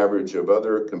below the average of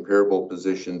other comparable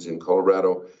positions in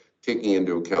Colorado, taking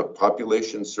into account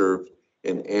population served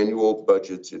and annual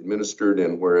budgets administered.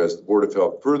 And whereas the Board of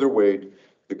Health further weighed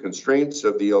the constraints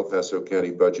of the El Paso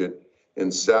County budget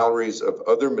and salaries of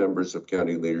other members of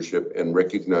county leadership and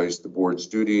recognized the board's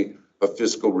duty of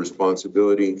fiscal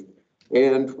responsibility.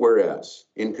 And whereas,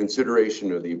 in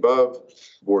consideration of the above,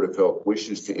 the Board of Health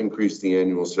wishes to increase the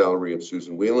annual salary of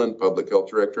Susan Whelan, Public Health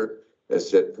Director, as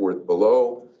set forth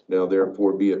below. Now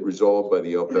therefore be it resolved by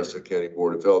the El Paso County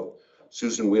Board of Health,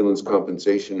 Susan Whelan's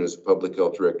compensation as Public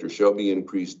Health Director shall be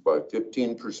increased by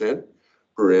 15%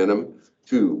 per annum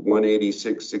to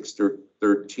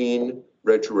 $186,613,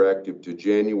 retroactive to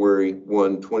January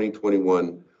 1,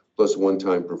 2021, plus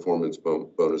one-time performance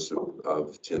bonus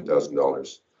of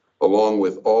 $10,000, along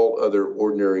with all other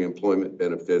ordinary employment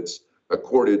benefits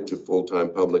accorded to full-time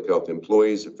public health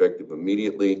employees effective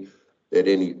immediately, that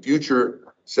any future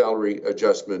salary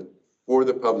adjustment for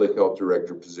the Public Health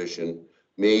Director position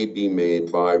may be made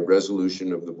by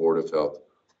resolution of the Board of Health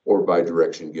or by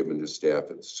direction given to staff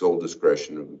at the sole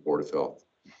discretion of the Board of Health.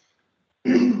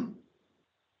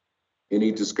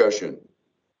 Any discussion?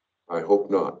 I hope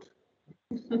not.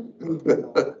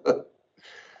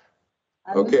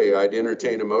 Okay, I'd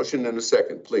entertain a motion and a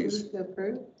second, please.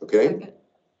 Okay,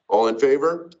 all in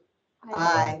favor?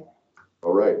 Aye.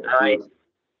 All right. Aye.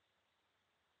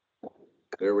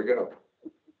 There we go.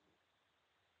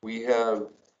 We have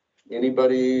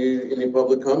anybody, any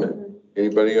public comment?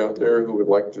 Anybody out there who would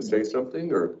like to say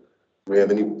something, or do we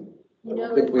have any,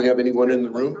 think we have anyone in the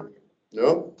room?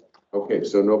 No? Okay,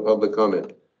 so no public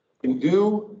comment. We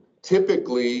do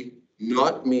typically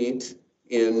not meet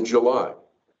in July.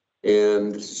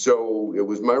 And so it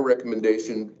was my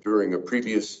recommendation during a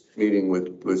previous meeting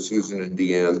with Susan and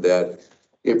Deanne that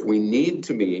if we need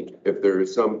to meet, if there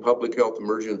is some public health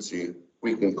emergency,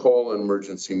 we can call an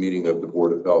emergency meeting of the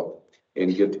Board of Health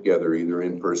and get together either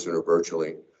in person or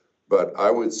virtually. But I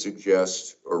would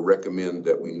suggest or recommend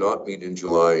that we not meet in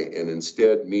July and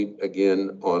instead meet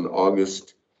again on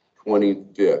August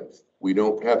 25th. We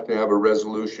don't have to have a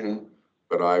resolution,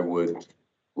 but I would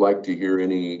like to hear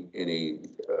any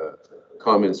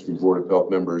comments from Board of Health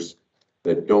members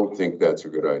that don't think that's a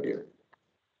good idea.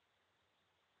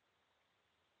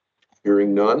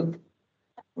 Hearing none,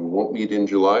 we won't meet in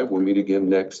July. We'll meet again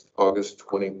next August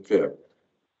 25th.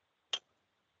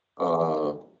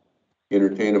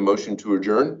 Entertain a motion to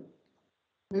adjourn.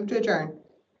 Move to adjourn.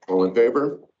 All in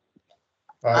favor?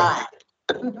 Aye.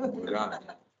 Aye.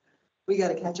 We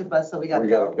gotta catch a bus, so we gotta We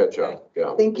go. gotta catch up.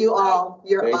 Yeah. Thank you all.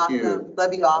 You're Thank awesome. you.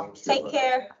 Love you all. Take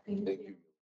care. Thank you.